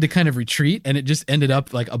 so they had to kind of retreat, and it just ended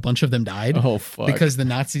up like a bunch of them died oh fuck. because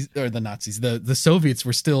the Soviets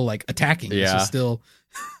were still like attacking. Yeah. So still,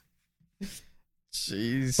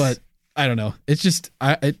 Jeez. but I don't know. It's just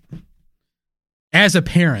as a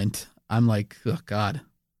parent, I'm like, oh God,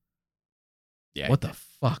 yeah, what the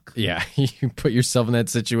fuck? yeah, you put yourself in that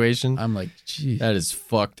situation. I'm like, geez. That is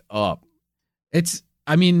fucked up.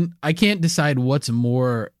 I mean, I can't decide what's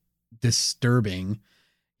more disturbing.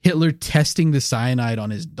 Hitler testing the cyanide on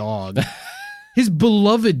his dog. His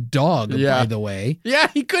beloved dog, Yeah. by the way. Yeah,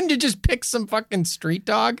 he couldn't have just picked some fucking street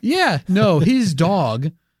dog. Yeah, no, his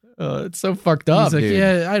dog. It's so fucked up. He's like, dude.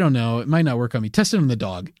 yeah, I don't know. It might not work on me. Tested on the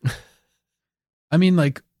dog. I mean,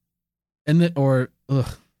 like, ugh.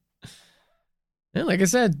 Yeah, like I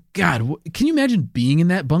said, God, can you imagine being in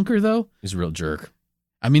that bunker, though? he's a real jerk.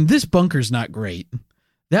 I mean, this bunker's not great.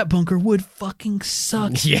 That bunker would fucking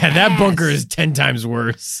suck. Yeah, that bunker ass. is 10 times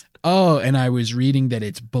worse. Oh, and I was reading that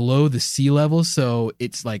it's below the sea level, so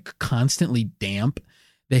it's like constantly damp.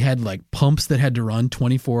 They had like pumps that had to run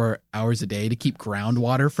 24 hours a day to keep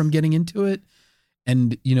groundwater from getting into it.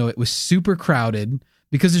 And, it was super crowded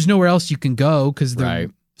because there's nowhere else you can go because the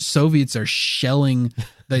Right. Soviets are shelling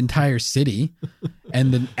the entire city.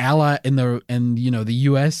 And the the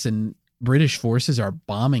US and British forces are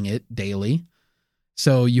bombing it daily.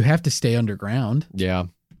 So you have to stay underground. Yeah.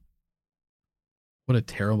 What a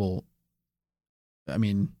terrible. I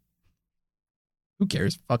mean, who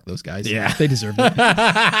cares? Fuck those guys. Yeah. They deserve it.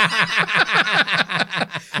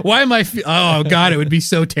 Why am I? Oh God, it would be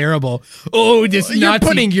so terrible. Oh, this You're Nazi.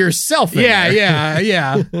 putting yourself in there.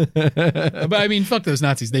 Yeah. But I mean, fuck those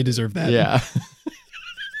Nazis. They deserve that. Yeah.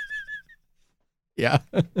 Yeah.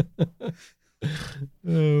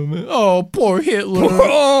 Oh, poor Hitler.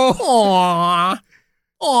 Aww.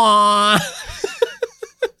 Aww.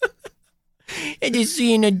 I just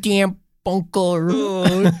seen a damp bunker.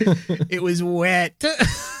 It was wet.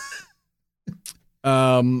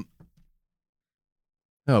 Oh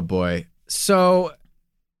boy. So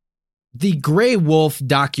the Grey Wolf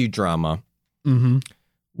docudrama Mm-hmm.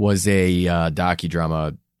 was a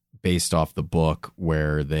docudrama based off the book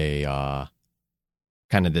where they a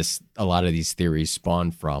lot of these theories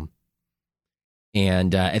spawn from.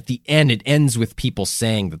 And at the end, it ends with people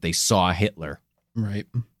saying that they saw Hitler, Right.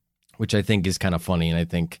 which I think is kind of funny. And I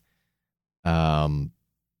think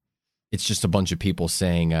it's just a bunch of people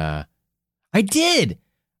saying, I did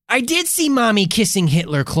see mommy kissing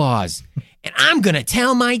Hitler claws, and I'm going to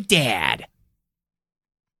tell my dad.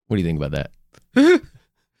 What do you think about that?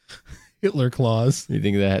 Hitler claws. You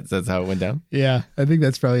think that's how it went down? Yeah, I think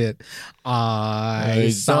that's probably it.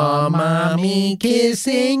 I saw mommy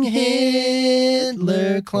kissing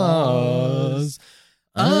Hitler claws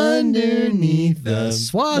underneath the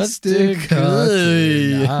swastika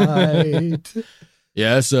tonight.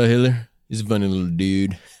 Yeah, I saw Hitler. He's a funny little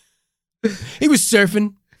dude. He was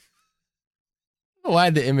surfing.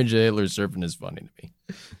 Why the image of Hitler surfing is funny to me.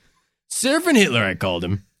 Surfing Hitler, I called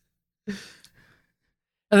him.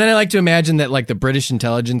 And then I like to imagine that like the British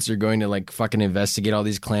intelligence are going to like fucking investigate all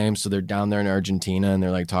these claims. So they're down there in Argentina and they're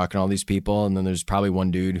like talking to all these people. And then there's probably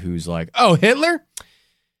one dude who's like, oh, Hitler?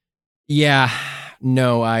 Yeah,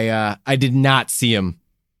 no, I did not see him.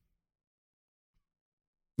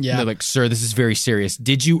 Yeah. They're like, sir, this is very serious.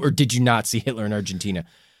 Did you or did you not see Hitler in Argentina?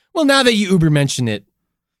 Well, now that you Uber mention it,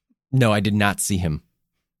 no, I did not see him.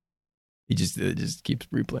 He just keeps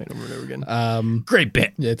replaying over and over again. Great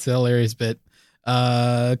bit. It's a hilarious bit.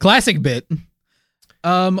 Classic bit.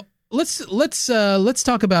 Let's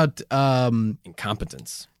talk about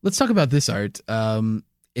Incompetence. let's talk about this, Art.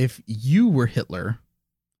 If you were Hitler,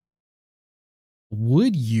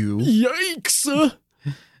 would you Yikes.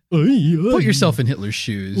 put yourself in Hitler's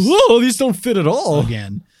shoes Whoa, these don't fit at all.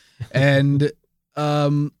 again? And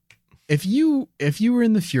if you were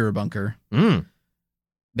in the Fuhrer bunker, Mm.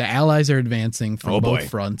 the Allies are advancing from Oh, both boy.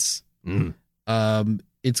 fronts. Mm.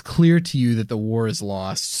 It's clear to you that the war is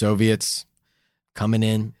lost. Soviets coming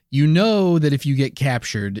in. You know that if you get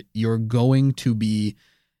captured, you're going to be.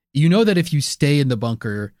 You know that if you stay in the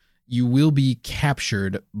bunker, you will be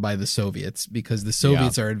captured by the Soviets because the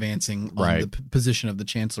Soviets are advancing on Right. the position of the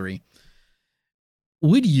Chancellery.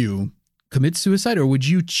 Would you commit suicide or would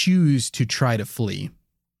you choose to try to flee?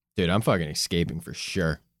 Dude, I'm fucking escaping for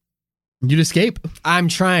sure. You'd escape. I'm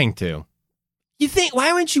trying to. You think,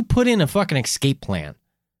 why wouldn't you put in a fucking escape plan?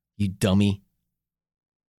 You dummy.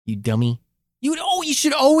 You dummy. You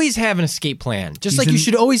should always have an escape plan. Just like you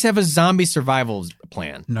should always have a zombie survival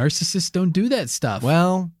plan. Narcissists don't do that stuff.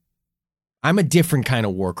 Well, I'm a different kind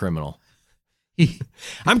of war criminal.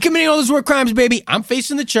 I'm committing all those war crimes, baby. I'm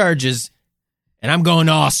facing the charges. And I'm going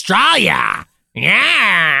to Australia.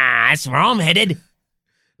 Yeah, that's where I'm headed.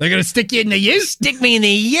 They're going to stick you in the ute? Stick me in the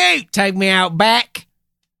ute. Take me out back.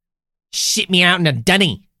 Shit me out in a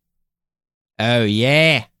dunny. Oh,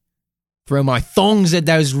 yeah. Throw my thongs at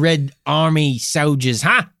those Red Army soldiers,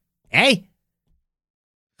 huh? Hey?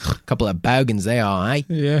 Couple of bogans they are, eh?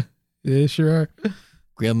 Yeah. Yeah, sure are.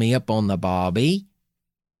 Grill me up on the barbie.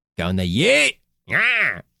 Go in the ute.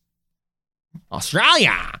 Yeah.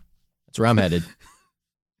 Australia. That's where I'm headed.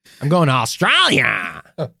 I'm going to Australia.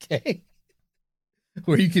 Okay.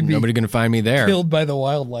 Where you can be Nobody going to find me there. killed by the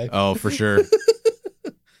wildlife. Oh, for sure.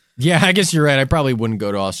 Yeah, I guess you're right. I probably wouldn't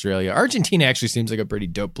go to Australia. Argentina actually seems like a pretty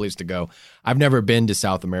dope place to go. I've never been to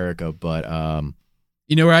South America, but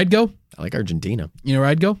You know where I'd go? I like Argentina. You know where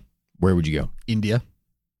I'd go? Where would you go? India.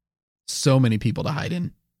 So many people to hide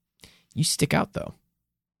in. You stick out, though.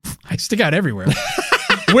 I stick out everywhere.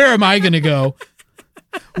 Where am I going to go?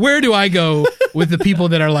 Where do I go with the people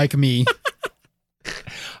that are like me?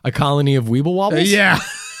 A colony of Weeble Wobbles? Yeah.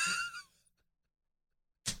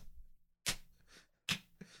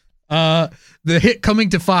 The hit coming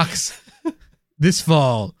to Fox this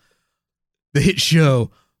fall. The hit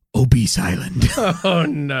show Obese Island. Oh,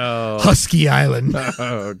 no. Husky Island.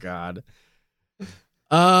 Oh, God.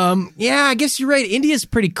 Yeah, I guess you're right. India's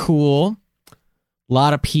pretty cool. A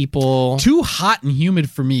lot of people. Too hot and humid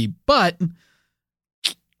for me, but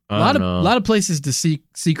a I don't know. lot of places to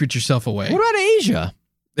secret yourself away. What about Asia?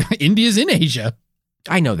 India's in Asia.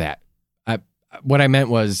 I know that. What I meant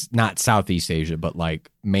was not Southeast Asia, but like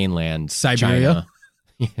mainland Siberia? China.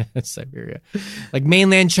 Yeah, Siberia. Like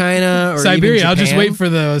mainland China or Siberia. even I'll just Japan. wait for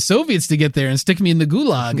the Soviets to get there and stick me in the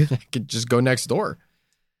gulag. I could just go next door.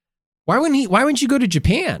 Why wouldn't you go to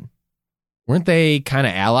Japan? Weren't they kind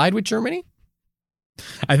of allied with Germany?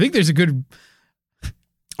 I think there's a good. I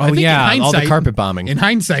Oh think yeah, in all the hindsight- carpet bombing. In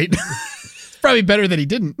hindsight, it's probably better that he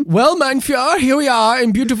didn't. Well, Manfjord, here we are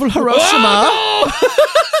in beautiful Hiroshima.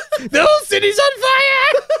 The whole city's on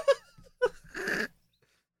fire.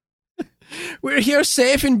 We're here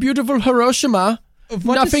safe in beautiful Hiroshima.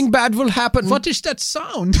 Nothing bad will happen. What is that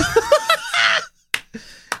sound?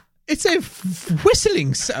 It's a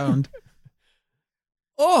whistling sound.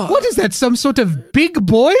 Oh, What is that? Some sort of big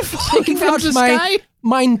boy falling taking from out the sky?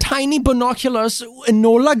 my tiny binoculars,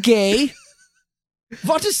 Enola Gay.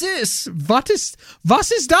 What is this?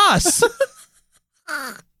 Was ist das?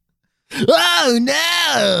 Oh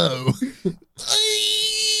no!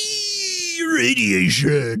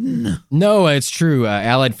 Radiation. No, it's true.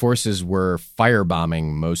 Allied forces were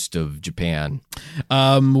firebombing most of Japan. We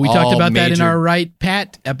All talked about that in major our Right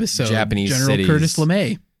Pat episode. Japanese General cities. Curtis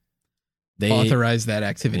LeMay They authorized that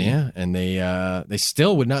activity. yeah, and they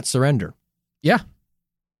still would not surrender Yeah.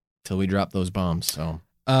 till we dropped those bombs. So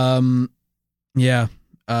Yeah.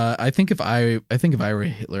 I think if I were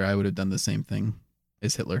Hitler, I would have done the same thing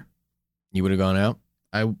as Hitler. you would have gone out.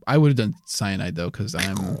 I would have done cyanide though, because I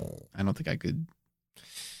don't think I could.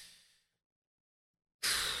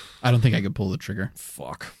 I don't think I could pull the trigger.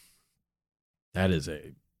 Fuck. That is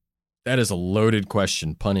a loaded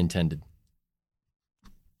question, pun intended.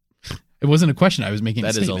 It wasn't a question. I was making. That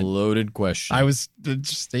a is a statement. loaded question. I was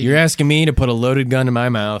just stating. You're asking me to put a loaded gun in my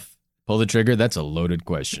mouth, pull the trigger. That's a loaded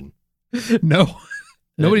question. No.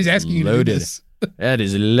 Nobody's That is asking you to do loaded. this. That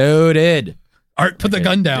is loaded. Art, put the Like a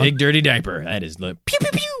gun down. Big dirty diaper. That is pew pew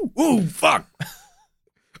pew. Ooh, fuck.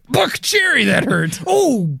 Buck cherry, that hurt.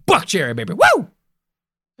 Ooh, buck cherry, baby. Woo.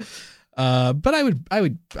 But I would.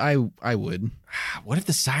 What if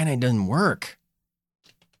the cyanide doesn't work?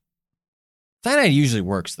 Cyanide usually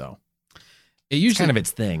works though. It It's usually kind of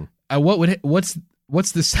its thing.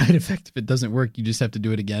 what's the side effect if it doesn't work? You just have to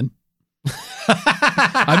do it again.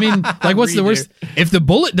 I mean, like, what's the worst? If the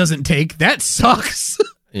bullet doesn't take, that sucks.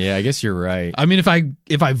 Yeah, I guess you're right. I mean, if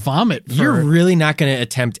I vomit, You're really not going to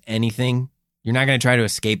attempt anything. You're not going to try to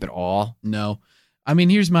escape at all. no. I mean,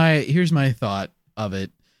 here's my thought of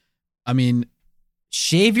it. I mean,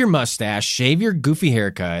 Shave your mustache, shave your goofy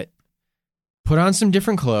haircut, put on some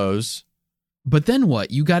different clothes. but then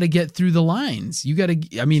what? You got to get through the lines. You got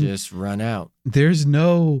to. I mean, Just run out. there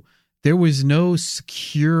was no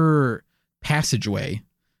secure passageway,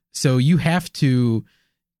 so you have to,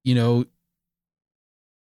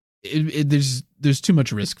 there's too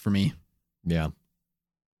much risk for me. Yeah.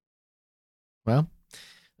 Well,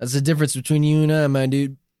 that's the difference between you and I, my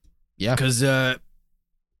dude. Yeah. Because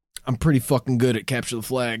I'm pretty fucking good at capture the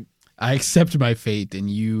flag. I accept my fate, and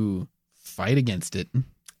you fight against it.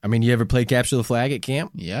 I mean, you ever play capture the flag at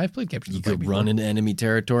camp? Yeah, I've played capture the You flag could before. run into enemy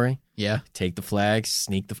territory, Yeah, take the flag,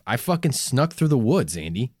 I fucking snuck through the woods,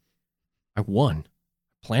 Andy. I won.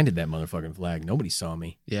 Planted that motherfucking flag. Nobody saw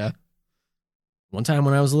me. yeah. One time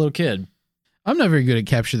when I was a little kid. I'm not very good at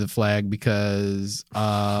capture the flag because,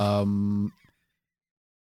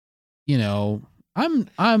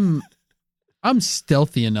 I'm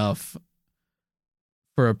stealthy enough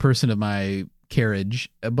for a person of my carriage,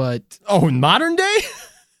 but Oh, in modern day?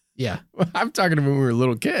 yeah. I'm talking about when we were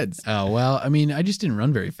little kids. Oh, well, I mean, I just didn't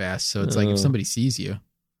run very fast, so it's like if somebody sees you,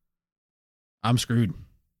 I'm screwed.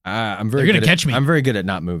 I'm very They're gonna good at- catch me. I'm very good at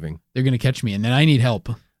not moving. They're going to catch me, and then I need help.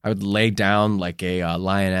 I would lay down like a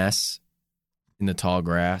lioness in the tall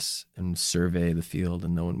grass and survey the field,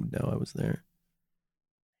 and no one would know I was there.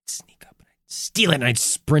 I'd sneak up and I'd steal it, and I'd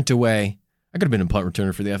sprint away. I could have been a punt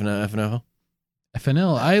returner for the FNL.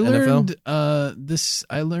 FNL. I NFL? learned this.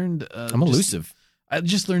 I learned. I'm elusive. I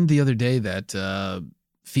just learned the other day that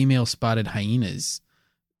female spotted hyenas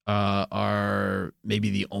are maybe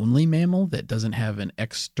the only mammal that doesn't have an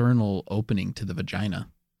external opening to the vagina.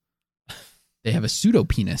 They have a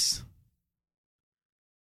pseudopenis.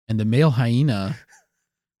 And the male hyena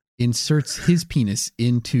inserts his penis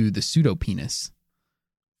into the pseudopenis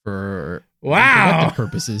for reproductive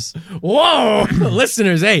purposes. Whoa!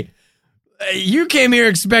 Listeners, hey, you came here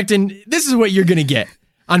expecting this is what you're going to get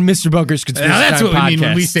on Mr. Bunker's Conspiracy Time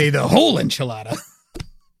podcast. say the whole enchilada.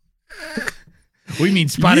 We mean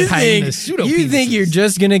spotted hyenas, pseudopenises. You think you're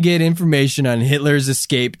just going to get information on Hitler's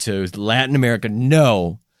escape to Latin America?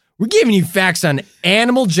 No. We're giving you facts on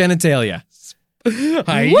animal genitalia.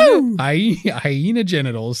 hyena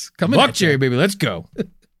genitals coming Buck at you. cherry, baby. Let's go.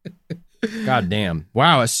 God damn.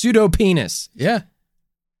 Wow, a pseudopenis. Yeah,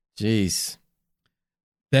 Jeez.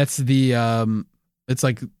 that's the it's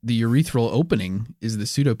like the urethral opening is the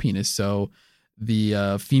pseudopenis. So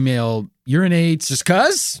the female urinates Just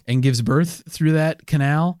cuz? and gives birth through that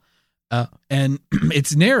canal, and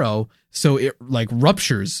it's narrow, so it like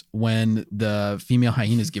ruptures when the female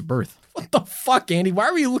hyenas give birth. What the fuck, Andy?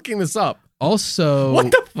 Why were you looking this up? Also,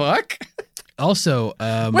 What the fuck? also,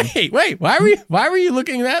 Wait. Why were you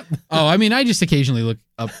looking that? oh, I mean, I just occasionally look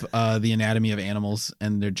up the anatomy of animals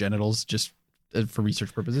and their genitals just for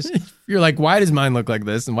research purposes. You're like, why does mine look like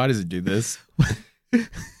this and why does it do this? Do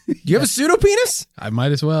you have a pseudopenis? I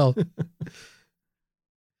might as well.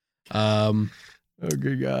 Oh,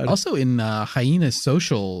 good God. Also, in hyena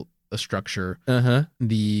social structure, Uh-huh.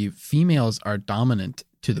 the females are dominant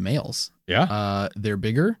to the males. Yeah. They're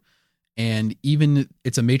bigger, and even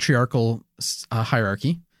it's a matriarchal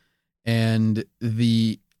hierarchy, and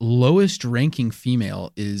the lowest ranking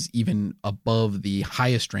female is even above the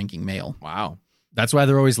highest ranking male. Wow. That's why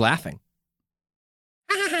they're always laughing.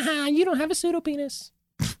 You don't have a pseudopenis.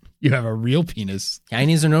 You have a real penis.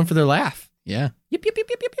 Chinese are known for their laugh. Yeah. Yip, yip, yip,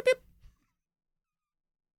 yip, yip, yip, yip.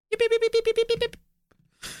 Yip, yip, yip, yip, yip, yip, yip, yip.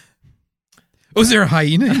 Was there a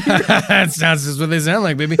hyena? That sounds just what they sound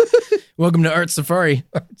like, baby. Welcome to Art Safari.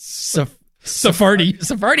 Sephardi.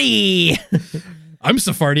 Safari. I'm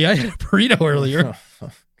Sephardi. I had a burrito earlier.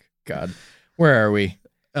 Oh, God. Where are we?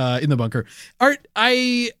 In the bunker. Art,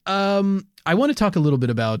 I want to talk a little bit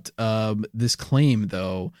about this claim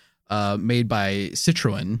though, made by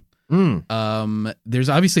Citroën. There's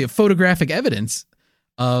obviously a photographic evidence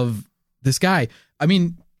of this guy. I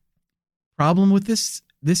mean, problem with this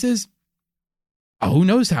is, who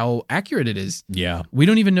knows how accurate it is? Yeah. We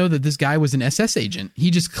don't even know that this guy was an SS agent.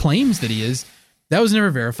 He just claims that he is. That was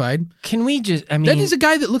never verified. Can we just, I mean, That is a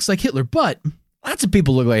guy that looks like Hitler, but lots of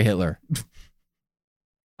people look like Hitler.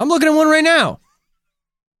 I'm looking at one right now.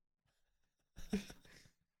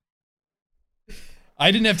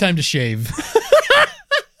 I didn't have time to shave.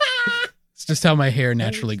 It's just how my hair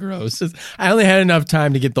naturally grows. I only had enough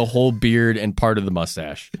time to get the whole beard and part of the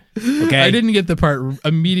mustache. Okay. I didn't get the part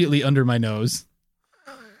immediately under my nose.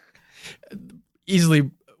 Easily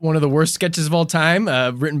one of the worst sketches of all time,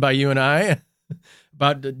 written by you and I,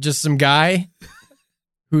 About just some guy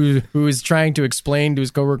who is trying to explain to his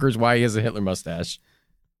coworkers why he has a Hitler mustache.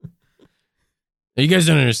 You guys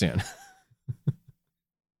don't understand.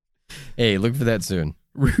 Hey, look for that soon.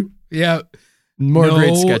 Yeah. More No,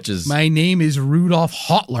 great sketches. My name is Rudolf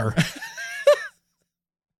Hotler.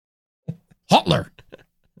 Hotler.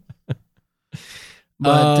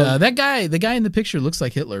 But the guy in the picture looks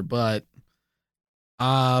like Hitler. But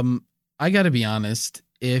I got to be honest.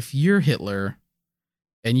 If you're Hitler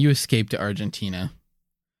and you escape to Argentina,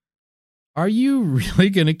 are you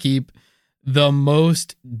really going to keep the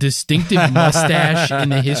most distinctive mustache in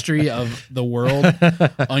the history of the world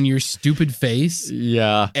on your stupid face?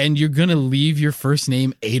 Yeah. And you're going to leave your first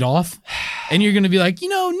name Adolf? And you're going to be like,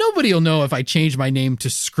 nobody will know if I change my name to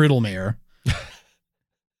Skriddlemare.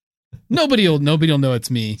 Nobody will know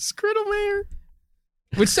it's me. Skriddlemare.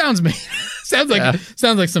 Which sounds like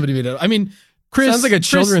somebody made it up. I mean, Chris, sounds like a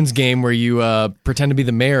children's game where you pretend to be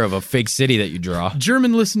the mayor of a fake city that you draw.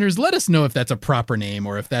 German listeners, let us know if that's a proper name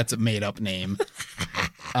or if that's a made up name.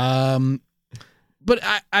 But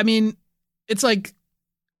I mean, it's like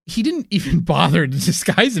he didn't even bother to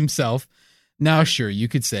disguise himself. Now, sure, you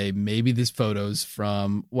could say maybe this photo's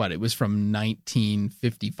from what? It was from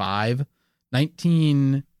 1955.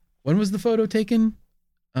 When was the photo taken?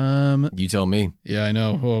 You tell me. Yeah, I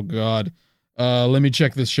know. Oh God. Let me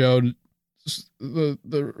check this show.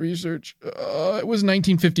 The research. It was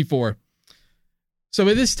 1954. So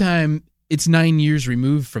by this time, it's 9 years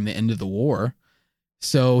removed from the end of the war.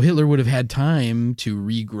 So Hitler would have had time to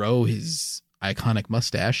regrow his iconic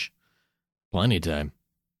mustache. Plenty of time.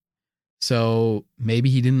 So maybe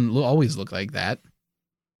he didn't always look like that.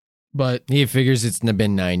 But He figures it's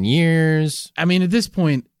been 9 years. I mean, at this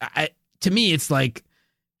point, to me, it's like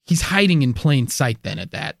he's hiding in plain sight then at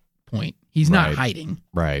that point. He's not Right. hiding.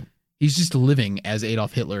 Right. He's just living as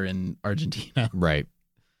Adolf Hitler in Argentina. Right.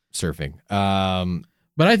 Surfing.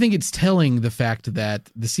 But I think it's telling the fact that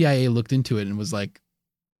the CIA looked into it and was like,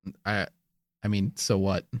 I mean, so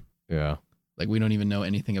what? Yeah. Like, we don't even know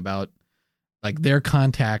anything about, like, their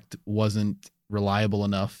contact wasn't reliable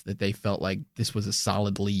enough that they felt like this was a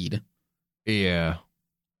solid lead. Yeah.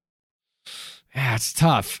 Yeah, it's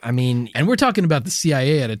tough. I mean, And we're talking about the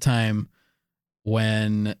CIA at a time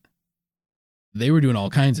when they were doing all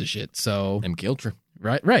kinds of shit. So, MKUltra.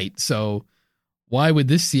 right. So why would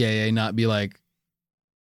this CIA not be like, I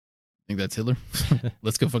think that's Hitler?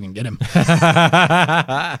 Let's go fucking get him.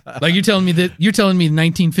 Like, you're telling me the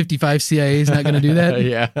 1955 CIA is not going to do that?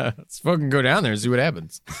 Yeah. Let's fucking go down there and see what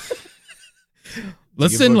happens.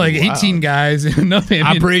 Let's Get send like fucking 18 wild. guys and enough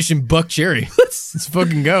ammunition. Operation Buck Cherry. Let's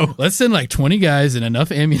fucking go. Let's send like 20 guys and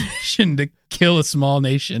enough ammunition to kill a small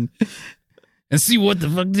nation and see what the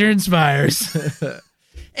fuck there inspires.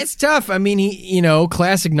 It's tough. I mean, he,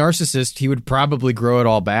 classic narcissist, he would probably grow it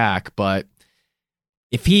all back, but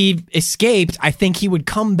if he escaped, I think he would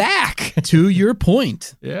come back. To your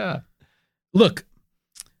point, Yeah. look,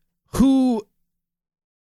 who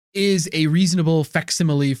is a reasonable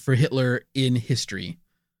facsimile for Hitler in history?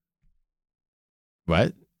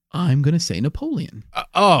 What? I'm going to say Napoleon.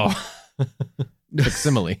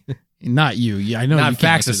 Facsimile. Not you. Yeah, I know. Not you can't answer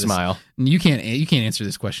fax a this. smile. You can't answer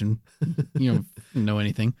this question. You don't know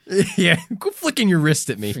anything. Yeah. Go flicking your wrist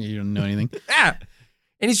at me. You don't know anything. Ah!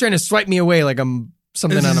 And he's trying to swipe me away like I'm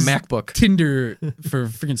something This on a is MacBook. Tinder for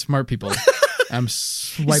freaking smart people. I'm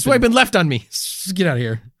swiping. He's swiping left on me. Get out of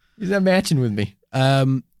here. He's not matching with me.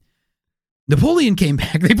 Napoleon came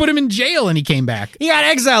back. They put him in jail and he came back. He got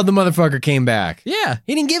exiled. The motherfucker came back. Yeah.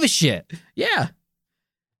 He didn't give a shit. Yeah.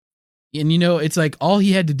 And it's like all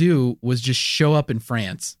he had to do was just show up in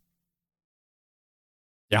France.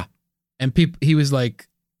 Yeah. And he was like,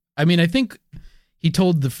 I mean, I think he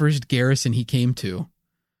told the first garrison he came to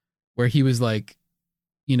where he was like,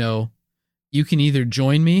 you can either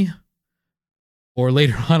join me or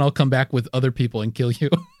later on I'll come back with other people and kill you.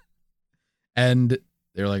 And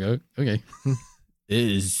they're like, oh, okay.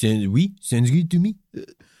 Oui, sounds good to me.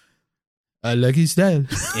 I like his style.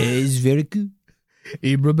 It's very good.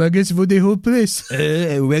 He brought back us for the whole place.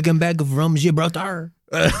 Welcome back from Gibraltar.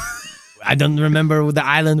 I don't remember the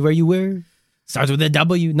island where you were. Starts with a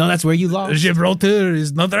W. No, that's where you lost. Gibraltar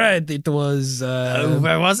is not right. It was.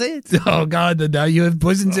 Where was it? Oh God! Now you have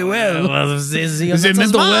poisoned the well. Is Is it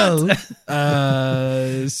mental well? What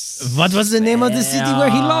was the name of the city where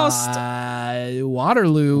he lost?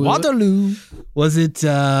 Waterloo. Waterloo. Was it?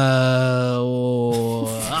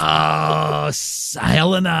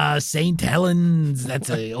 Helena, Saint Helens. That's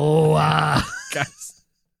a. Guys,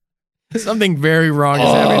 something very wrong is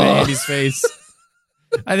happening to Andy's face.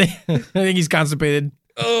 I think he's constipated.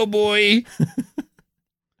 Oh boy.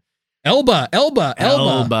 Elba.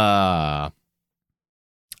 Elba.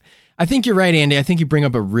 I think you're right, Andy. I think you bring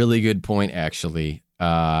up a really good point, actually.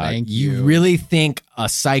 Thank you. You really think a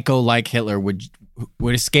psycho like Hitler would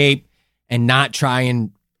escape and not try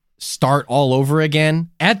and start all over again?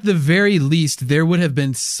 At the very least, there would have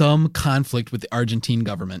been some conflict with the Argentine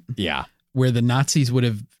government. Yeah. Where the Nazis would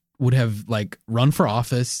have like run for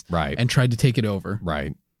office Right. and tried to take it over.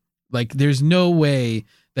 Right. Like there's no way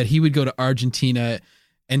that he would go to Argentina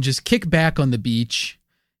and just kick back on the beach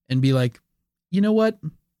and be like, you know what?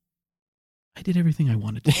 I did everything I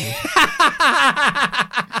wanted to do.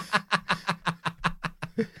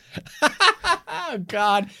 Oh,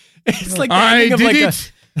 God. It's like the I ending of did like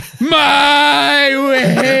it my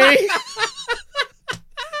way.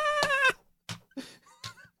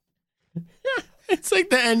 It's like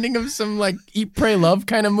the ending of some like Eat, Pray, Love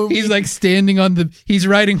kind of movie. He's like he's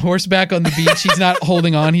riding horseback on the beach. He's not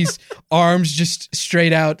holding on. He's arms just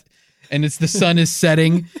straight out, and the sun is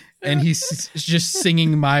setting, and he's just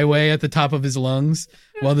singing My Way at the top of his lungs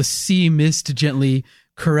while the sea mist gently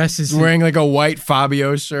caresses him, wearing like a white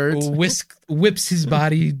Fabio shirt. whips his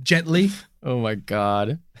body gently. Oh my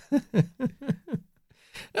God.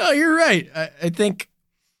 Oh, you're right. I think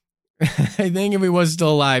if he was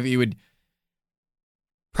still alive, he would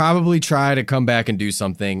probably try to come back and do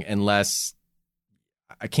something, unless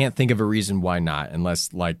I can't think of a reason why not,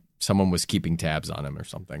 unless like someone was keeping tabs on him or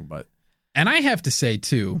something. But And I have to say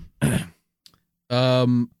too,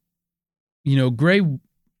 the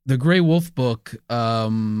Grey Wolf book,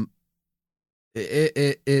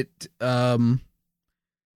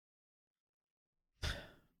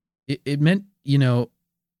 it meant, it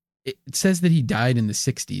says that he died in the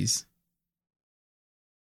 60s.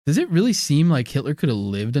 Does it really seem like Hitler could have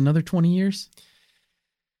lived another 20 years?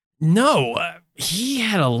 no, he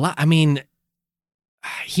had a lot. I mean,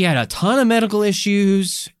 he had a ton of medical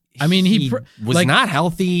issues. I mean, he was not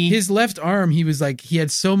healthy. His left arm, he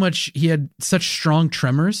had such strong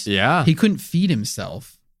tremors. Yeah. He couldn't feed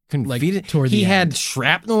himself. Couldn't like, feed it. toward the He had end.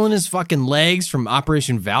 shrapnel in his fucking legs from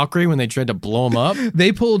Operation Valkyrie when they tried to blow him up.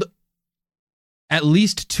 They pulled at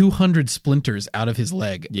least 200 splinters out of his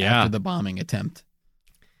leg Yeah. after the bombing attempt.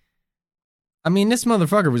 I mean, this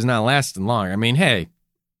motherfucker was not lasting long. I mean, hey,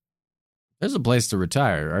 there's a place to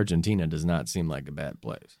retire. Argentina does not seem like a bad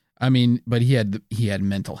place. I mean, but he had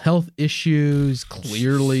mental health issues,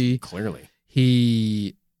 clearly. Clearly.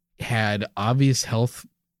 He had obvious health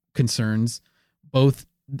concerns, both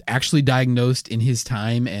actually diagnosed in his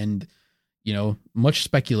time and, much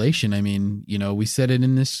speculation. I mean, we said it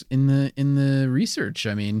in the research.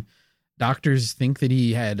 I mean, doctors think that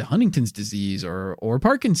he had Huntington's disease or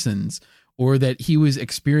Parkinson's, or that he was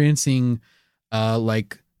experiencing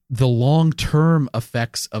like the long-term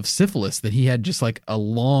effects of syphilis, that he had just like a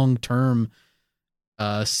long-term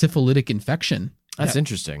syphilitic infection. That's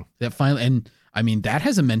interesting. That finally, and I mean, that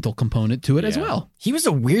has a mental component to it as Yeah. well. He was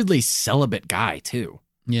a weirdly celibate guy, too.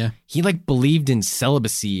 Yeah. He like believed in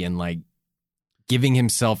celibacy and like giving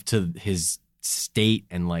himself to his state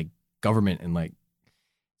and like government, and like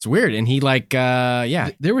it's weird. And he like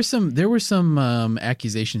There were some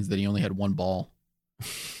accusations that he only had one ball,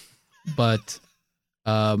 but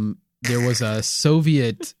there was a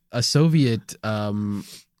Soviet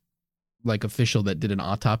like official that did an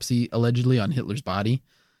autopsy allegedly on Hitler's body,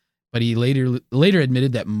 but he later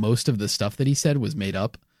admitted that most of the stuff that he said was made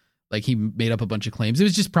up. Like he made up a bunch of claims. It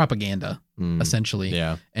was just propaganda, essentially.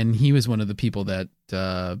 Yeah. And he was one of the people that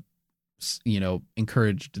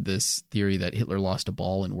encouraged this theory that Hitler lost a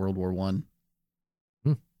ball in World War I.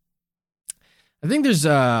 I think there's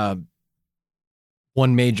one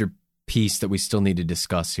major piece that we still need to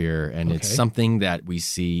discuss here, and it's Okay. something that we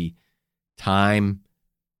see time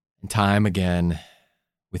and time again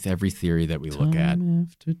with every theory that we look at. Time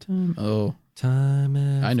after time. Oh, Time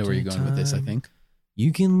after I know where you're going with this, I time. think.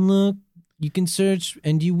 You can look, you can search,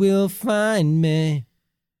 and you will find me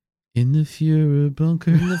In the Fuhrer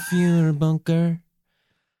bunker. in the Fuhrer bunker.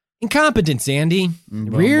 Incompetence, Andy.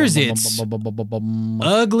 Rears its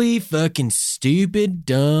ugly, fucking, stupid,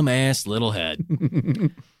 dumb-ass little head.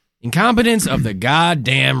 Incompetence of the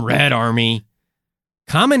goddamn Red Army.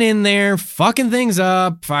 Coming in there, fucking things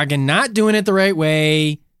up, fucking not doing it the right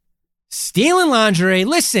way, stealing lingerie.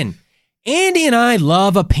 Listen, Andy and I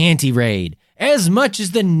love a panty raid as much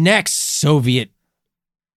as the next Soviet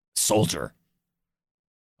soldier.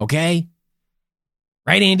 Okay?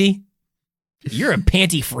 Right, Andy? You're a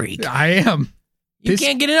panty freak. I am. You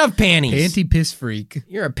can't get enough panties. Panty piss freak.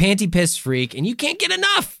 You're a panty piss freak, and you can't get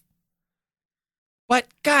enough. But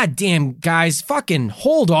goddamn, guys, fucking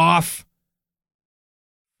hold off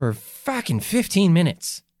for fucking 15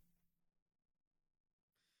 minutes.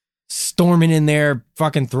 storming in there,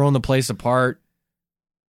 fucking throwing the place apart.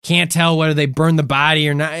 Can't tell whether they burned the body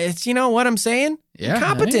or not. It's, you know what I'm saying? Yeah,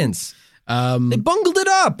 Incompetence. Right. They bungled it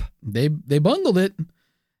up. They bungled it.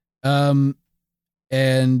 And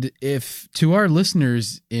if to our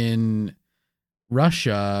listeners in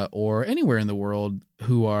Russia or anywhere in the world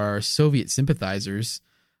who are Soviet sympathizers,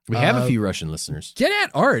 We have a few Russian listeners. get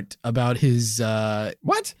at Art about his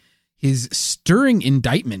his stirring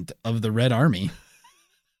indictment of the Red Army.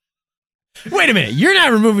 Wait a minute. You're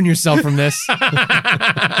not removing yourself from this. If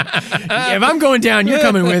I'm going down, you're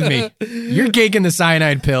coming with me. You're taking the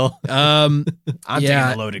cyanide pill. I'm taking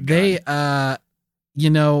a loaded gun. They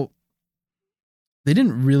they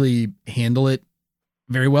didn't really handle it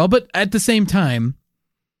very well, but at the same time,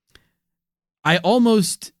 I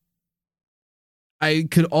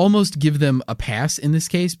could almost give them a pass in this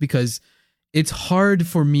case because it's hard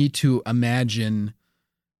for me to imagine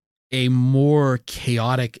a more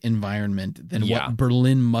chaotic environment than what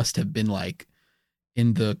Berlin must have been like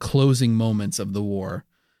in the closing moments of the war.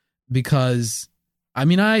 Because, I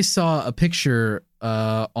mean, I saw a picture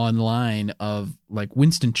online of like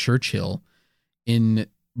Winston Churchill in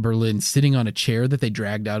Berlin sitting on a chair that they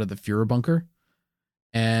dragged out of the Führer bunker.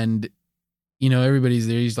 And, you know, everybody's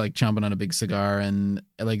there. He's like chomping on a big cigar and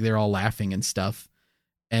like they're all laughing and stuff.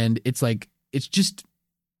 And it's like, it's just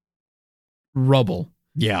rubble.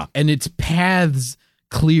 Yeah. And it's paths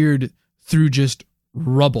cleared through just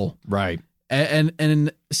rubble. Right.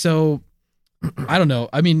 And so I don't know.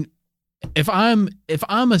 I mean, if I'm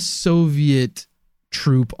a Soviet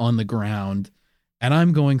troop on the ground and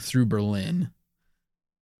I'm going through Berlin,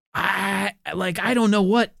 I don't know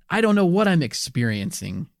what I'm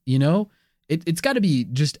experiencing, you know? It's got to be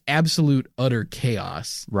just absolute utter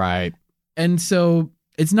chaos. Right. And so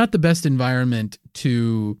it's not the best environment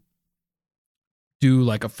to do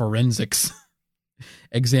like a forensics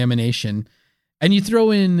examination. And you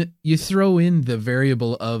throw in the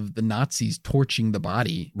variable of the Nazis torching the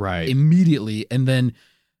body immediately and then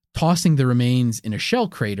tossing the remains in a shell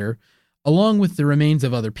crater along with the remains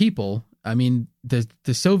of other people. I mean, the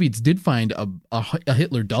Soviets did find a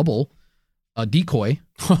Hitler double, a decoy,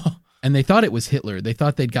 and they thought it was Hitler. They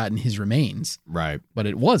thought they'd gotten his remains. Right. But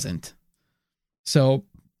it wasn't. So,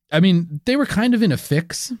 I mean, they were kind of in a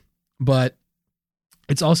fix, but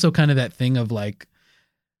it's also kind of that thing of like,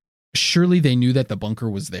 surely they knew that the bunker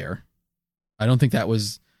was there. I don't think that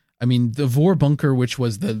was, I mean, the Vor bunker, which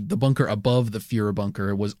was the bunker above the Führer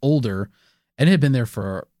bunker, was older and it had been there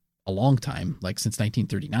for a long time, like since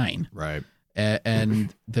 1939. Right.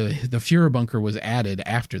 And the Führer bunker was added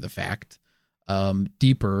after the fact,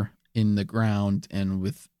 deeper in the ground and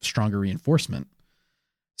with stronger reinforcement.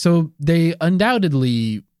 So they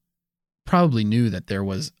undoubtedly probably knew that there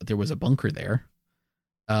was a bunker there.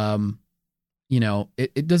 You know,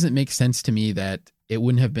 it doesn't make sense to me that it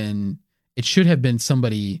should have been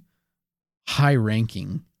somebody high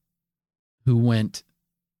ranking who went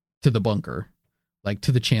to the bunker, like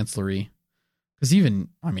to the chancellery. Because even,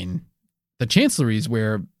 I mean, the chancellery is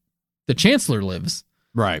where the chancellor lives.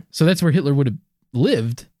 Right. So that's where Hitler would have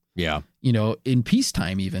lived. Yeah. You know, in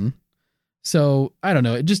peacetime even. So I don't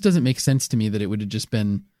know. It just doesn't make sense to me that it would have just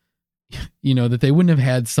been, you know, that they wouldn't have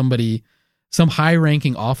had some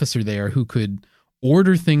high-ranking officer there who could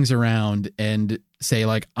order things around and say,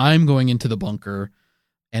 like, I'm going into the bunker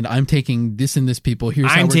and I'm taking this and this people.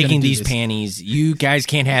 I'm taking these panties. You guys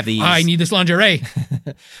can't have these. I need this lingerie.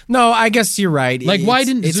 No, I guess you're right. Like, why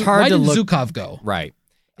didn't Zhukov go? Right.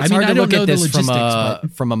 I mean, hard to I don't look know at the this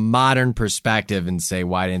logistics, from a modern perspective and say,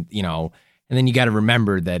 why didn't, you know, and then you got to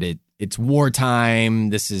remember that it's wartime.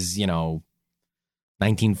 This is, you know,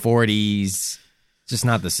 1940s. It's just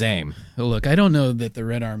not the same. Look, I don't know that the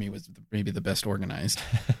Red Army was maybe the best organized.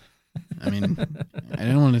 I mean, I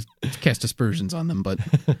don't want to cast aspersions on them, but,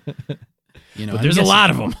 you know, but there's a lot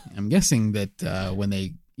of them. I'm guessing that when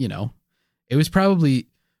they, you know, it was probably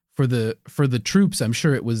for the troops, I'm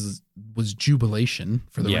sure it was jubilation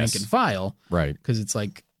for the rank and file. Right. Because it's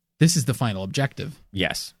like, this is the final objective.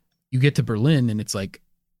 Yes. You get to Berlin and it's like,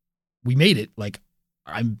 we made it. Like,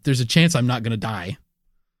 there's a chance I'm not going to die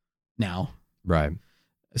now. Right.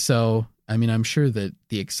 So, I mean, I'm sure that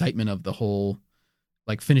the excitement of the whole,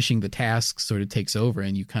 like, finishing the task sort of takes over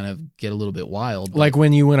and you kind of get a little bit wild. Like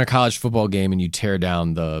when you win a college football game and you tear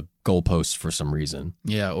down the goalposts for some reason.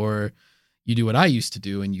 Yeah, or you do what I used to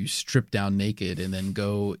do and you strip down naked and then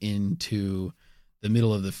go into the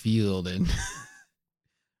middle of the field and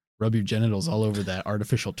rub your genitals all over that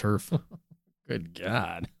artificial turf. Good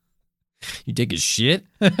God. You take a shit?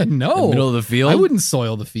 No. In the middle of the field? I wouldn't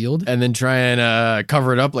soil the field. And then try and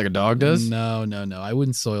cover it up like a dog does? No. I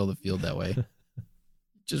wouldn't soil the field that way.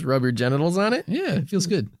 Just rub your genitals on it? Yeah, it feels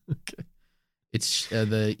good. Okay. It's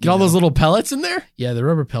the Get all those little pellets in there? Yeah, the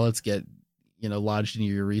rubber pellets get lodged in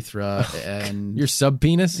your urethra and Your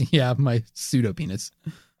sub-penis? yeah, my pseudo penis.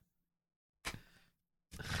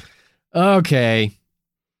 Okay.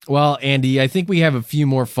 Well, Andy, I think we have a few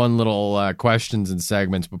more fun little questions and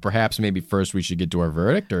segments, but perhaps maybe first we should get to our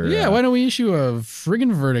verdict? Or Yeah, why don't we issue a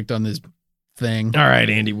friggin' verdict on this thing? All right,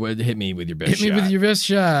 Andy, hit me with your best shot. Hit me with your best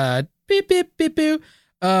shot. Beep, beep, beep, beep.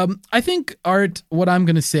 I think, Art, what I'm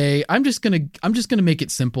gonna say, I'm just gonna make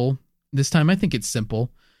it simple this time. I think it's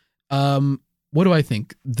simple. What do I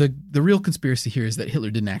think? The real conspiracy here is that Hitler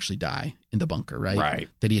didn't actually die in the bunker, right? Right.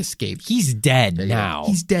 That he escaped. He's dead now.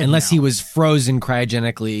 He's dead Unless now. he was frozen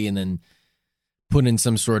cryogenically and then put in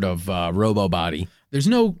some sort of robo body. There's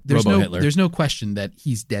no Hitler. question that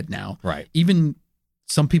he's dead now. Right. Even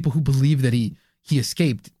some people who believe that he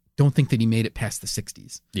escaped don't think that he made it past the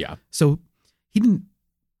 60s. Yeah. So he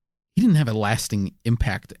didn't have a lasting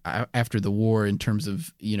impact after the war in terms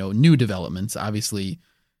of, new developments. Obviously,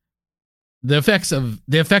 the effects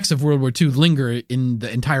of World War II linger in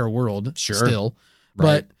the entire world still.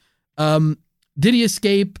 Right. But did he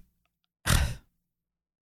escape?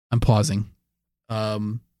 I'm pausing.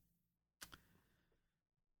 Andy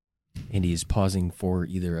is pausing for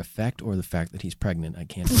either effect or the fact that he's pregnant. I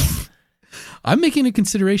can't tell. I'm making a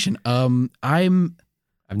consideration. I've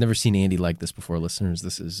never seen Andy like this before, listeners.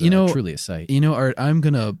 This is truly a sight. Art, I'm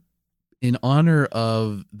gonna, in honor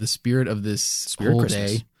of the spirit of this whole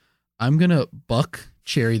Christmas. day, I'm gonna buck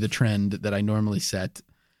cherry the trend that I normally set.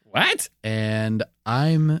 What? And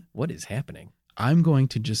what is happening? I'm going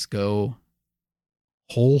to just go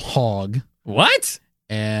whole hog. What?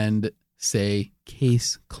 And say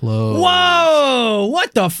case closed. Whoa!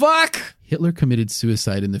 What the fuck? Hitler committed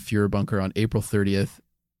suicide in the Fuhrer bunker on April 30th.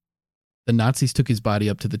 The Nazis took his body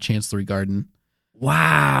up to the Chancellery Garden.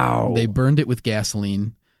 Wow. They burned it with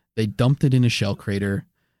gasoline. They dumped it in a shell crater.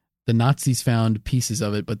 The Nazis found pieces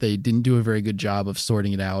of it, but they didn't do a very good job of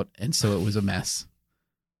sorting it out, and so it was a mess.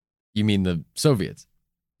 You mean the Soviets?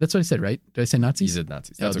 That's what I said, right? Did I say Nazis? You said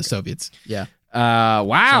Nazis. Oh, That's the okay. Soviets. Yeah. Wow.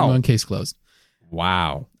 So I'm going case closed.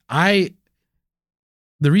 Wow. The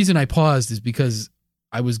reason I paused is because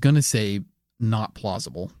I was going to say not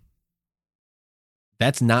plausible.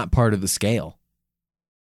 That's not part of the scale.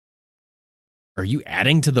 Are you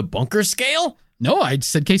adding to the bunker scale? No, I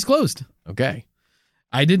said case closed. Okay.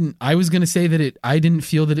 I was going to say that I didn't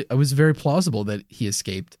feel that it was very plausible that he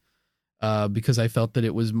escaped because I felt that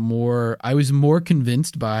I was more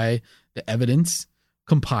convinced by the evidence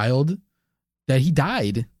compiled that he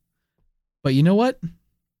died. But you know what?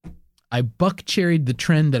 I buck-cherried the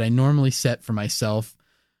trend that I normally set for myself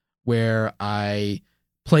where I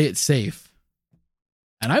play it safe.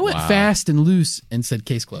 And I went fast and loose and said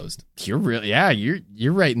case closed. You're writing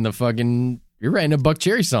you're writing a Buck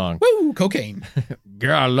Cherry song. Woo, cocaine.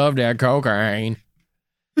 Girl, I love that cocaine.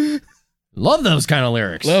 Love those kind of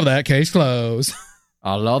lyrics. Love that case closed.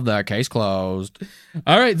 I love that case closed.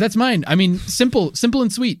 All right, that's mine. I mean, simple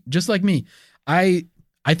and sweet, just like me. I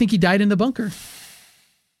think he died in the bunker.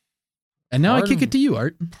 And now I kick it to you,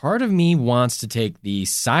 Art. Part of me wants to take the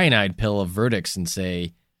cyanide pill of verdicts and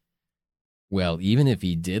say, well, even if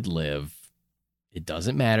he did live, it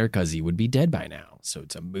doesn't matter because he would be dead by now. So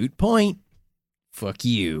it's a moot point. Fuck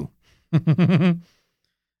you.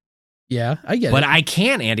 Yeah, I get it. But I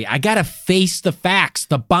can't, Andy. I got to face the facts.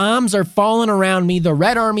 The bombs are falling around me. The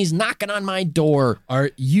Red Army's knocking on my door.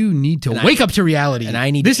 Art, you need to wake up to reality. And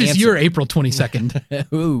I need This to is answer. your April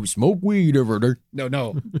 22nd. Ooh, smoke weed over there. No,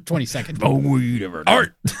 22nd. Smoke weed over there.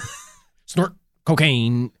 Art. Snort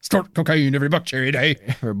cocaine. Snort cocaine every buck cherry day.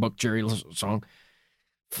 Her Buck Cherry song.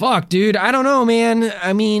 Fuck, dude. I don't know, man.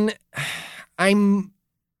 I mean,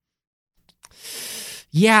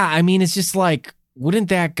 it's just like, wouldn't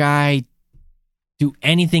that guy do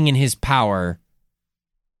anything in his power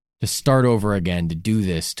to start over again, to do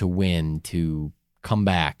this, to win, to come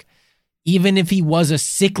back? Even if he was a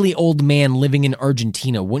sickly old man living in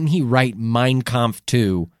Argentina, wouldn't he write Mein Kampf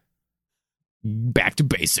 2 back to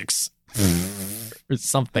basics? Or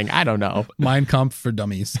something. I don't know. Mein Kampf for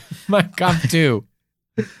dummies. Mein Kampf 2.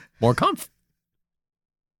 More Kampf.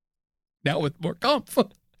 Now with more Kampf.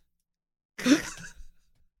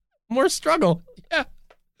 More struggle. Yeah.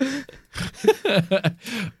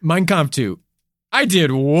 Mein Kampf 2. I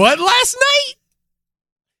did what last night?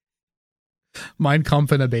 Mein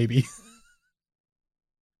Kampf and a baby.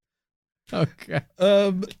 Okay.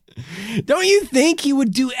 Don't you think he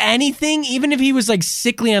would do anything, even if he was like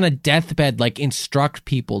sickly on a deathbed, like instruct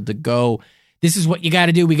people to go, this is what you got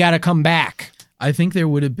to do. We got to come back. I think there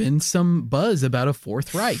would have been some buzz about a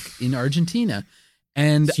Fourth Reich in Argentina.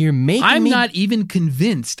 And So you're making I'm me... not even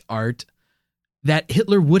convinced, Art, that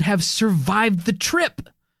Hitler would have survived the trip.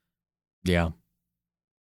 Yeah.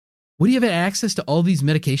 Would he have had access to all these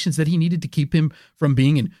medications that he needed to keep him from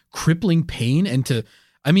being in crippling pain and to,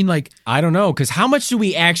 I mean, like, I don't know, because how much do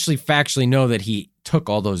we actually factually know that he took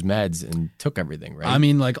all those meds and took everything, right? I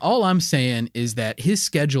mean, like, all I'm saying is that his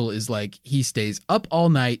schedule is like he stays up all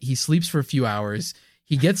night, he sleeps for a few hours,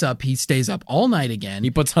 he gets up, he stays up all night again.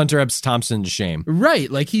 He puts Hunter S. Thompson to shame. Right,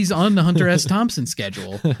 like he's on the Hunter S. Thompson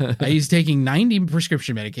schedule. He's taking 90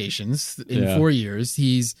 prescription medications in 4 years.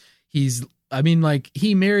 He's I mean, like,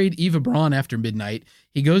 he married Eva Braun after midnight.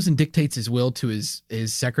 He goes and dictates his will to his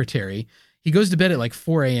secretary. He goes to bed at like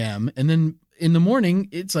 4 a.m. And then in the morning,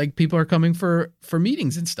 it's like people are coming for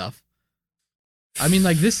meetings and stuff. I mean,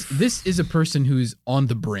 like, this is a person who's on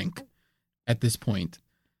the brink at this point.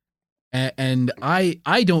 And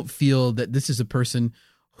I don't feel that this is a person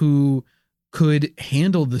who could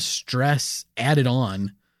handle the stress added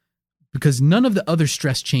on, because none of the other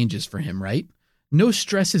stress changes for him, right? No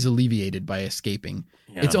stress is alleviated by escaping.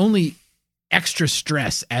 Yeah. It's only extra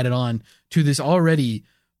stress added on to this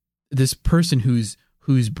person whose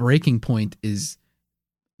breaking point is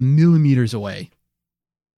millimeters away.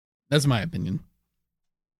 That's my opinion.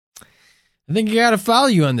 I think I got to follow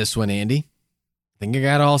you on this one, Andy. I think I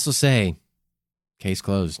got to also say, case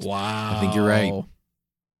closed. Wow. I think you're right.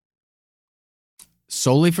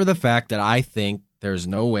 Solely for the fact that I think there's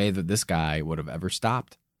no way that this guy would have ever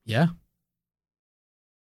stopped. Yeah.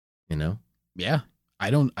 You know? Yeah. I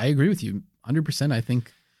agree with you 100%. I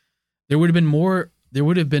think there would have been more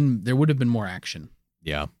action.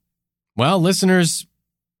 Yeah. Well, listeners,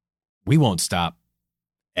 we won't stop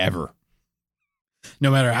ever.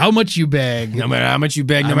 No matter how much you beg. No matter how much you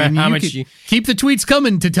beg, no matter how much you... Keep the tweets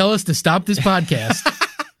coming to tell us to stop this podcast.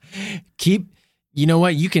 You know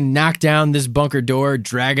what? You can knock down this bunker door,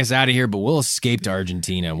 drag us out of here, but we'll escape to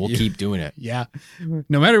Argentina. We'll keep doing it. Yeah.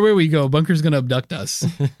 No matter where we go, Bunker's going to abduct us.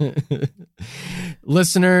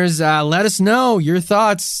 Listeners, let us know your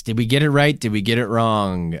thoughts. Did we get it right? Did we get it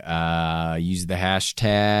wrong? Use the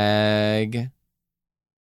hashtag.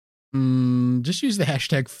 Just use the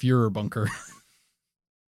hashtag Führerbunker.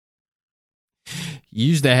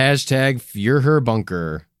 Use the hashtag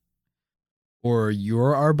Führerbunker. Or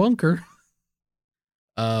you're our bunker.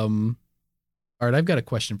 All right, I've got a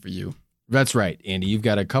question for you. That's right, Andy. You've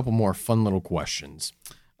got a couple more fun little questions.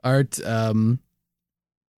 Art,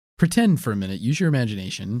 pretend for a minute. Use your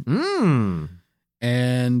imagination.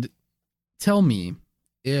 And tell me,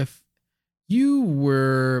 if you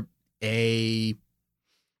were a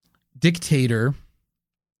dictator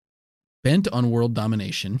bent on world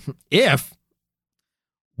domination,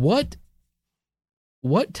 what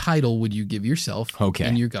title would you give yourself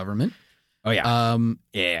in your government? Oh, yeah.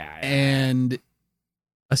 And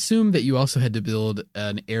assume that you also had to build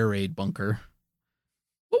an air raid bunker.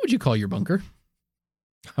 What would you call your bunker?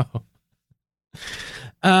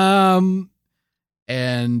 And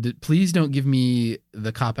please don't give me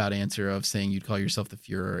the cop-out answer of saying you'd call yourself the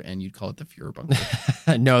Führer and you'd call it the Führer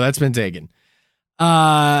bunker. No, that's been taken.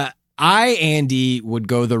 I, Andy, would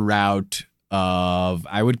go the route of,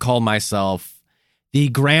 I would call myself the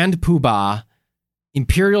Grand Poobah,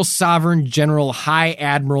 Imperial Sovereign General High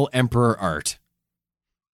Admiral Emperor Art.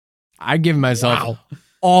 I'd give myself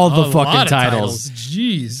all the fucking titles.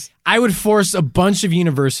 Jeez. I would force a bunch of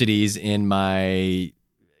universities in my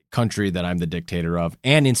country that I'm the dictator of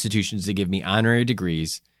and institutions to give me honorary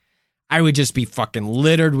degrees. I would just be fucking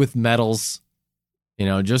littered with medals, you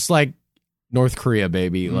know, just like North Korea,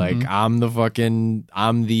 baby. Mm-hmm. Like I'm the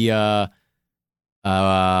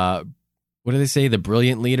what do they say? The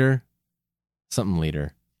brilliant leader? Something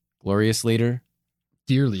leader. Glorious leader?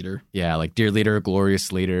 Dear leader. Yeah, like dear leader,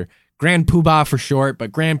 glorious leader. Grand Poobah for short,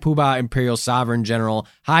 but Grand Poobah, Imperial Sovereign General,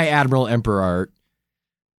 High Admiral Emperor Art.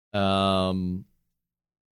 And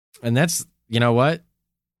that's, you know what?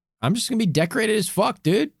 I'm just going to be decorated as fuck,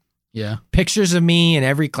 dude. Yeah. Pictures of me in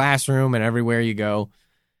every classroom and everywhere you go.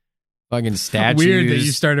 Fucking statues. Weird that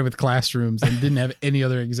you started with classrooms and didn't have any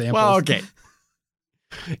other examples. Well, okay.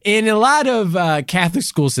 In a lot of Catholic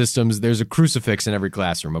school systems, there's a crucifix in every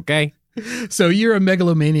classroom, okay? So you're a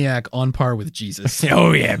megalomaniac on par with Jesus.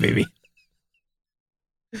 Oh, yeah, baby.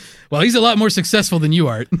 Well, he's a lot more successful than you,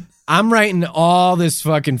 Art. I'm writing all this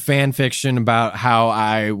fucking fan fiction about how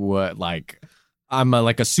I would, like, I'm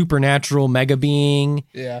like a supernatural mega being.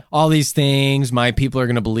 Yeah. All these things. My people are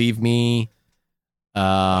going to believe me.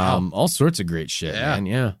 Wow. All sorts of great shit, man.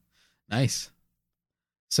 Yeah. Nice.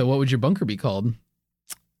 So what would your bunker be called?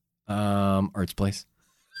 Art's Place.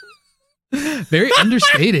 Very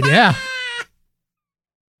understated, yeah.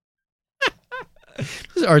 This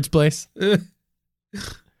is Art's place.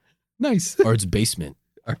 Nice. Art's basement.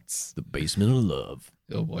 Arts. The basement of love.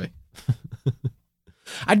 Oh boy.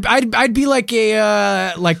 I'd be like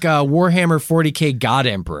a Warhammer 40K God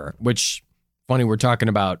Emperor, which funny we're talking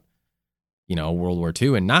about, World War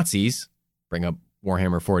II and Nazis. Bring up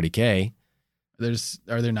Warhammer 40K.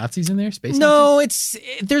 Are there Nazis in there? Space No, Nazis?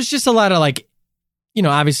 there's just a lot of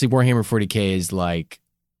obviously Warhammer 40K is like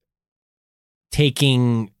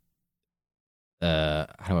taking how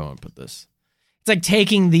do I want to put this? It's like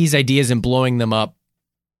taking these ideas and blowing them up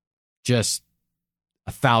just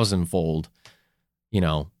 1,000-fold,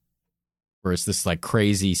 where it's this like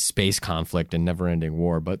crazy space conflict and never-ending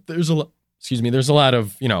war. But there's a lot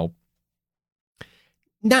of,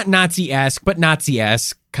 not Nazi-esque, but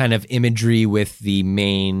Nazi-esque kind of imagery with the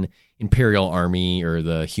main Imperial Army or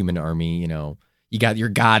the human army, You got your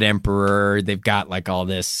God Emperor. They've got like all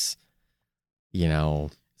this,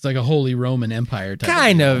 It's like a Holy Roman Empire type.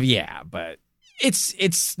 Kind of, yeah, but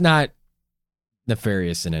it's not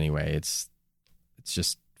nefarious in any way. It's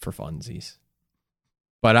just for funsies.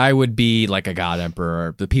 But I would be like a God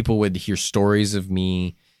Emperor. The people would hear stories of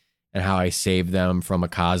me and how I saved them from a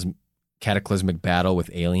cataclysmic battle with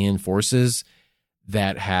alien forces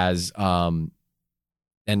that has and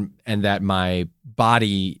that my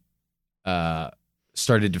body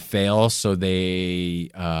started to fail, so they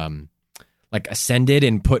ascended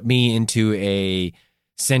and put me into a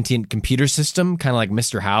sentient computer system, kind of like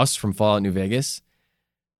Mr. House from Fallout New Vegas.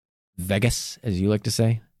 Vegas, as you like to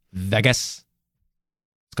say. Vegas.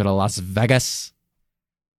 Let's go to Las Vegas.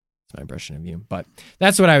 That's my impression of you. But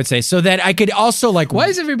that's what I would say. So that I could also Why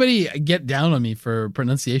does everybody get down on me for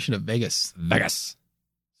pronunciation of Vegas? Vegas.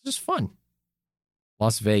 It's just fun.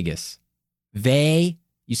 Las Vegas.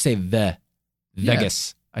 You say the.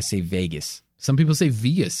 Vegas. Yeah. I say Vegas. Some people say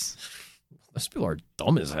Vegas. Those people are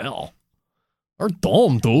dumb as hell. They're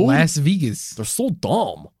dumb, dude. Las Vegas. They're so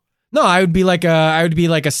dumb. No, I would be like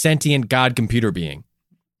a sentient god computer being.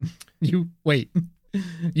 You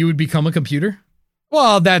would become a computer?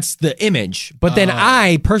 Well, that's the image. But then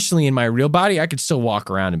I personally, in my real body, I could still walk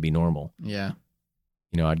around and be normal. Yeah.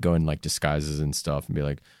 I'd go in like disguises and stuff and be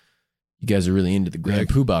like, "You guys are really into the Grand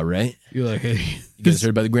Poobah, right?" You're like, "Hey, you guys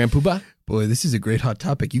heard about the Grand Poobah? Boy, this is a great hot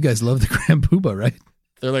topic. You guys love the Grand Poobah, right?"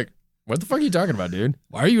 They're like, "What the fuck are you talking about, dude?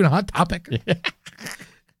 Why are you in a hot topic?" Yeah.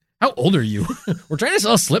 How old are you? We're trying to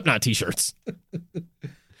sell Slipknot t-shirts.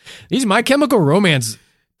 These My Chemical Romance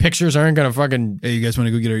pictures aren't gonna fucking. Hey, you guys want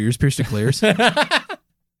to go get our ears pierced at Claire's? Yeah,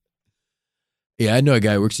 I know a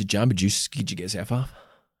guy who works at Jamba Juice. Could you guys half off?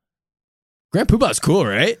 Grand Poobah's cool,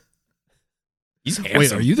 right? He's handsome.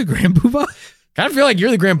 Wait, are you the Grand Poobah? Kind of feel like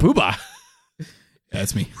you're the Grand Poobah. Yeah,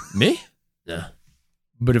 that's me. Me? No.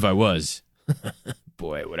 But if I was,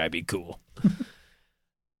 boy, would I be cool.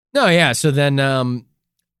 No, yeah. So then, and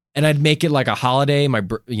I'd make it like a holiday. My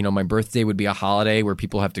birthday would be a holiday where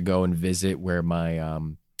people have to go and visit where my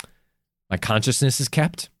my consciousness is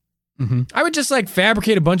kept. Mm-hmm. I would just like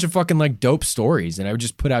fabricate a bunch of fucking like dope stories, and I would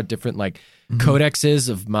just put out different like codexes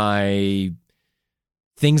of my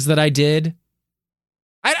things that I did.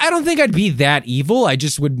 I don't think I'd be that evil. I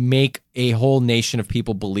just would make a whole nation of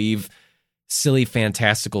people believe silly,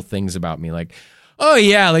 fantastical things about me. Like, oh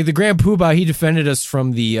yeah, like the Grand Poobah, he defended us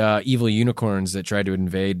from the evil unicorns that tried to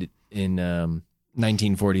invade in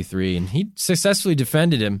 1943, and he successfully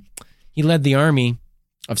defended him. He led the army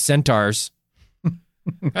of centaurs.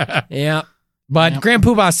 Yeah. But yep. Grand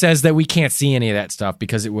Poobah says that we can't see any of that stuff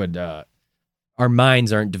because it would, our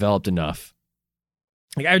minds aren't developed enough.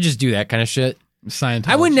 Like, I would just do that kind of shit. Scientology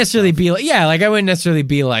I wouldn't necessarily be like, I wouldn't necessarily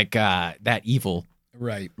be like that evil.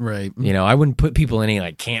 Right. I wouldn't put people in any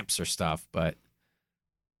like camps or stuff, but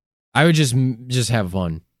I would just have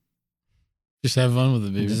fun. Just have fun with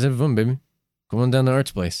it, baby. Just have fun, baby. Come on down to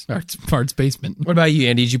Art's place. Art's basement. What about you,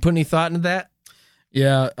 Andy? Did you put any thought into that?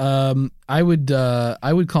 Yeah, I would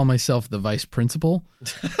call myself the vice principal,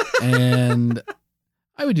 and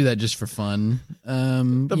I would do that just for fun.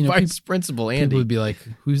 Vice principal, Andy. People would be like,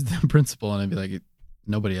 "Who's the principal?" And I'd be like,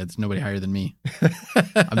 "Nobody. It's nobody higher than me.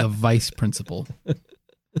 I'm the vice principal."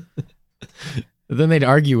 Then they'd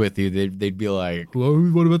argue with you. They'd be like, "Well,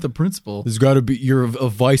 what about the principal? There's got to be you're a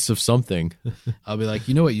vice of something." I'll be like,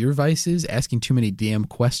 "You know what your vice is? Asking too many damn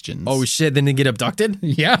questions." Oh shit! Then they get abducted.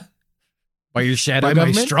 Yeah. By your shadow by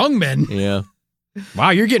government? My strong men. Yeah. Wow,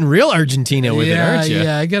 you're getting real Argentina with it, aren't you?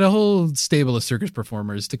 Yeah, I got a whole stable of circus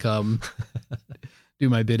performers to come do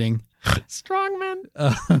my bidding. Strong men.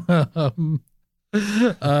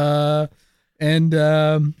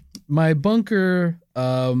 And my bunker,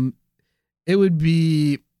 it would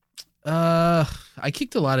be, I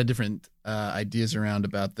kicked a lot of different ideas around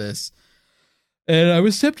about this. And I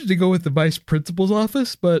was tempted to go with the vice principal's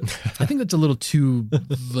office, but I think that's a little too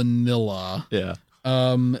vanilla. Yeah.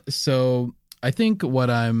 So I think what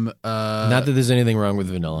I'm Not that there's anything wrong with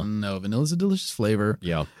vanilla. no, vanilla's a delicious flavor.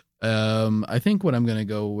 Yeah. I think what I'm gonna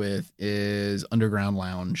go with is Underground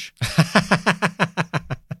Lounge.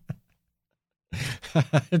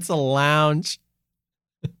 It's a lounge.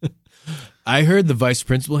 I heard the vice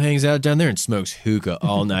principal hangs out down there and smokes hookah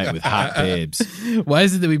all night with hot babes. Why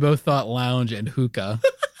is it that we both thought lounge and hookah?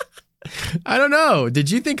 I don't know. Did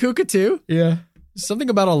you think hookah too? Yeah. Something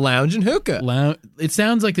about a lounge and hookah. It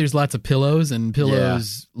sounds like there's lots of pillows, and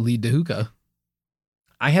pillows lead to hookah.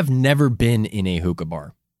 I have never been in a hookah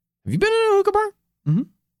bar. Have you been in a hookah bar?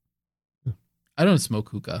 Mm-hmm. I don't smoke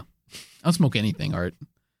hookah. I don't smoke anything, Art.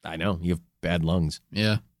 I know. You have bad lungs.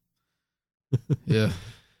 Yeah. Yeah.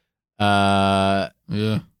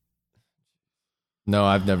 Yeah. No,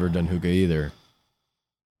 I've never done hookah either.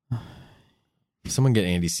 Someone get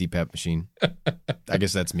Andy's CPAP machine. I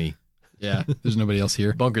guess that's me. Yeah. There's nobody else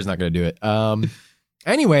here. Bunker's not going to do it.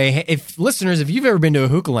 Anyway, if you've ever been to a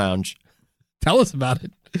hookah lounge, tell us about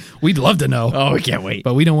it. We'd love to know. Oh, we can't wait.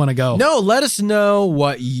 But we don't want to go. No, let us know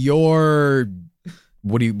what your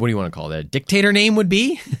what do you want to call that? Dictator name would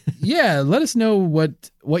be? Yeah, let us know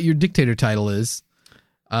what your dictator title is.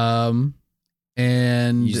 And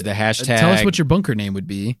use the hashtag. Tell us what your bunker name would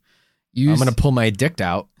be. I'm going to pull my dict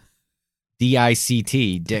out.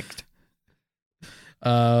 DICT, dict.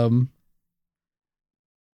 I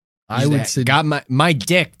would say got my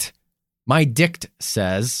dict. My dict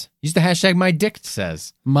says. Use the hashtag my dict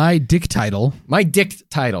says. My dick title. My dict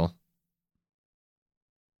title.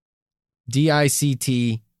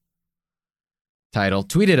 DICT title.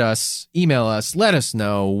 Tweet at us. Email us. Let us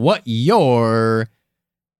know what your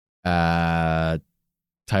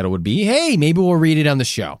title would be. Hey, maybe we'll read it on the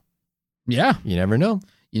show. Yeah. You never know.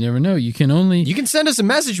 You never know. You can send us a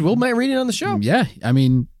message. We might read it on the show. Yeah. I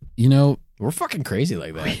mean, we're fucking crazy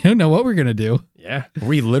like that. We don't know what we're going to do. Yeah.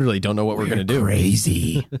 We literally don't know what we're going to do.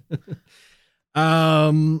 Crazy.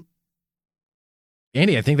 Andy,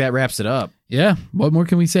 I think that wraps it up. Yeah. What more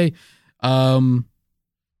can we say? That's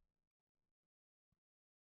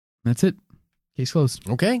it. Case closed.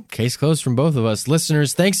 Okay. Case closed from both of us.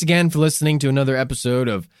 Listeners, thanks again for listening to another episode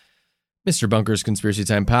of Mr. Bunker's Conspiracy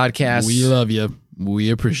Time Podcast. We love you. We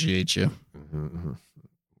appreciate you. Mm-hmm.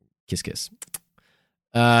 Kiss, kiss.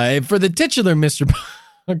 For the titular Mr.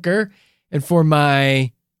 Bunker and for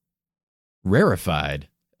my rarefied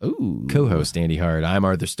co-host, Andy Hard, I'm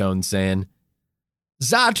Arthur Stone saying,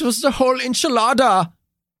 that was the whole enchilada.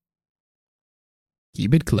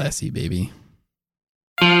 Keep it classy, baby.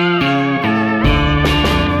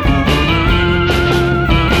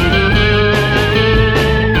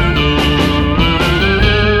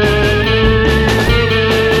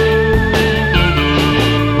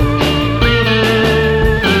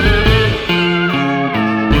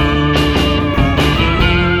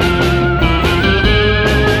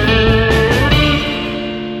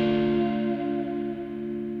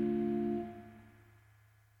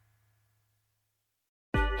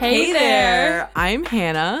 Hey there! I'm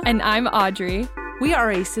Hannah. And I'm Audrey. We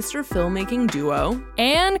are a sister filmmaking duo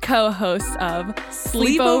and co-hosts of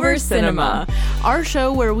Sleepover Cinema, our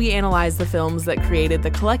show where we analyze the films that created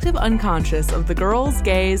the collective unconscious of the girls,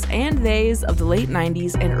 gays, and theys of the late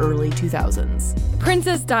 90s and early 2000s.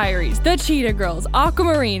 Princess Diaries, The Cheetah Girls,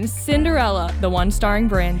 Aquamarine, Cinderella, the one starring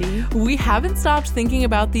Brandy. We haven't stopped thinking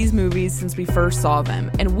about these movies since we first saw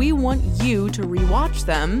them, and we want you to rewatch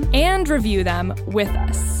them and review them with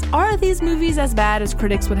us. Are these movies as bad as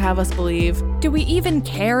critics would have us believe? Do we even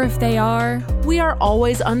care if they are? We are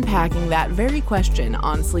always unpacking that very question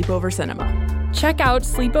on Sleepover Cinema. Check out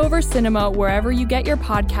Sleepover Cinema wherever you get your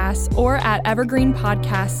podcasts or at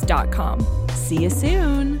evergreenpodcasts.com. See you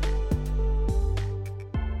soon.